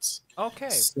 stunt points. Okay.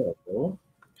 So,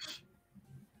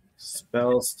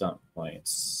 spell stunt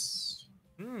points.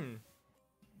 Hmm.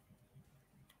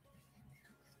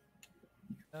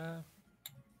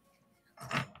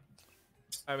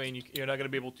 I mean, you're not gonna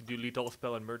be able to do lethal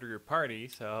spell and murder your party,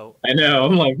 so. I know.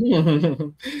 I'm like,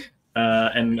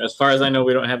 and as far as I know,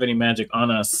 we don't have any magic on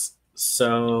us.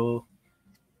 So,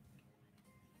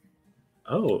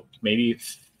 maybe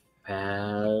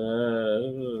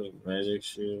magic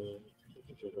shield.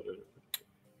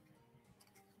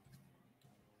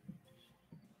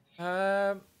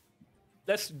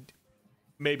 Let's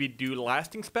maybe do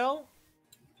lasting spell.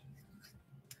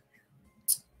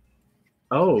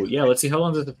 Oh yeah, let's see how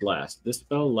long does it last. This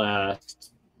spell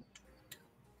lasts.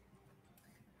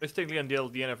 Basically until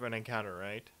the end of an encounter,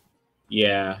 right?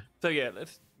 Yeah. So yeah,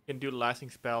 can do the lasting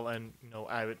spell and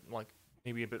add it like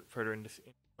maybe a bit further in this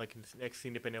in this next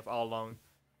scene depending on how long.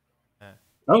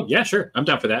 Oh yeah, sure. I'm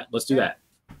down for that. Let's do Yeah.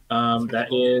 that.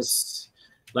 That is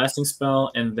lasting spell,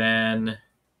 and then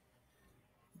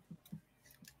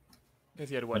Because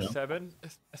you had what, 7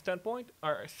 a standpoint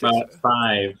or 6? 5.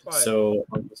 Five. So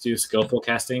let's do skillful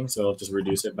casting. So I'll just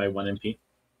reduce it by 1 MP.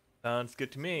 Sounds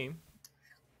good to me.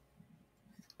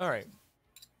 All right.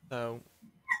 So,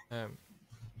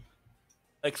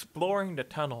 exploring the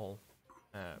tunnel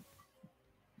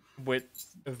with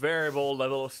a variable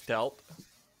level of stealth.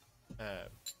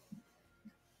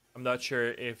 I'm not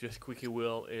sure if this Squeaky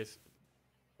Wheel is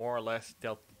more or less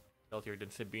stealthier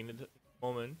than Sabine at the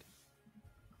moment.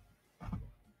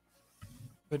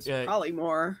 But Probably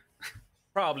more.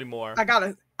 Probably more. I got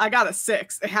a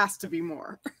 6. It has to be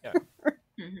more. Yeah.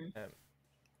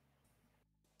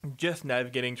 Just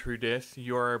navigating through this,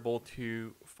 you're able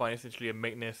to find essentially a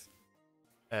maintenance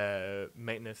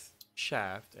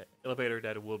shaft, elevator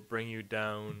that will bring you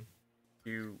down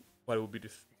to what will be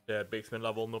the basement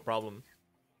level, no problem.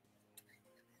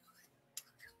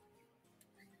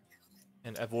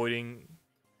 And avoiding,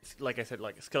 like I said,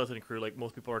 like a skeleton crew, like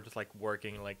most people are just like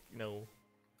working, like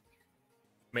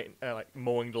like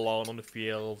mowing the lawn on the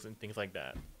fields and things like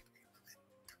that,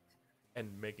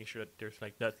 and making sure that there's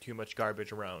like not too much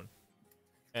garbage around,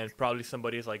 and probably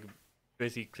somebody is like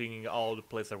busy cleaning all the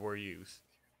places that were used.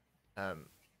 But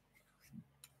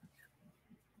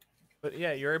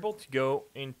yeah, you're able to go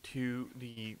into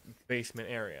the basement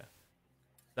area.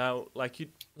 Now, like you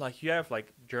have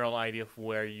like general idea of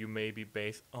where you may be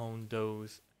based on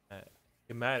those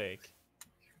thematic,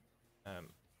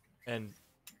 and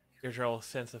your general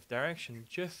sense of direction.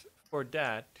 Just for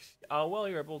that, well,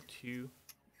 you're able to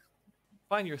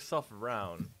find yourself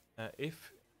around.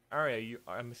 If Arya,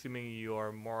 I'm assuming you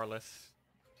are more or less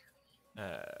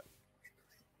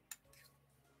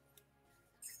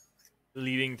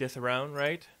leading this around,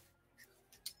 right?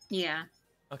 Yeah.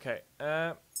 Okay.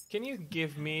 Can you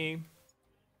give me?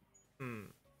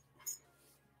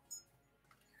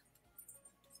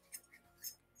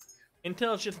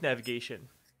 Intelligence navigation.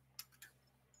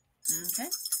 Okay.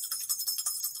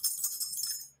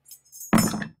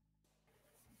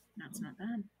 That's not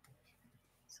bad.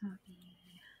 So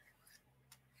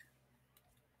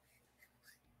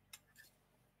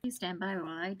please stand by while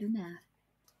I do math.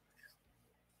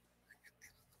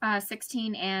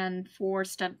 16 and 4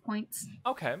 stunt points.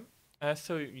 Okay.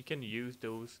 So you can use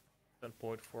those stunt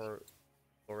point for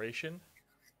exploration.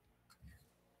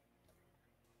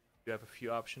 You have a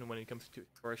few options when it comes to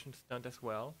exploration stunt as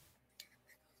well.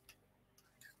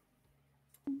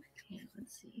 Okay,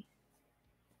 let's see.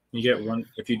 You get one.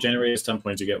 If you generate a stunt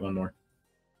point, you get one more.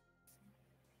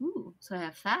 Ooh, so I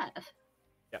have 5.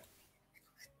 Yeah.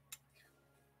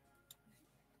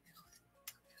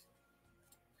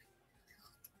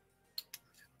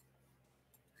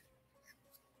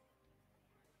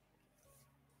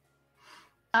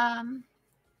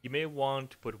 You may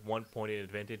want to put 1 point in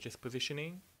advantageous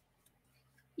positioning.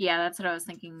 Yeah, that's what I was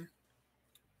thinking.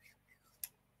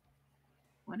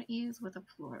 What is with a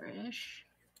flourish?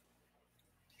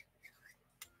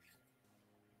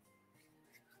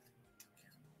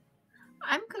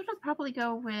 I'm gonna probably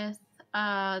go with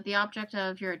the object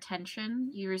of your attention.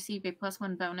 You receive a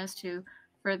 +1 bonus to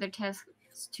further tests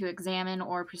to examine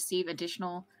or perceive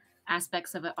additional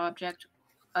aspects of an object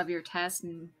of your test.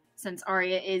 And since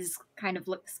Arya is kind of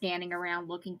scanning around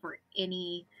looking for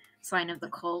any sign of the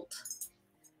cult.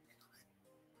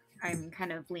 I'm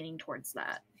kind of leaning towards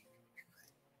that.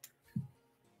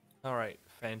 All right,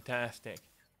 fantastic.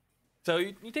 So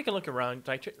you take a look around,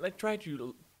 try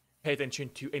to pay attention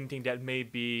to anything that may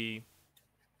be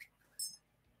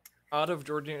out of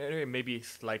the ordinary, maybe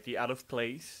slightly out of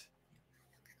place,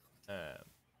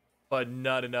 but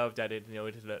not enough that it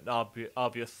it is an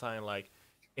obvious sign. Like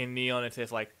in neon, it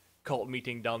says like cult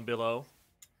meeting down below.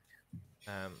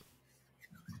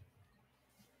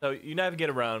 So you navigate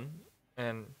around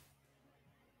and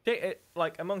take it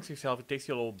like amongst yourself. It takes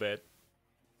you a little bit.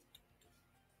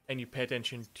 And you pay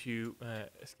attention to a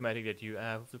schematic that you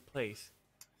have of the place.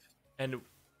 And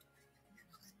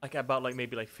like about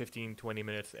maybe 15-20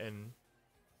 minutes and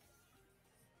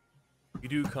you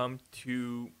do come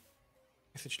to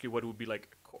essentially what would be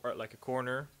like a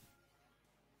corner.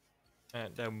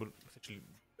 And that would essentially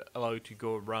allow you to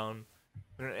go around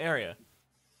in an area.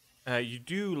 You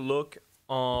do look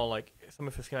on some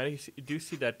of the schematics. You do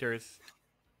see that there's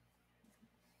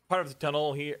part of the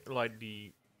tunnel here, like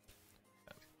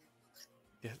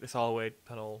this hallway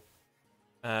tunnel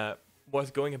was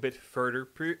going a bit further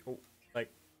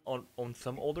on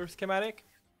some older schematic,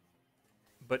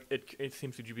 but it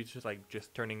seems to be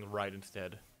just turning right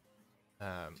instead,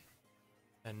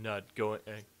 and not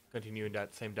continue in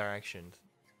that same direction.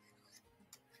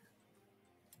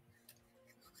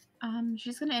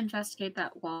 She's gonna investigate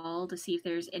that wall to see if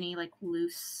there's any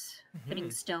loose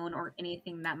fitting stone or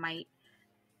anything that might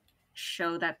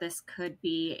show that this could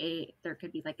be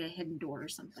a hidden door or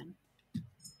something.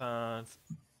 Sounds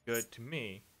good to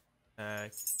me.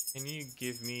 Can you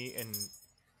give me an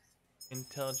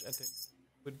intelligence? I think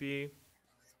would be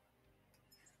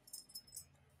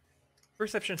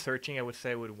perception searching. I would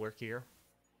say would work here.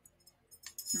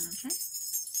 Okay.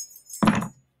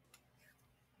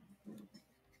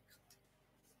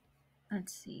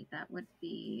 Let's see. That would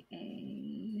be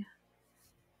a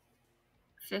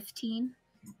 15.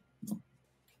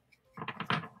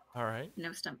 All right.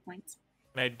 No stump points.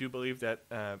 And I do believe that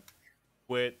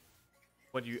with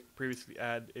what you previously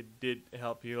had, it did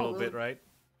help you a little bit, right?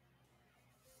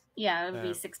 Yeah, it would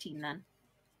be 16 then.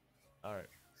 All right.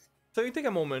 So you take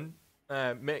a moment,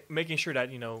 making sure that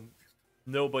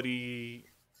nobody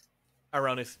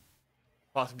around is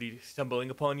possibly stumbling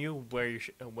upon you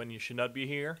when you should not be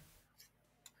here.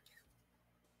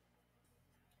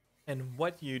 And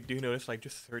what you do notice,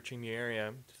 just searching the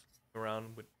area, just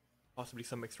around with possibly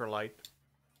some extra light,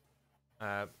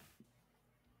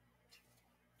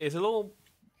 is a little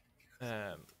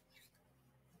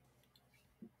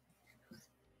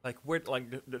where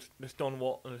the stone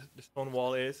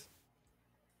wall is.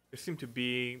 There seemed to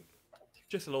be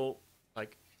just a little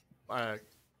I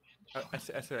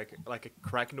say like a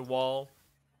crack in the wall,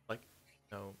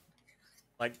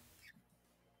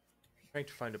 trying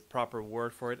to find a proper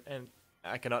word for it, and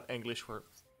I cannot English for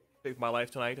save my life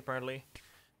tonight apparently.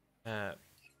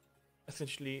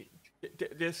 Essentially,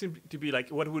 there seems to be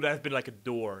what would have been a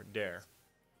door there,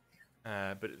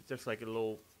 but it's just a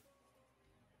little,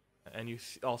 and you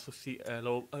also see a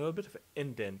little bit of an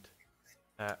indent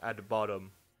at the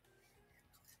bottom,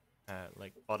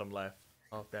 bottom left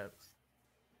of that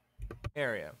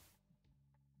area.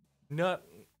 Not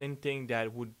anything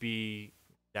that would be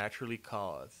naturally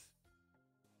caused.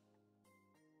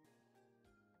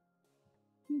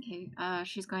 Okay,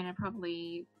 she's going to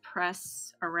probably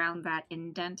press around that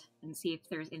indent and see if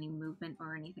there's any movement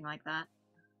or anything like that.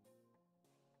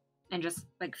 And just,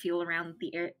 feel around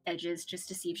the edges just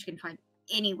to see if she can find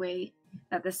any way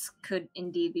that this could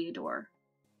indeed be a door.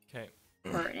 Okay.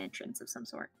 Or an entrance of some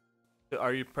sort. So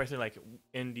are you pressing,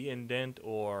 in the indent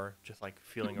or just,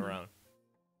 feeling around?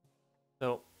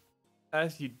 So,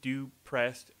 as you do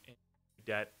press into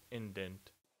that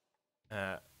indent,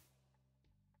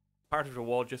 part of the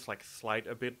wall just slide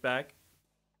a bit back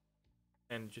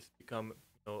and just become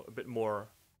a bit more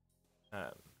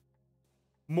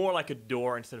like a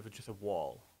door instead of just a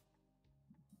wall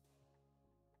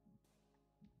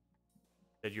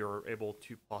that you're able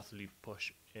to possibly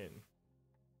push in.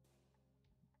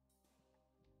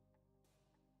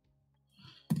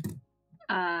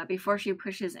 Before she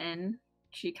pushes in,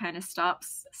 she kind of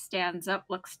stops, stands up,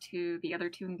 looks to the other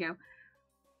two and go,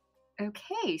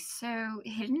 okay, so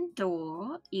hidden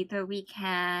door. Either we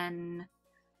can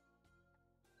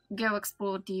go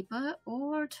explore deeper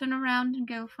or turn around and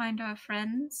go find our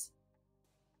friends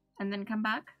and then come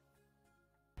back.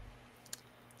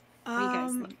 What do you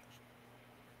guys think?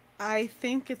 I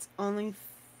think it's only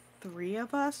 3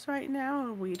 of us right now,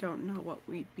 and we don't know what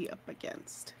we'd be up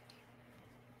against.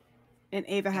 And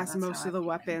Ava has most of the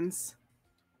weapons.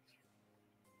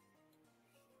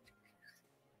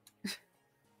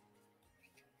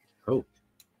 Oh,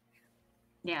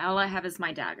 Yeah, all I have is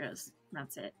my daggers.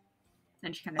 That's it.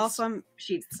 And she kind of Also,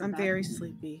 sheaths them I'm back. very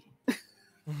sleepy.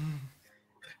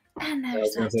 And I there's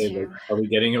was gonna that say, too. like, are we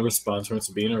getting a response from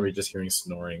Sabine, or are we just hearing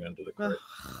snoring under the cart?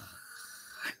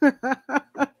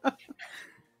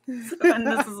 And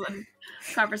this is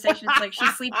a conversation. It's like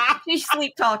she's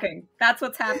sleep talking. That's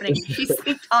what's happening. She's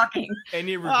sleep talking.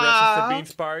 Any regrets of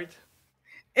Sabine's part?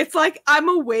 It's like I'm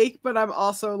awake, but I'm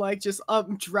also like just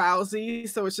drowsy.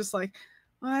 So it's just like,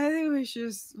 well, I think we should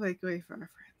just like wait for our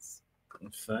friends.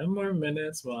 5 more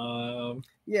minutes, Mom.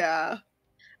 Yeah,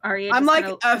 Arya I'm just like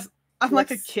kinda I'm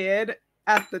like a looks- kid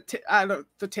at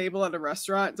the table at a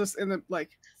restaurant, just in the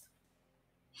like.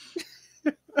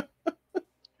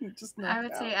 Just I knocked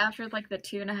would say out. after like the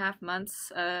 2.5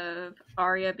 months of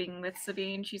Arya being with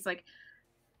Sabine, she's like,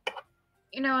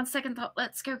 on second thought,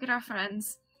 let's go get our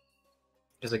friends.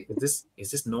 It's like,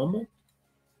 is this normal?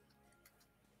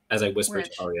 As I whisper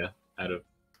Which? to Arya,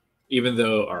 even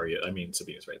though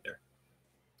Sabine is right there.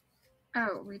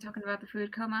 Oh, were we talking about the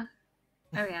food coma?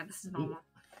 Oh yeah, this is normal.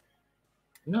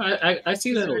 No, I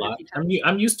see that a lot.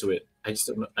 I'm used to it. I just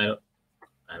I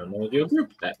don't know your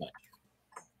group that much.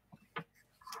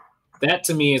 That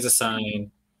to me is a sign,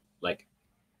 like,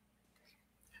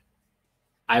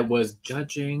 I was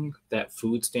judging that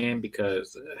food stand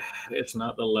because it's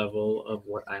not the level of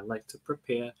what I like to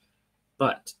prepare.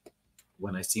 But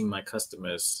when I see my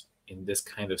customers in this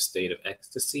kind of state of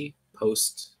ecstasy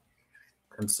post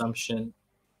consumption,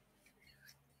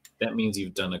 that means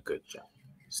you've done a good job.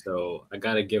 So I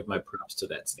gotta give my props to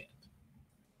that stand.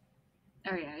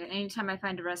 Oh yeah, anytime I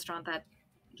find a restaurant that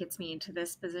gets me into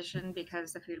this position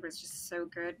because the food was just so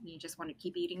good and you just want to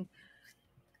keep eating,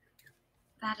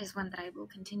 that is one that I will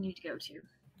continue to go to.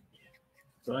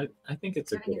 So I think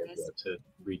it's a good Anyways. idea to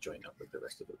rejoin up with the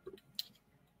rest of the group.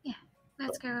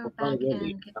 Let's But go we'll back probably and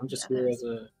leave. get I'm just the here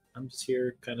others. I'm just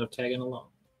here kind of tagging along.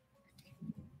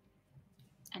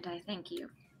 And I thank you.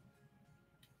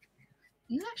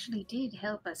 You actually did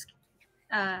help us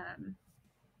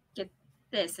get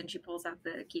this, and she pulls out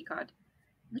the key card,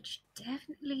 which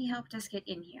definitely helped us get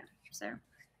in here. So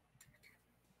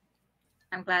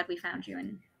I'm glad we found you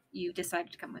and you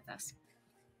decided to come with us.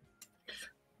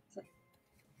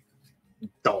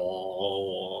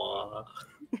 Duh.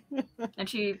 And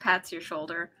she pats your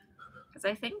shoulder, because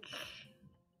I think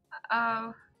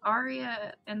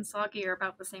Arya and Sagi are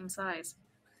about the same size.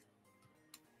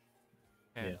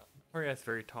 Yeah. Arya's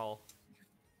very tall.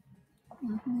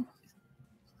 Mm-hmm.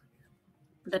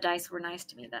 The dice were nice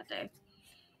to me that day.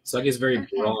 Sagi's very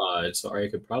Okay. broad, so Arya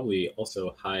could probably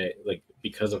also hide, like,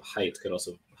 because of height, could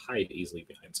also hide easily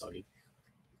behind Sagi.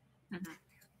 Mm-hmm.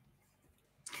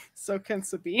 So can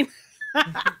Sabine.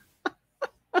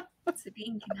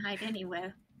 Sabine can hide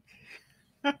anywhere.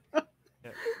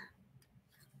 Yep.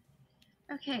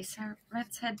 Okay, so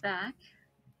let's head back.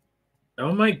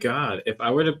 Oh my god, if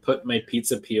I were to put my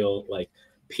pizza peel, like,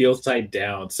 peel side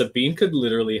down, Sabine could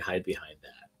literally hide behind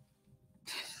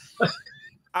that.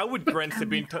 I would grant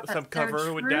Sabine some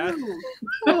cover with that.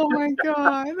 Oh my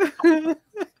god.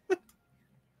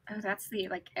 Oh, that's the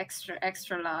like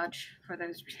extra large for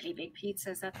those really big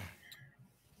pizzas.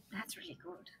 That's really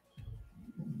good.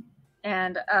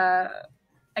 And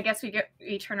I guess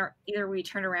we turn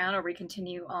around or we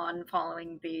continue on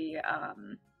following the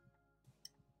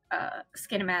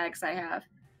kinematics I have.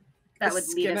 That The would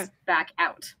lead us back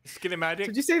out. Kinematic.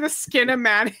 Did you say the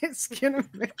skinematic?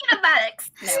 Kinematics.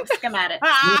 No, schematic.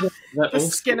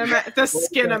 The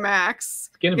Skinemax.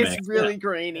 It's really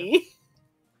grainy.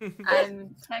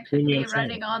 I'm technically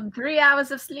running on 3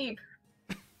 hours of sleep.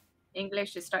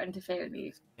 English is starting to fail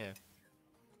me. Yeah.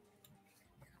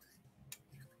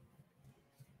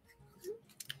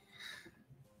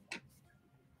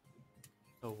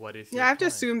 So what is? Yeah, I have to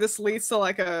assume this leads to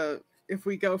like if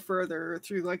we go further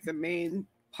through like the main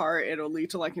part, it'll lead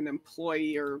to like an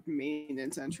employee or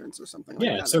maintenance entrance or something like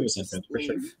that. Yeah, service entrance for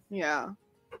sure. Yeah.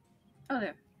 Oh,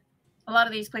 yeah. A lot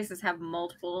of these places have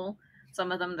multiple.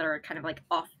 Some of them that are kind of like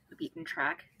off the beaten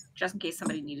track, just in case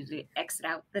somebody needed to exit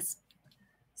out this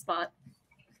spot.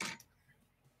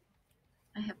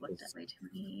 I have looked at way too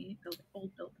many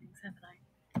old buildings, haven't I?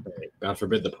 God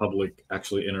forbid the public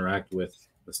actually interact with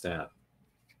the staff.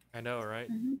 I know, right?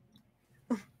 Mm-hmm.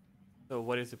 So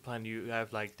what is the plan? You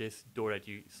have like this door that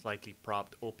you slightly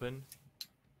propped open,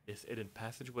 this hidden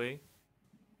passageway.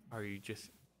 Are you just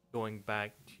going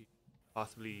back to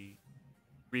possibly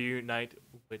reunite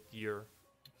with your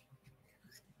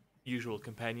usual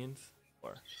companions,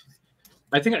 or?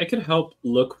 I think I could help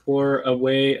look for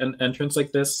an entrance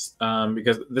like this,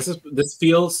 because this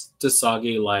feels to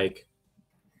Sagi like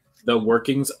the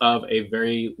workings of a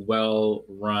very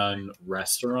well-run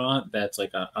restaurant that's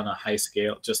like on a high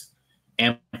scale, just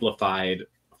amplified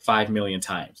 5 million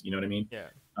times. You know what I mean? Yeah.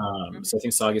 So I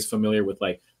think Soggy's familiar with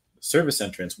like service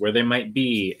entrance, where they might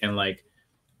be, and like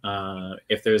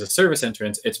if there's a service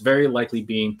entrance, it's very likely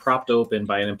being propped open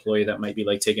by an employee that might be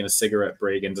like taking a cigarette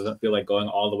break and doesn't feel like going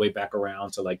all the way back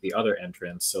around to like the other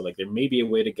entrance. So like there may be a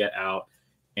way to get out,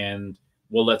 and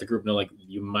we'll let the group know like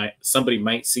somebody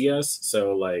might see us.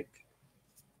 So like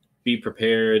be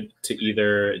prepared to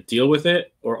either deal with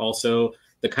it, or also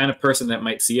the kind of person that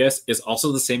might see us is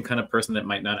also the same kind of person that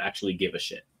might not actually give a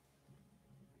shit.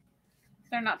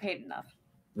 They're not paid enough.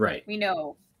 Right. We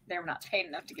know they're not paid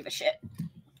enough to give a shit.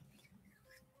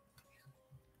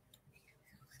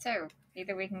 So,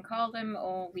 either we can call them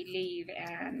or we leave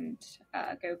and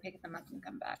go pick them up and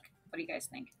come back. What do you guys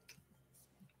think?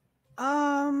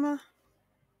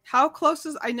 How close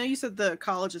is? I know you said the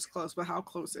college is close, but how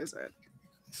close is it?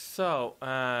 So,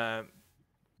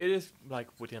 it is like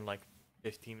within like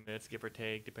 15 minutes, give or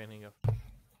take, depending of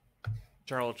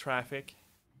general traffic.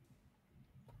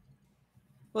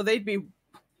 Well, they'd be,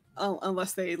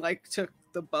 unless they like took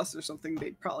the bus or something,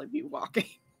 they'd probably be walking.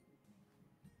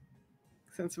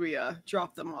 Since we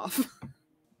dropped them off.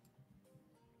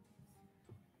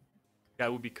 That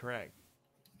would be correct.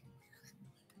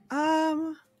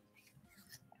 I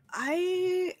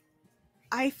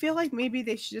feel like maybe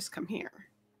they should just come here.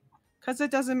 Because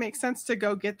it doesn't make sense to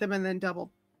go get them and then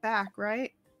double back,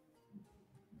 right?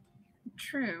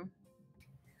 True.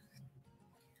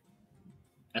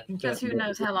 I think Because who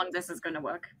knows how long this is going to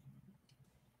work.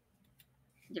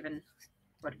 Given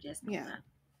what it is. Yeah.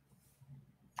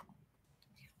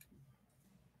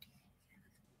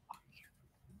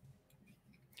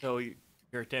 So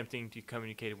you're attempting to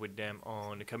communicate with them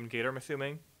on the communicator, I'm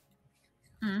assuming?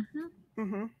 Mm-hmm.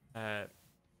 Mm-hmm.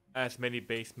 As many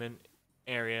basement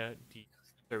area, the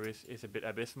service is a bit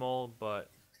abysmal, but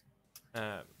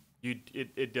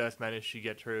it does manage to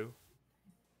get through.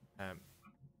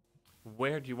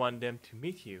 Where do you want them to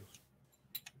meet you?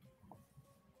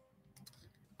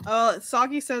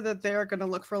 Soggy said that they're going to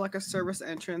look for like a service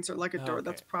entrance or like a door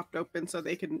that's propped open so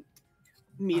they can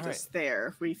meet us there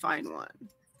if we find one.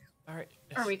 All right.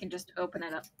 Or we can just open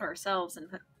it up ourselves and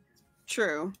put.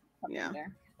 True. Yeah.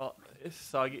 There. Well,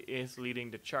 Soggy is leading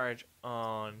the charge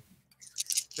on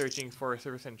searching for a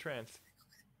service entrance.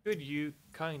 Could you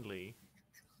kindly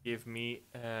give me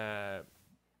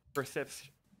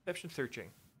perception searching?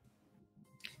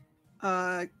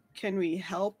 Can we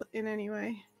help in any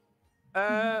way?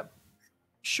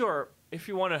 Sure. If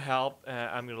you want to help,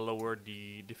 I'm gonna lower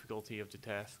the difficulty of the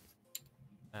task.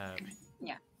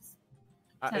 Yeah.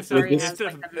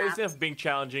 Instead of being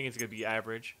challenging, it's gonna be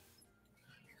average.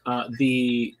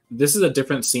 This is a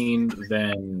different scene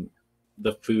than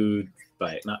the food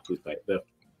fight, not food fight. The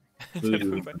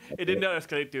food fight. It did not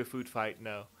escalate to a food fight,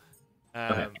 no.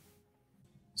 Okay.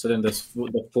 So then the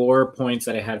 4 points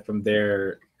that I had from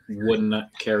there would not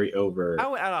carry over. I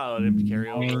would allow them to carry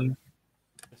over.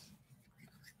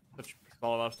 Such a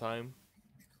small amount of time.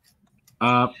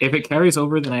 If it carries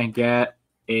over, then I get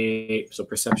so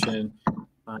perception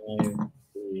 5,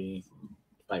 3,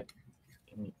 5,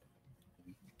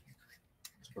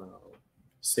 12,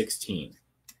 16.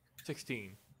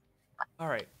 16. All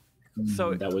right.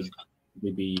 So that would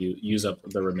be use up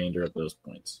the remainder of those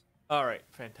points. All right,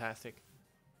 fantastic.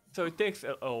 So it takes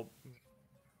a little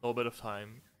bit of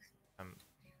time.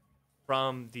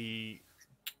 From the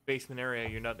basement area,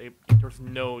 you're not able, there's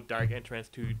no direct entrance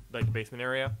to like the basement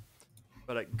area,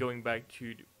 but like going back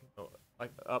to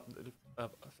like up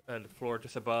the floor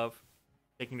just above,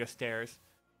 taking the stairs.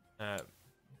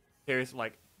 There's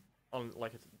like on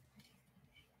like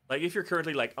if you're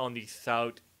currently like on the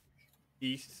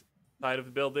southeast side of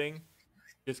the building,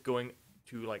 just going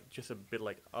to like just a bit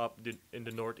like up in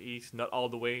the northeast, not all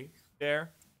the way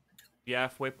there, the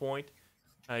halfway point.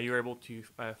 You're able to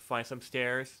find some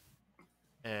stairs,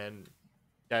 and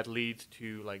that leads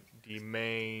to like the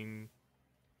main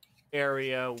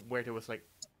area where there was like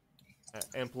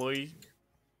employee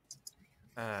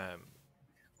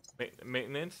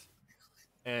maintenance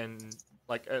and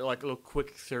like a little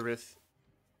quick service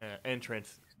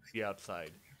entrance to the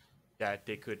outside that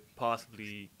they could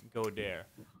possibly go there.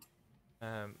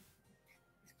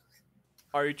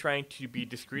 Are you trying to be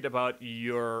discreet about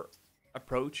your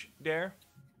approach there?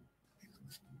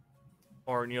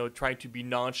 Or, try to be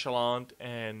nonchalant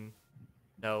and,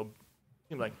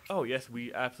 seem like, oh, yes,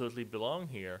 we absolutely belong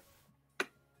here.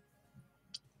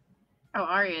 Oh,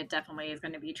 Arya definitely is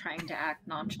going to be trying to act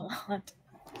nonchalant.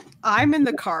 I'm in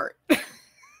the cart. I'm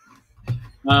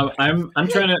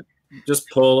trying to just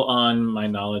pull on my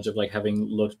knowledge of like having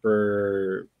looked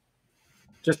for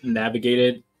just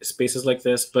navigated spaces like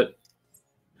this, but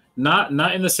not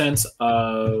in the sense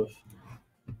of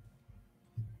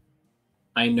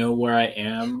I know where I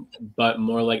am, but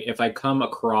more like if I come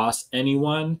across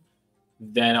anyone,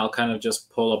 then I'll kind of just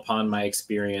pull upon my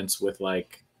experience with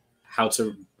like how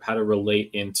to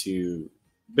relate into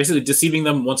basically deceiving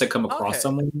them once I come across Okay.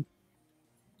 someone.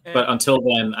 And But until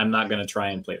then, I'm not going to try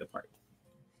and play the part.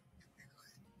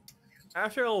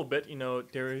 after a little bit,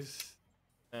 there is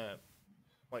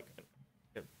like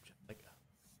like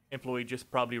employee just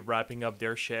probably wrapping up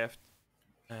their shift,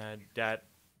 and that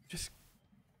just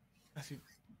as you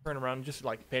turn around, just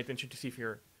like pay attention to see if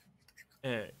your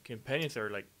companions are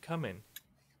like coming.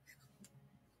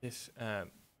 This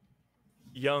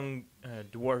young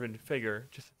dwarven figure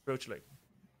just approached like,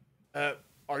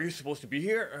 "Are you supposed to be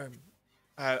here?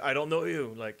 I don't know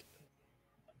you. Like,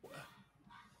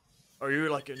 are you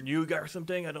like a new guy or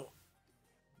something? I don't."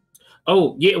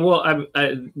 Oh yeah, well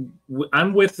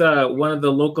I'm with one of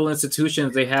the local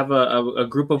institutions. They have a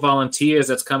group of volunteers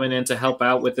that's coming in to help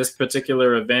out with this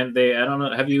particular event. I don't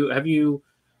know. Have you? I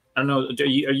don't know.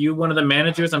 Are you one of the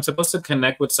managers? I'm supposed to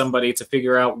connect with somebody to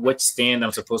figure out which stand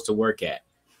I'm supposed to work at.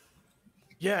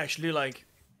 Yeah, actually, like,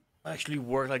 I actually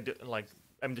work like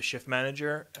I'm the shift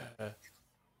manager.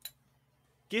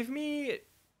 Give me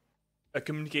a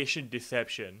communication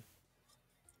deception.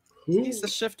 He's the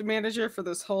shift manager for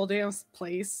this whole damn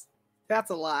place.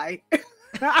 That's a lie.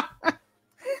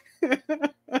 Can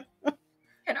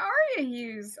Arya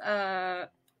use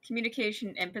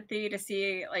communication empathy to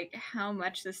see like how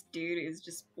much this dude is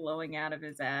just blowing out of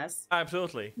his ass?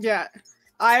 Absolutely. Yeah.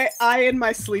 I in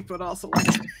my sleep would also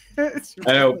like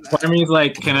I know. Part of me is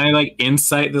like, can I like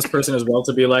insight this person as well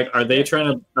to be like, are they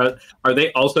trying to? Are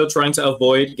they also trying to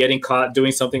avoid getting caught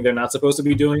doing something they're not supposed to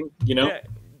be doing? You know? Yeah.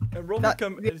 Roll That-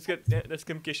 let's get that's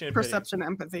communication empathy. perception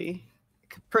empathy.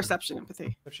 Perception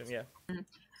empathy. Perception,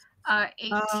 yeah.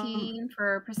 18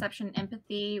 for perception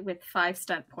empathy with 5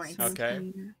 stunt points.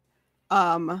 Okay.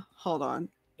 Hold on.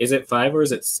 Is it 5 or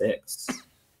is it 6?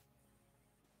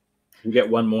 You get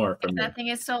one more If from me. that thing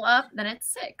is still up, then it's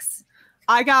 6.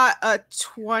 I got a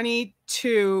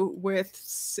 22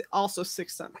 with also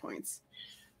 6 stunt points.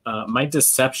 My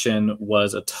deception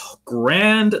was a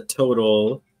grand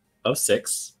total of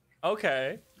 6.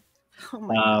 Okay. Oh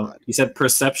my god. You said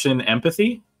perception,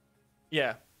 empathy.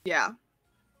 Yeah. Yeah.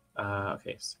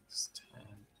 Okay, 6,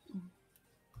 10,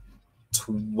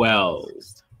 12.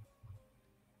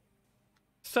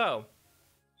 So,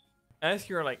 as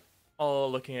you're like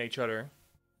all looking at each other,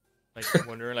 like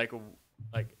wondering like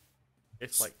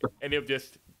it's like any of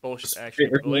this bullshit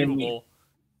actually believable.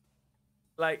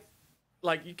 Like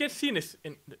you can see in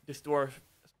this dwarf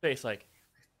face like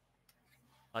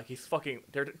he's fucking.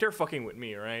 They're fucking with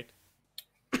me, right?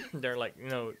 They're like,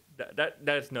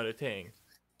 that's not a thing.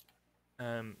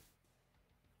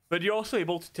 But you're also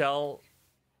able to tell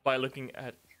by looking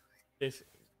at this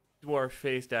dwarf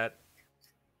face that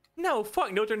no,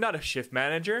 they're not a shift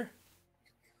manager.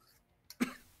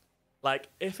 Like,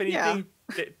 if anything,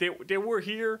 they were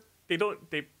here. They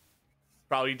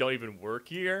probably don't even work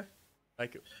here.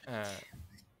 Like,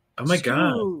 Oh my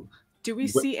god. Ooh. Do we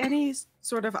see any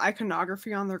sort of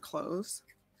iconography on their clothes?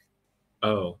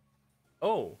 Oh,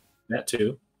 oh, that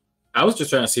too. I was just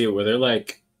trying to see where they're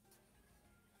like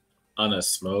on a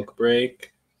smoke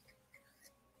break.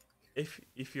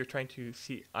 if you're trying to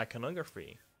see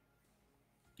iconography,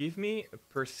 give me a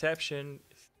perception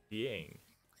seeing.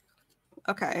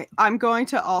 Okay. I'm going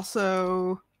to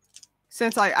also,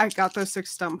 since I got those 6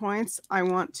 stunt points, I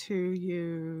want to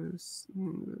use.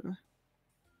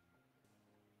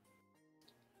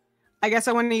 I guess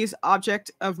I want to use object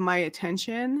of my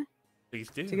attention Please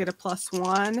do. to get a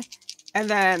 +1, and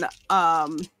then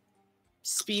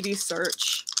speedy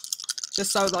search,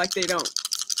 just so like they don't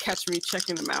catch me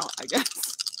checking them out. I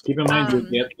guess. Keep in mind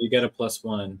you get a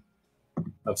 +1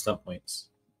 of stunt points.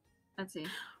 Let's see.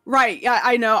 Right. Yeah,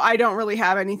 I know. I don't really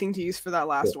have anything to use for that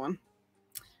last one.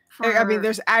 I mean,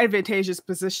 there's advantageous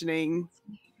positioning,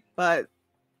 but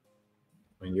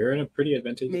I mean, you're in a pretty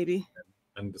advantageous. maybe.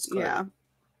 Yeah.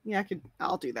 Yeah,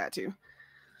 I'll do that too.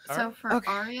 So for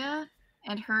Okay. Arya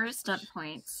and her stunt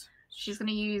points, she's going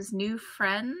to use new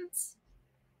friends.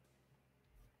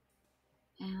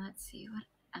 And let's see what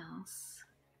else.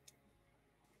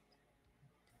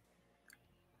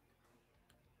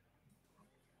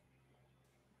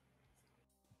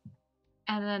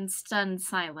 And then stun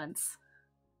silence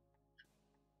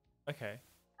Okay.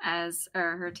 as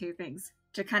her 2 things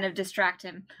to kind of distract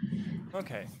him.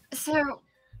 Okay. So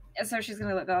she's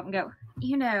gonna go up and go,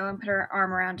 and put her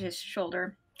arm around his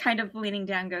shoulder. kind of leaning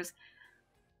down, goes,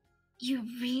 "You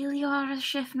really are a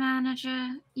shift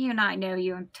manager? You and I know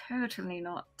you're totally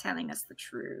not telling us the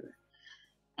truth.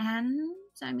 And,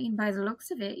 I mean, by the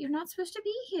looks of it, you're not supposed to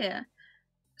be here.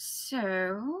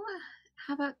 So,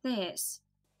 how about this?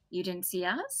 You didn't see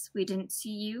us, we didn't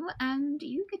see you, and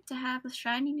you get to have a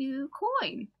shiny new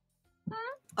coin."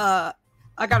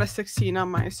 I got a 16 on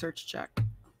my search check.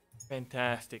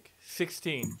 Fantastic.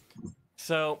 16.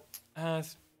 So,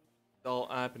 as it's all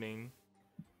happening,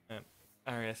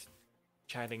 Arias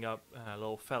chatting up a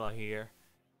little fella here.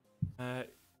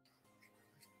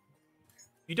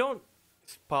 You don't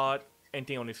spot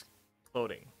anything on his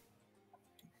clothing.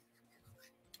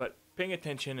 But paying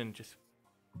attention and just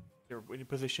your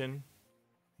position,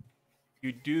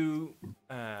 you do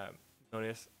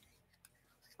notice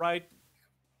right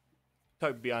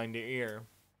tucked behind the ear,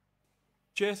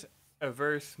 just a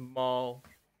very small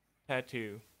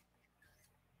tattoo.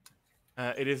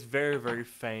 It is very, very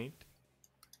faint.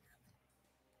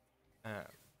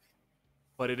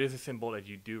 But it is a symbol that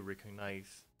you do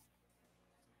recognize.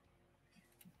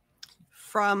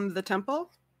 From the temple?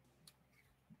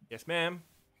 Yes, ma'am.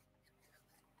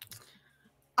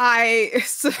 I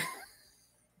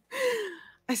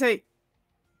say,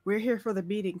 we're here for the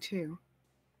meeting too.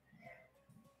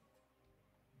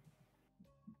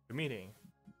 The meeting.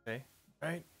 Okay.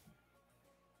 Right.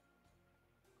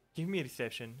 Give me a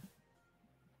deception.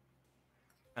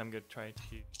 I'm gonna try to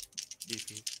see if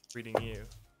he's reading you.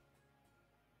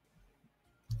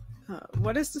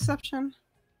 What is deception?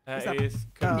 It is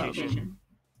communication.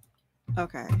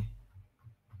 Okay.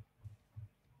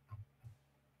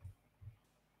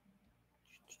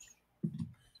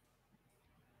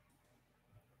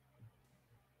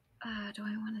 Do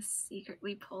I want to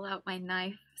secretly pull out my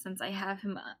knife since I have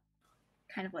him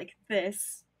kind of like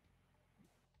this?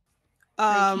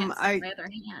 I can't see my other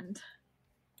hand.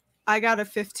 I got a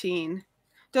 15.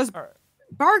 Does All right.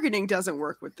 bargaining doesn't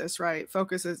work with this, right?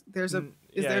 Focus is there's a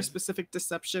is yeah. there a specific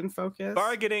deception focus?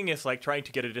 Bargaining is like trying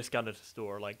to get a discount at the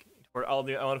store, like for all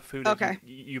the amount of food that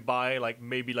you buy, like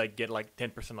maybe like get like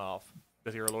 10% off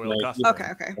because you're a loyal customer.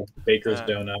 Okay. Baker's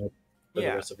donut for the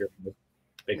yeah. rest of your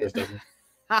Baker's dozen.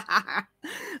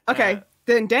 Okay,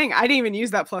 then dang, I didn't even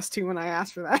use that +2 when I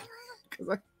asked for that.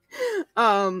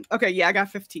 Okay, yeah, I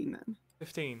got 15 then.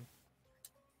 15.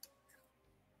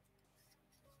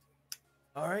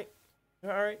 All right.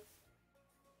 I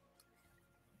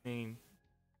mean,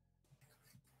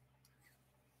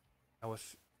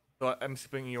 so I'm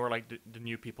assuming you're like the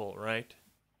new people, right?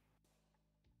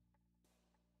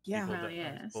 Yeah. People Oh, that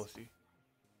yes. I'm supposed to. I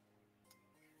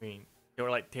mean, they were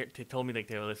like they told me like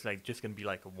they were like just gonna be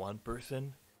like one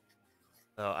person.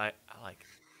 So I like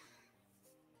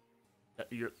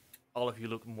all of you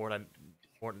look more than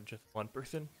just one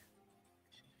person.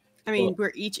 I mean,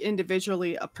 we're each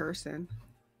individually a person.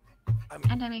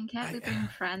 And I mean, can't we bring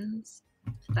friends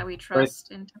that we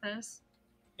trust into this?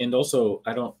 And also,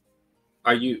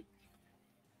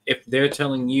 if they're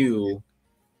telling you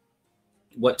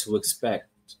what to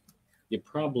expect, you're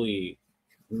probably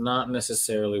not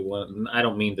necessarily one. I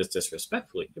don't mean this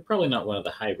disrespectfully. You're probably not one of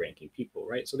the high-ranking people,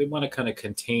 right? So they want to kind of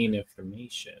contain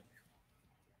information,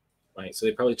 right? So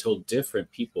they probably told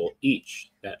different people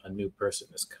each that a new person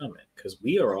is coming because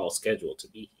we are all scheduled to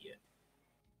be here.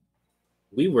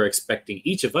 We were expecting,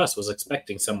 each of us was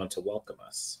expecting someone to welcome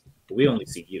us. But we only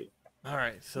see you. All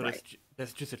right, so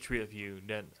that's just a three of you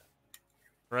then,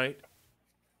 right?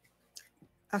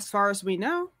 As far as we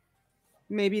know,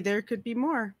 maybe there could be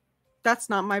more. It's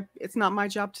not my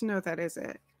job to know that, is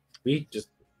it? We just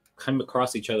came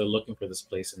across each other looking for this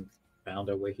place and found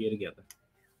our way here together.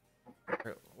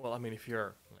 Well, I mean, if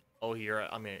you're like, oh, here,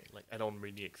 I mean, like, I don't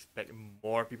really expect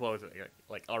more people. I was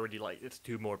like already like it's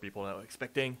 2 more people I was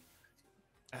expecting.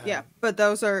 Yeah, but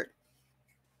those are,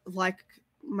 like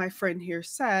my friend here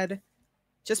said,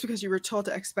 just because you were told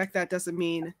to expect that doesn't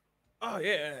mean. Oh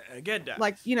yeah, I get that.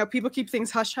 Like, people keep things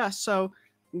hush hush, so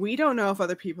we don't know if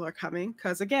other people are coming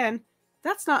because again,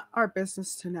 that's not our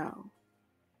business to know.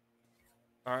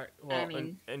 All right. Well, I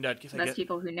mean, in that case, less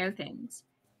people who know things.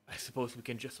 I suppose we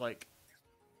can just like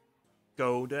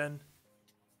go then,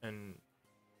 and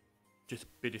just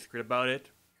be discreet about it,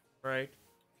 right?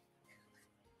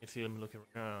 You see them looking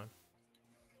around.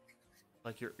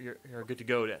 Like you're good to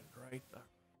go then, right?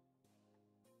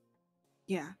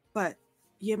 Yeah, but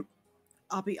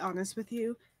I'll be honest with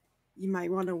you. You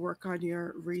might want to work on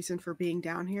your reason for being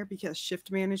down here because shift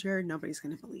manager, nobody's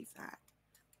going to believe that.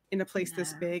 In a place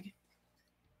this big.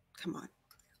 Come on.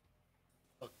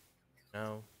 Look,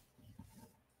 no.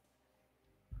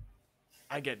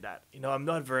 I get that. I'm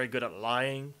not very good at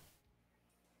lying.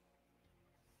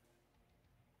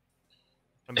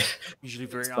 I'm usually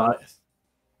very Spot.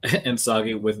 honest. And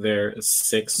Soggy with their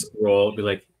 6 roll be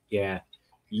like, yeah,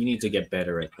 you need to get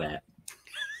better at that.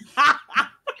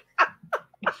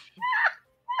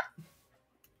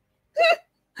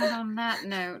 And on that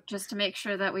note, just to make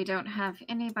sure that we don't have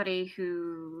anybody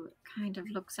who kind of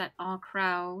looks at our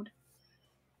crowd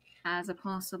as a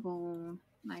possible,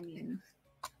 I mean,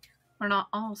 we're not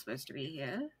all supposed to be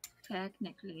here,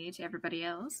 technically, to everybody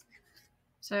else.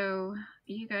 So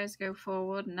you guys go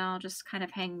forward and I'll just kind of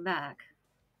hang back.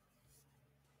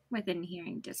 Within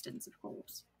hearing distance, of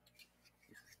course.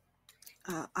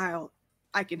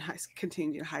 I can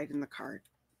continue to hide in the cart.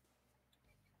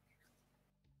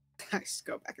 I just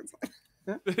go back inside.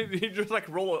 You just like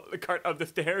roll the cart up the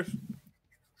stairs.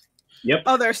 Yep.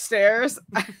 Oh, there's stairs.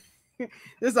 This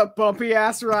is a bumpy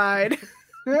ass ride.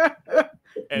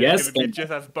 And Yes, it's gonna be and-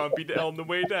 just as bumpy on the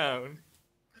way down.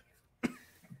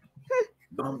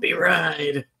 Bumpy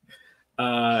ride.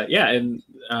 Yeah, and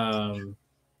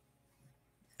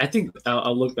I think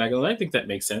I'll look back and I think that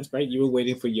makes sense, right? You were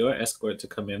waiting for your escort to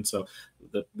come in, so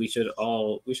we should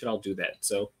all do that.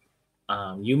 So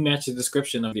you match the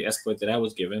description of the escort that I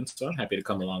was given, so I'm happy to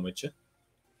come along with you.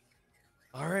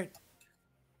 All right.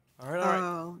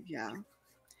 Oh, yeah.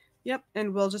 Yep,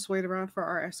 and we'll just wait around for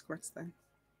our escorts then.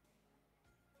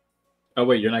 Oh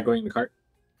wait, you're not going in the cart?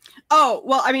 Oh,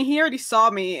 well, I mean, he already saw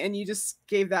me, and you just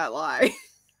gave that lie.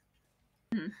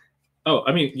 Oh,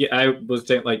 I mean, yeah, I was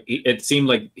saying like it seemed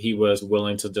like he was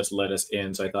willing to just let us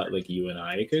in, so I thought like you and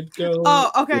I could go.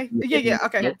 Oh, okay. Yeah,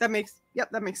 okay. Yep. That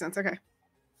makes sense. Okay.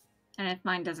 And if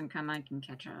mine doesn't come, I can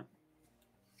catch up.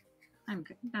 I'm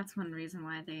good. That's one reason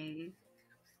why they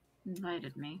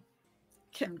invited me.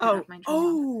 I'm good at my job.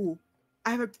 Oh,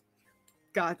 I have a.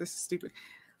 God, this is stupid.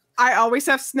 I always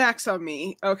have snacks on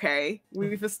me. Okay,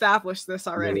 we've established this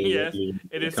already. Yes,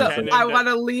 it is So canon I that- want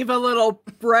to leave a little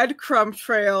breadcrumb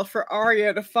trail for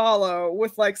Arya to follow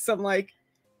with like some like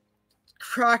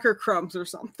cracker crumbs or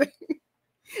something.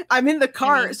 I'm in the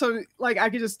cart, so like I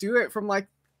could just do it from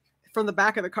the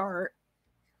back of the cart.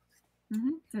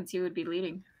 Since you would be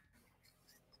leading.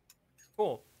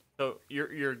 Cool. So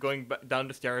you're going down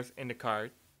the stairs in the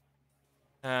cart.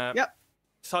 Yep.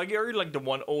 Soggy, are you like the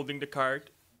one holding the cart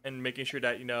and making sure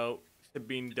that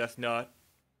Sabine does not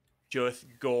just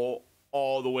go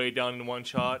all the way down in one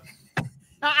shot?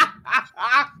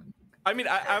 I mean,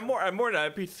 I'm more than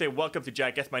happy to say welcome to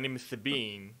Jackass. My name is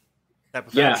Sabine. Type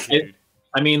of Yeah, attitude.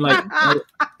 I mean, like,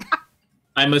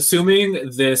 I'm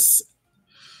assuming this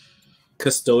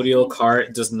custodial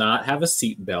cart does not have a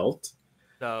seat belt.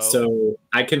 So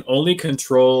I can only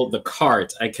control the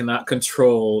cart. I cannot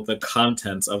control the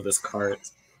contents of this cart.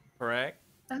 Correct.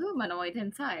 The humanoid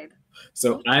inside.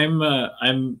 So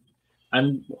I'm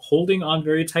holding on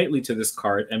very tightly to this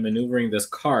cart and maneuvering this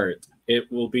cart.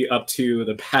 It will be up to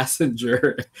the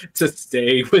passenger to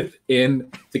stay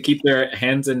to keep their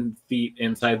hands and feet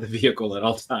inside the vehicle at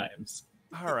all times.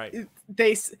 All right.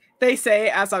 They say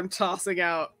as I'm tossing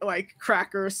out like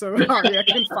crackers so Arya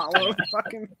can follow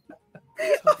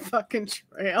the fucking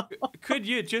trail. Could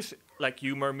you just like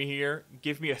humor me here?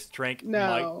 Give me a strength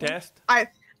No. mic test.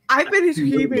 I've been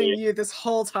humoring you this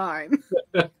whole time.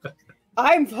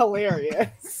 I'm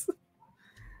hilarious.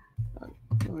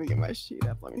 Let me get my sheet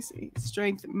up. Let me see.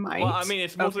 Strength might. Well, I mean,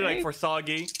 it's mostly Okay. like for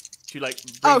Soggy to like.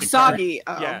 Bring Oh, the cart- Soggy.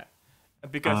 Oh. Yeah,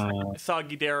 because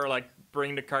Soggy there like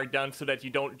bring the cart down so that you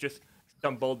don't just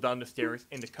stumble down the stairs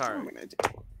in the I'm cart. gonna do.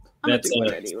 I'm gonna That's do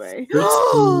it a- anyway. 16.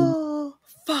 Oh,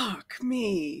 fuck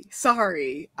me.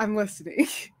 Sorry, I'm listening.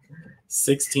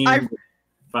 16, I-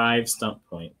 5 stump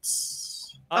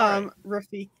points. All right.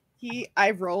 Rafiki,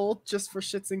 I rolled just for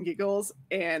shits and giggles,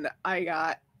 and I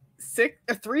got 3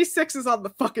 6s on the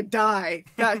fucking die.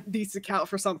 That needs to count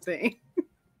for something.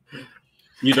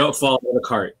 You don't fall in the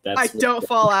cart. I don't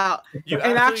fall out. You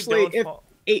and actually, don't if fall-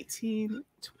 18,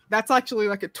 that's actually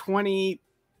like a 20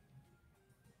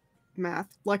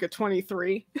 math, like a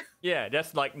 23. Yeah,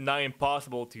 that's like not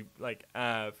impossible to like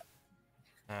have.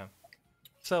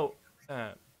 So,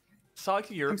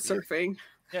 Soggy, I'm surfing.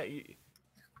 yeah,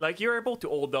 like you're able to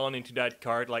hold on into that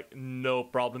cart like no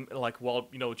problem. Like while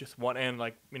just one end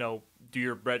like do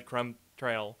your breadcrumb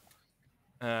trail.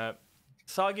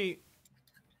 Soggy,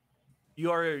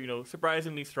 you are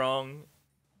surprisingly strong,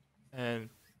 and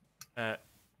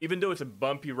even though it's a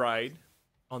bumpy ride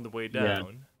on the way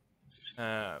down,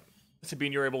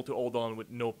 Sabine, you're able to hold on with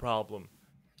no problem,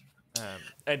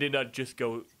 and did not just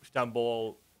go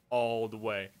stumble all the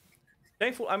way.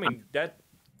 Thankful. I mean that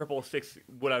triple 6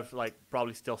 would have like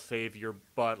probably still saved your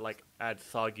butt. Like had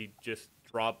Soggy just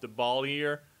dropped the ball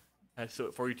here, and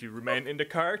so for you to remain in the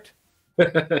cart.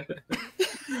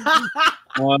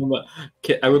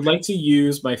 I would like to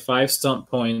use my 5 stump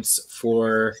points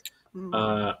for.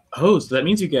 So that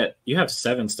means you have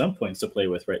 7 stump points to play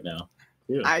with right now.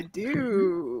 Ew. I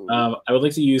do. I would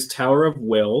like to use Tower of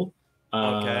Will.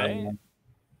 Okay.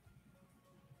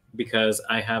 Because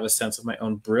I have a sense of my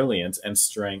own brilliance and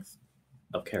strength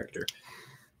of character.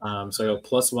 So I go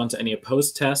 +1 to any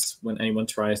opposed tests when anyone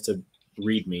tries to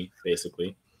read me,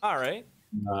 basically. All right.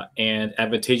 And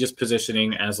advantageous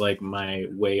positioning as like my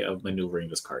way of maneuvering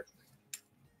this card.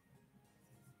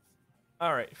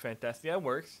 All right. Fantastic. That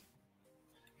works.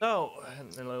 So,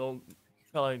 and the little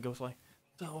fella goes like,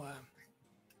 so,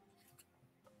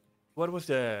 what was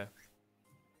the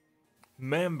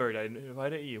member that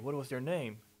invited you? What was their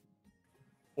name?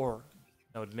 Or,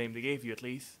 no, the name they gave you at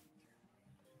least.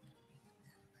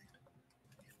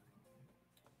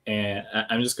 And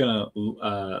I'm just gonna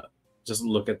just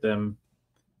look at them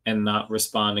and not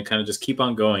respond and kind of just keep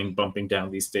on going, bumping down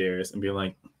these stairs and be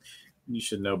like, you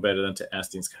should know better than to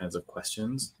ask these kinds of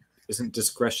questions. Isn't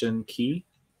discretion key?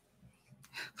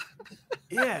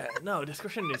 Yeah, no,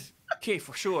 discretion is key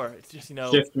for sure. It's just,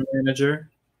 Shift manager.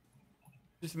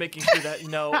 Just making sure that,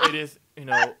 it is,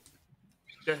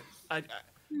 I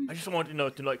just want,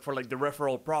 to like, for like the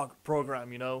referral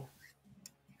program,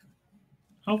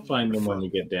 I'll find them when we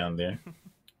get down there.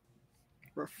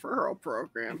 Referral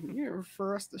program. You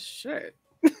refer us to shit.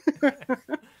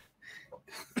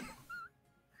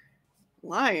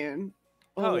 Lion.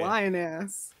 Oh, yeah.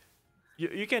 Lioness.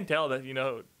 You can tell that,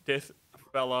 this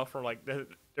fella from like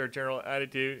their general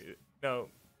attitude,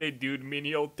 they do the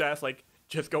menial tasks, like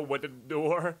just go with the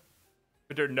door,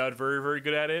 but they're not very, very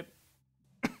good at it.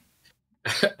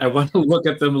 I want to look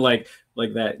at them like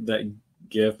that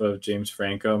gif of James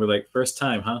Franco and be like, first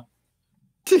time, huh?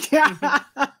 Yeah.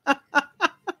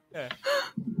 Yeah.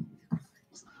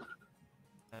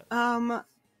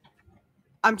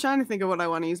 I'm trying to think of what I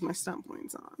want to use my stump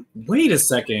points on. Wait a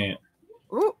second.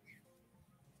 Ooh.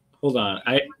 Hold on.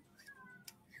 I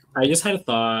just had a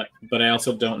thought, but I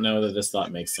also don't know that this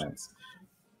thought makes sense.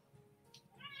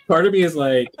 Part of me is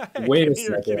like, wait a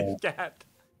second.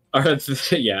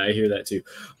 Yeah, I hear that too.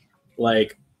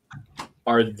 Like,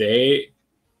 are they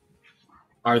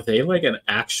like an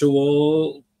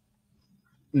actual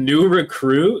new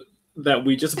recruit that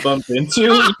we just bumped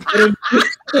into?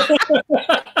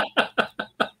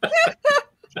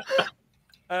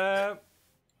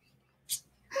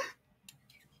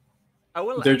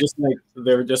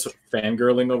 They're just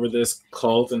fangirling over this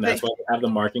cult, and that's why they have the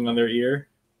marking on their ear.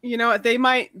 You know what? They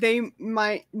might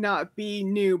not be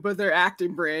new, but they're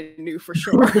acting brand new for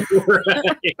sure.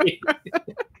 Right.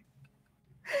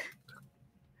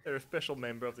 They're a special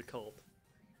member of the cult.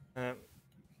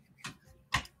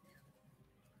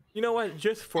 You know what?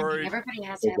 Just for everybody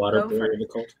has the to water have boy in the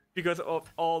cult. Because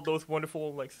of all those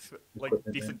wonderful like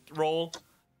decent role.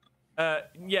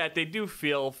 Yeah, they do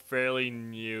feel fairly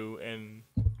new and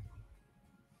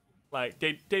like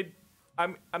they.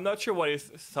 I'm not sure what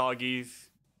is Soggy's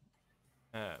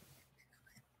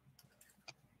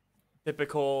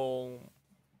typical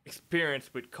experience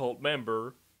with cult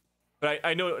member, but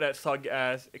I know that Soggy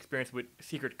has experience with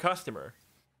secret customer.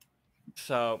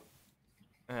 So,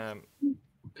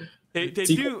 they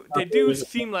do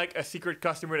seem like a secret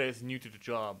customer that is new to the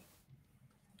job.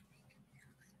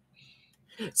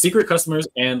 Secret customers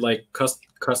and like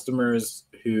customers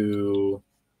who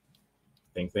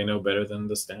think they know better than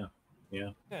the staff.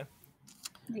 Yeah. Yeah.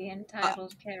 The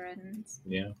entitled Karens.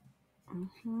 Yeah.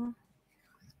 Mm-hmm.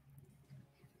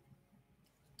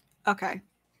 Okay.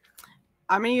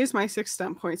 I'm gonna use my 6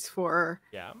 stump points for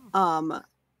I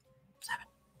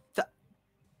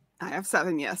have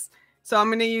 7, yes. So I'm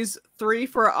gonna use 3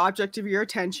 for object of your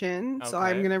attention. Okay. So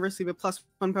I'm gonna receive a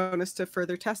 +1 bonus to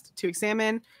further test, to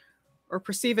examine or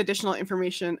perceive additional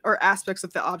information or aspects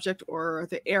of the object or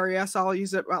the area. So I'll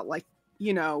use it about like,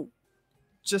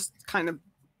 just kind of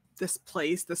this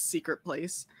secret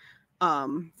place,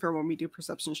 for when we do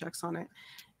perception checks on it.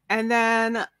 And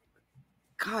then,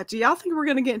 God, do y'all think we're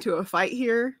gonna get into a fight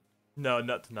here? No,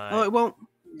 not tonight. Oh, it won't.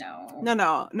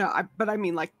 No. But I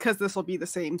mean, like, because this will be the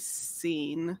same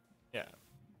scene. Yeah.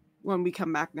 When we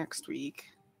come back next week.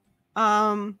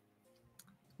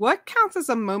 What counts as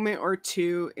a moment or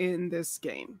two in this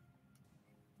game?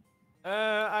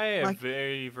 I am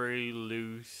very, very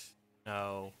loose.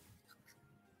 No.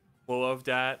 Well, of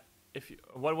that,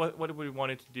 what do we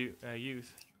want it to do?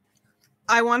 Use?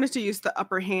 I wanted to use the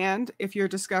upper hand. If your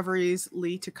discoveries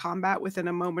lead to combat within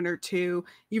a moment or two,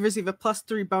 you receive a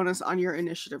 +3 bonus on your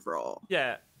initiative roll.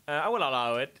 Yeah, I will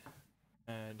allow it.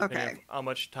 Depending Okay. on how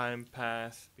much time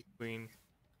passed between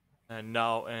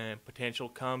now and potential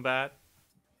combat,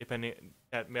 depending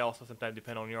that may also sometimes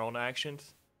depend on your own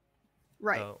actions.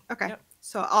 Right. So, Okay. yeah.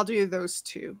 So I'll do those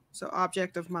two. So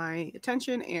object of my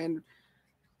attention and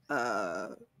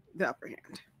the upper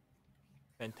hand.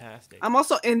 Fantastic. I'm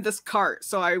also in this cart,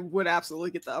 so I would absolutely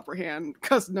get the upper hand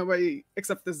because nobody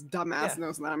except this dumbass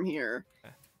knows that I'm here.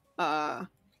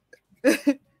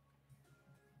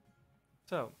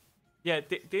 So, yeah,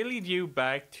 they lead you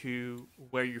back to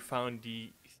where you found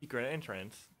the secret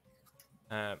entrance.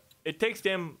 It takes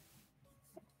them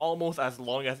almost as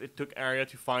long as it took Arya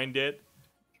to find it,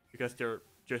 because they're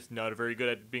just not very good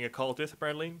at being a cultist,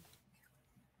 apparently.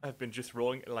 I've been just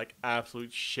rolling like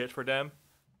absolute shit for them.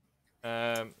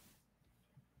 And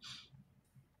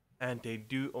they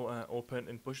do open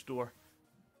and push door.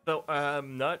 So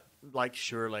I'm not like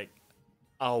sure like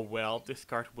how well this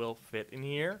cart will fit in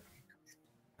here.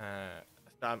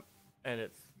 And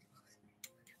it's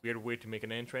a weird way to make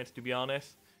an entrance, to be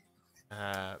honest.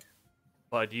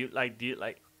 But do you like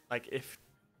if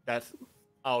that's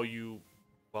how you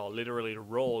literally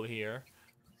roll here,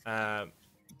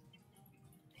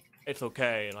 it's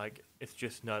okay. Like it's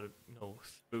just not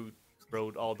smooth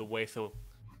road all the way, so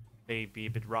maybe a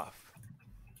bit rough.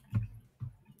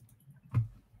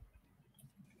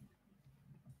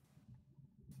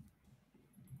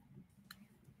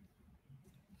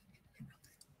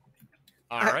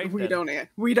 All right.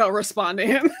 We don't respond to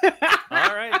him.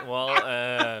 All right.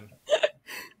 Well,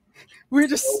 we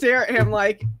just stare at him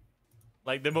like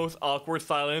the most awkward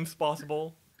silence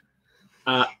possible.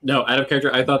 No, out of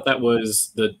character. I thought that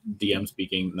was the DM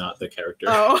speaking, not the character.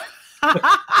 Oh.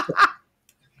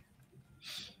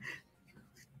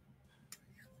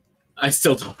 I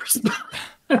still don't respond.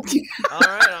 All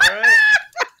right.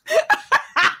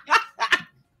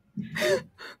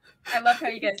 I love how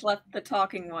you guys left the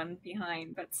talking one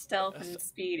behind, but stealth and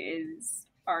speed is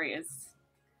Arya's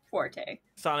forte.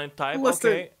 Silent type.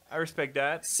 Listen, okay, I respect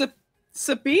that.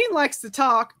 Sabine likes to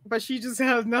talk, but she just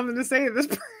has nothing to say to this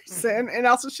person, and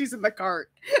also she's in the cart.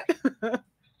 Oh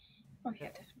yeah,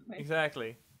 definitely.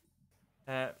 Exactly.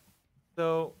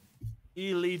 So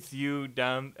he leads you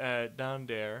down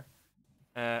there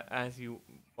as you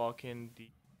walk in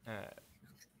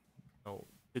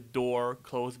the door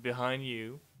closed behind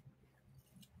you.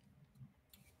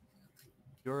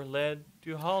 You're led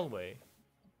to a hallway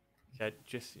that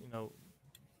just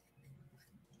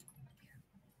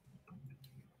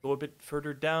go a bit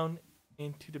further down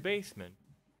into the basement.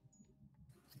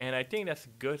 And I think that's a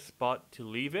good spot to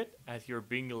leave it, as you're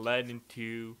being led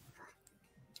into,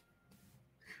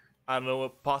 I don't know,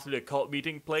 possibly a cult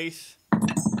meeting place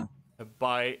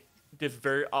by this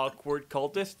very awkward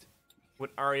cultist,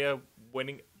 with Arya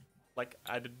waiting like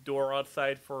at the door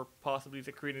outside for possibly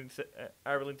Zakrin and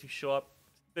Evelyn to show up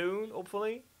soon,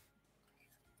 hopefully.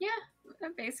 Yeah, I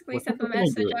basically sent them a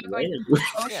message out going,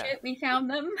 oh shit, we found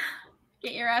them.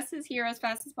 Get your asses here as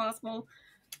fast as possible.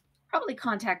 Probably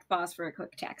contact the boss for a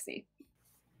quick taxi.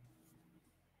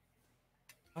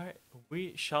 Alright,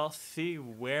 we shall see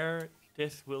where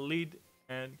this will lead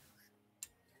and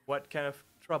what kind of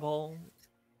trouble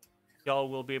y'all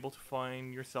will be able to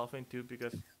find yourself into,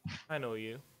 because I know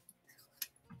you.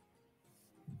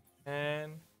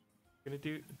 And gonna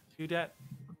do that,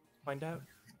 find out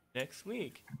next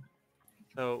week.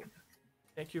 So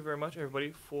thank you very much,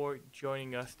 everybody, for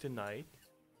joining us tonight.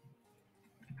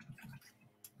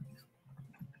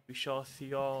 We shall see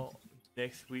y'all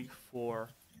next week for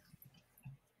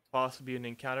possibly an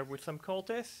encounter with some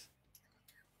cultists.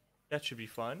 That should be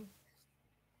fun.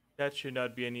 That should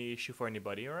not be any issue for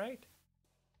anybody, alright?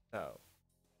 So,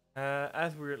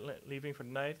 as we're leaving for the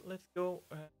night, let's go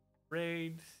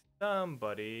raid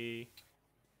somebody.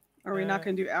 Are we not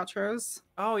going to do outros?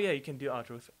 Oh yeah, you can do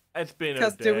outros. It's been a day.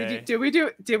 Because did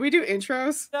we do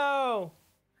intros? No.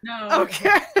 No.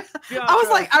 Okay. I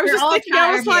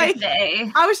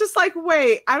was just like,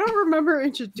 wait, I don't remember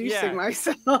introducing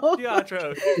myself. The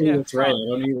outros. Yeah, that's right. I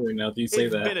don't either now that you say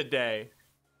that. It's been a day.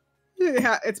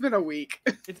 Yeah, it's been a week.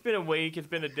 It's been a week. It's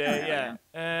been a day.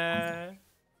 Yeah.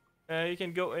 You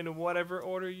can go in whatever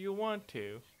order you want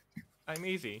to. I'm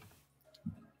easy.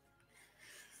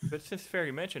 But since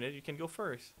Fairy mentioned it, you can go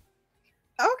first.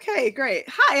 Okay, great.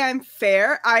 Hi, I'm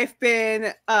Fair. I've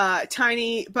been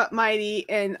tiny but mighty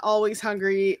and always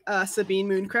hungry Sabine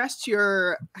Mooncrest,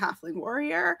 your halfling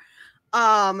warrior.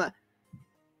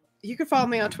 You can follow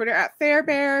me on Twitter at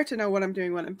Fairbear to know what I'm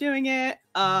doing when I'm doing it.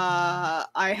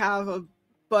 I have a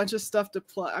bunch of stuff to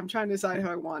plug. I'm trying to decide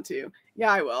how I want to.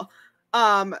 Yeah, I will.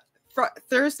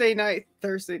 Thursday night.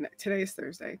 Today is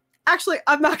Thursday. Actually,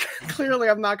 I'm not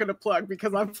going to plug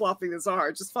because I'm flopping this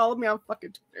hard. Just follow me on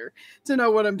fucking Twitter to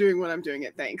know what I'm doing when I'm doing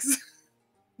it. Thanks.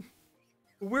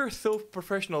 We're so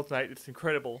professional tonight. It's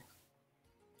incredible.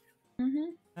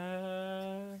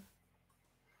 I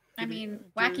mean,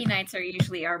 wacky nights are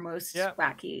usually our most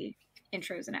wacky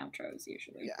intros and outros,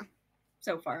 usually. Yeah.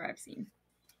 So far, I've seen.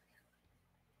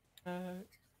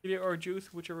 Kitty or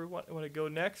Juice, whichever one want to go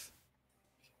next.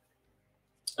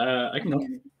 I can go.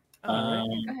 All right.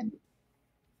 Go ahead.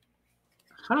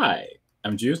 Hi,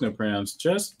 I'm Juice, no pronouns,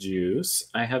 just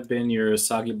Juice. I have been your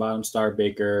Soggy Bottom Star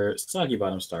Baker,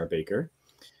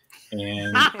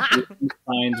 and you can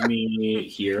find me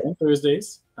here on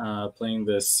Thursdays, playing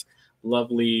this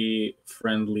lovely,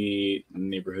 friendly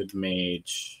neighborhood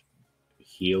mage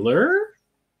healer.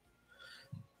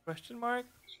 Question mark?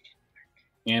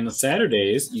 And on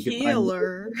Saturdays, you can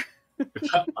Healer.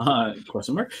 find me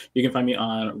question mark. You can find me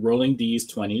on Rolling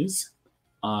D's 20s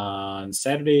on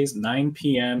Saturdays, 9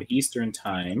 p.m. Eastern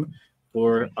Time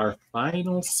for our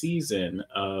final season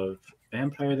of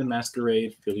Vampire the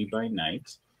Masquerade Philly by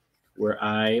Night, where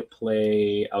I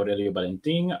play Aurelio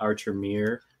Valentin, Archer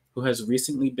Mir, who has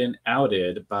recently been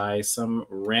outed by some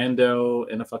rando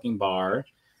in a fucking bar,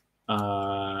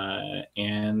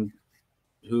 and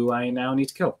who I now need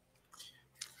to kill.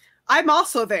 I'm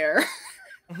also there.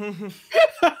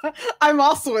 I'm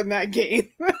also in that game.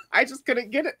 I just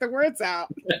couldn't get the words out.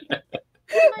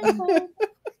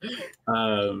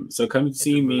 So come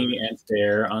see me and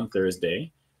Fair on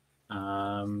Thursday,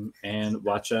 and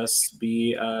watch us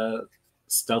be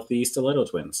stealthy stiletto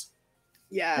twins.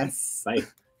 Yes. Bye.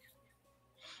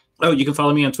 Oh, you can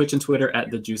follow me on Twitch and Twitter at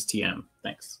TheJuiceTM.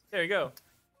 Thanks. There you go.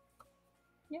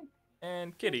 Yeah.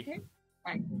 And Kitty. Okay.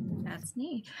 Right. That's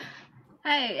me.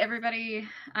 Hi, everybody.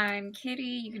 I'm Kitty.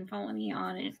 You can follow me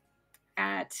on it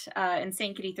at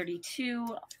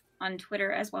InsaneKitty32 on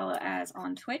Twitter as well as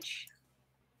on Twitch.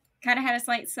 Kind of had a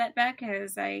slight setback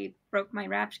as I broke my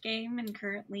Wrapped game, and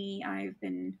currently I've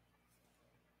been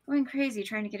going crazy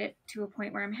trying to get it to a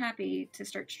point where I'm happy to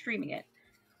start streaming it.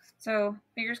 So,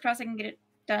 fingers crossed I can get it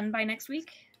done by next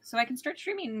week so I can start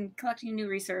streaming and collecting new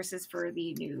resources for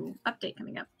the new update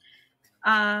coming up.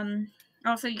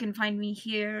 Also, you can find me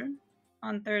here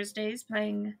on Thursdays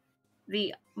playing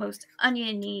the most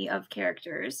oniony of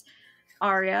characters,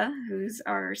 Arya, who's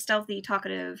our stealthy,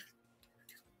 talkative,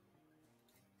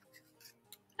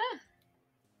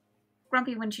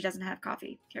 grumpy when she doesn't have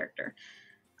coffee character.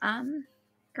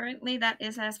 Currently that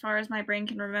is as far as my brain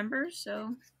can remember,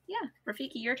 so yeah,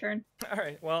 Rafiki, your turn.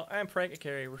 Alright, well, I'm Frank,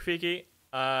 aka Rafiki.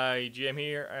 I GM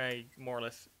here, I more or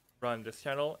less run this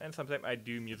channel, and sometimes I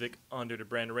do music under the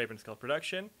brand Ravenskull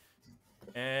Production.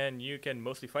 And you can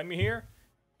mostly find me here,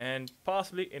 and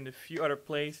possibly in a few other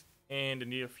places in the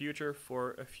near future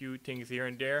for a few things here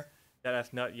and there that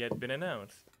has not yet been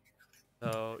announced.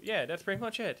 So yeah, that's pretty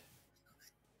much it.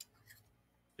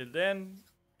 Till then,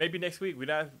 maybe next week we'd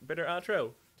have a better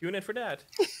outro. Tune in for that.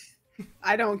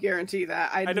 I don't guarantee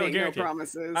that. I don't make guarantee no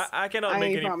promises. I cannot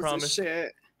make any promises promise.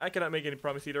 shit. I cannot make any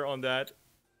promise either on that.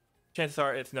 Chances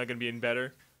are it's not gonna be any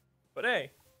better. But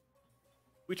hey,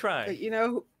 we try. But you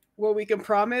know what we can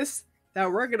promise?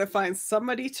 That we're gonna find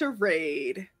somebody to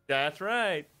raid. That's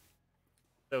right.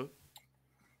 So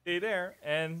stay there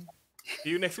and see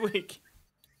you next week.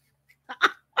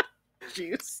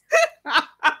 Juice.